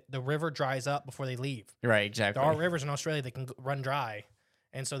billabong. The river dries up before they leave. Right, exactly. There are rivers in Australia that can run dry.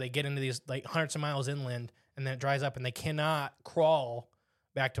 And so they get into these like hundreds of miles inland and then it dries up and they cannot crawl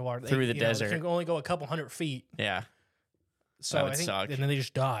back to water. Through the desert. They can only go a couple 100 feet. Yeah. So That would I think, suck. and then they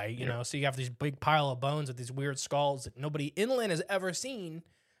just die, you know. So you have these big pile of bones with these weird skulls that nobody inland has ever seen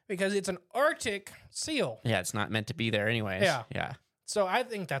because it's an Arctic seal. Yeah, it's not meant to be there anyways. Yeah. Yeah. So I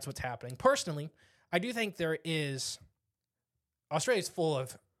think that's what's happening. Personally, I do think Australia's full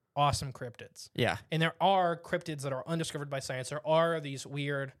of awesome cryptids. Yeah. And there are cryptids that are undiscovered by science. There are these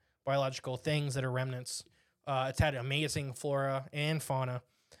weird biological things that are remnants. It's had amazing flora and fauna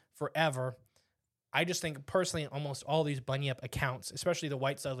forever. I just think personally, almost all these Bunyip accounts, especially the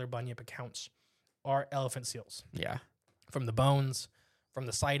white settler Bunyip accounts, are elephant seals. Yeah. From the bones, from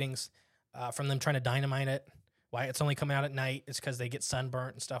the sightings, from them trying to dynamite it. Why it's only coming out at night is because they get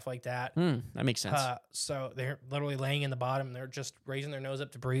sunburnt and stuff like that. That makes sense. So they're literally laying in the bottom. They're just raising their nose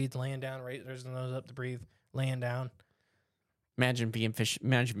up to breathe, laying down, raising their nose up to breathe, laying down. Imagine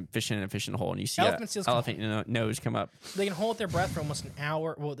fishing in a fishing hole and you see Elephant seals elephant nose come up. They can hold their breath for almost an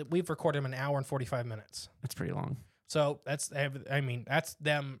hour. Well, we've recorded them an hour and 45 minutes. That's pretty long. So that's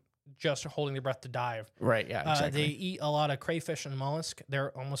them just holding their breath to dive. Right. Yeah. Exactly. They eat a lot of crayfish and mollusk.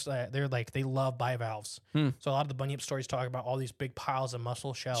 They're almost they love bivalves. So a lot of the Bunyip stories talk about all these big piles of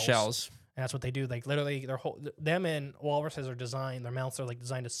mussel shells. And that's what they do. Like literally, them and walruses are designed. Their mouths are like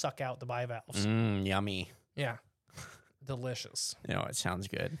designed to suck out the bivalves. Yummy. Yeah, delicious. You know, it sounds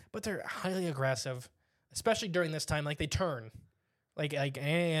good. But they're highly aggressive, especially during this time. Like they turn, like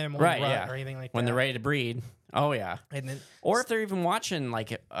any animal Right, rut yeah. or anything like When that. they're ready to breed. Oh yeah. And then, Or if they're even watching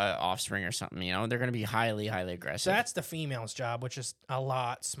like offspring or something, you know, they're going to be highly, highly aggressive. so that's the female's job, which is a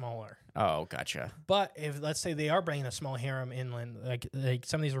lot smaller. Oh, gotcha. But if let's say they are bringing a small harem inland, like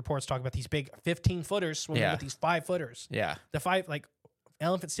some of these reports talk about these big 15-footers swimming Yeah. with these 5-footers. Yeah. The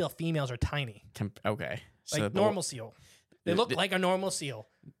elephant seal females are tiny, Okay. like normal seal. They look like a normal seal.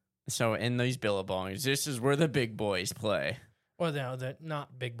 So in these billabongs, this is where the big boys play. Well, no, they're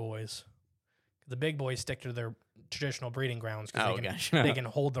not big boys. The big boys stick to their traditional breeding grounds because gosh. they can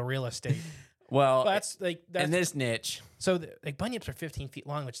hold the real estate. Well, But that's in this niche. so bunyips are 15 feet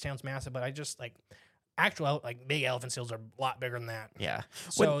long, which sounds massive, but I just actual big elephant seals are a lot bigger than that. Yeah.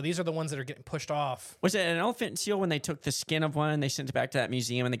 So these are the ones that are getting pushed off. Was it an elephant seal when they took the skin of one and they sent it back to that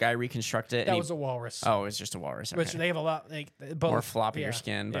museum and the guy reconstructed it? That was a walrus. Oh, it was just a walrus. Which Okay. they have a lot both More floppier yeah,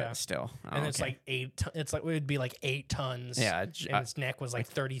 skin, but yeah. still. Oh, And it's okay. it would be like 8 tons. Yeah, and its neck was like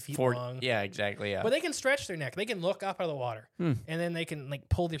 30 feet 40 long. Yeah, exactly. Yeah. But they can stretch their neck. They can look up out of the water, and then they can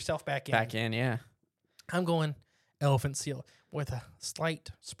pull themselves back in. Back in, yeah. I'm going elephant seal with a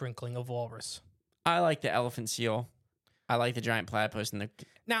slight sprinkling of walrus. I like the elephant seal. I like the giant platypus and the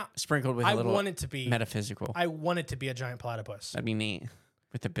Now, sprinkled with I a little want it to be metaphysical. I want it to be a giant platypus. That'd be neat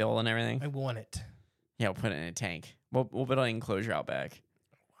with the bill and everything. I want it. Yeah, we'll put it in a tank. We'll build an enclosure out back.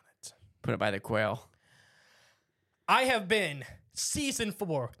 I want it. Put it by the quail. I have been Season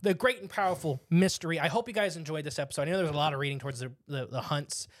 4, The Great and Powerful Mystery. I hope you guys enjoyed this episode. I know there's a lot of reading towards the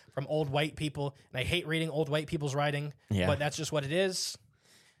hunts from old white people, and I hate reading old white people's writing, but that's just what it is.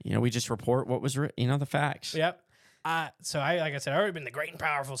 You know, we just report what was the facts. Yep. So like I said, I've already been The Great and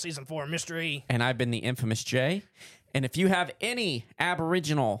Powerful Season 4 Mystery. And I've been the infamous Jay. And if you have any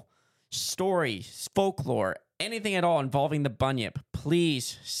Aboriginal stories, folklore, anything at all involving the Bunyip,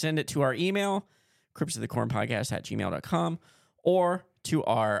 please send it to our email, cryptsofthecornpodcast@gmail.com, or to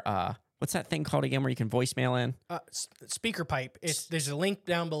our, what's that thing called again where you can voicemail in? Speaker pipe. There's a link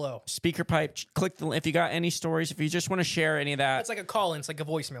down below. Speaker pipe. Click the if you got any stories, if you just want to share any of that. It's like a call-in. It's like a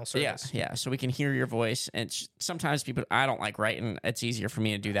voicemail service. Yeah, so we can hear your voice. And sometimes people, I don't like writing. It's easier for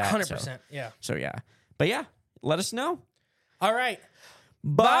me to do that. 100%. Yeah. So yeah. But yeah, let us know. All right.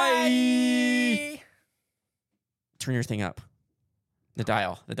 Bye. Turn your thing up. The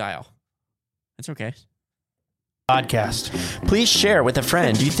dial. It's okay. Podcast. Please share with a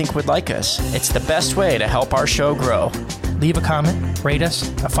friend you think would like us. It's the best way to help our show grow. Leave a comment, rate us,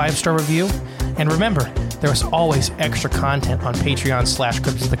 a 5-star review, and remember, there is always extra content on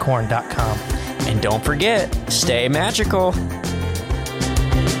Patreon/cryptsofthecorn.com. And don't forget, stay magical.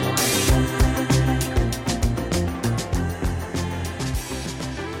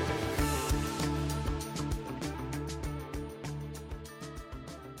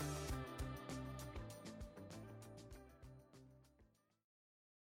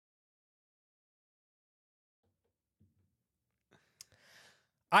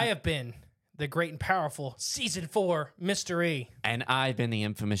 I have been the Great and Powerful Season 4 Mystery. And I've been the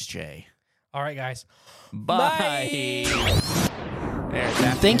infamous Jay. All right, guys. Bye. There's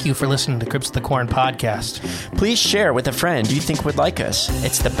that. Thank you for listening to Crypts of the Corn podcast. Please share with a friend you think would like us.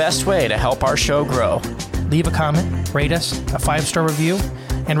 It's the best way to help our show grow. Leave a comment, rate us, a 5-star review,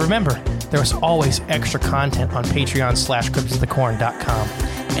 and remember, there is always extra content on Patreon/cryptsofthecorn.com.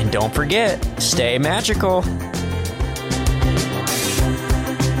 And don't forget, stay magical.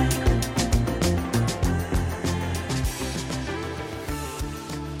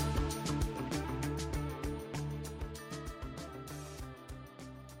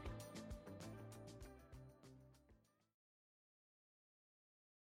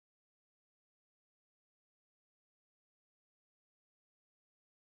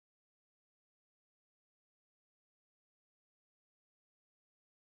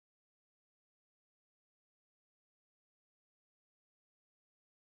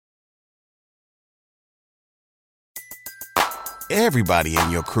 Everybody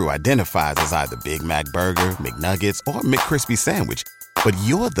in your crew identifies as either Big Mac Burger, McNuggets, or McCrispy Sandwich. But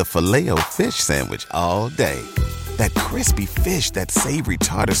you're the Filet-O-Fish Sandwich all day. That crispy fish, that savory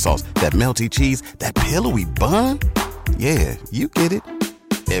tartar sauce, that melty cheese, that pillowy bun. Yeah, you get it.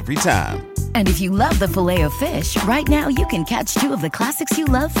 Every time. And if you love the Filet-O-Fish, right now you can catch 2 of the classics you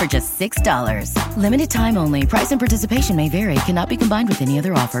love for just $6. Limited time only. Price and participation may vary. Cannot be combined with any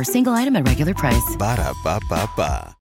other offer. Single item at regular price. Ba-da-ba-ba-ba.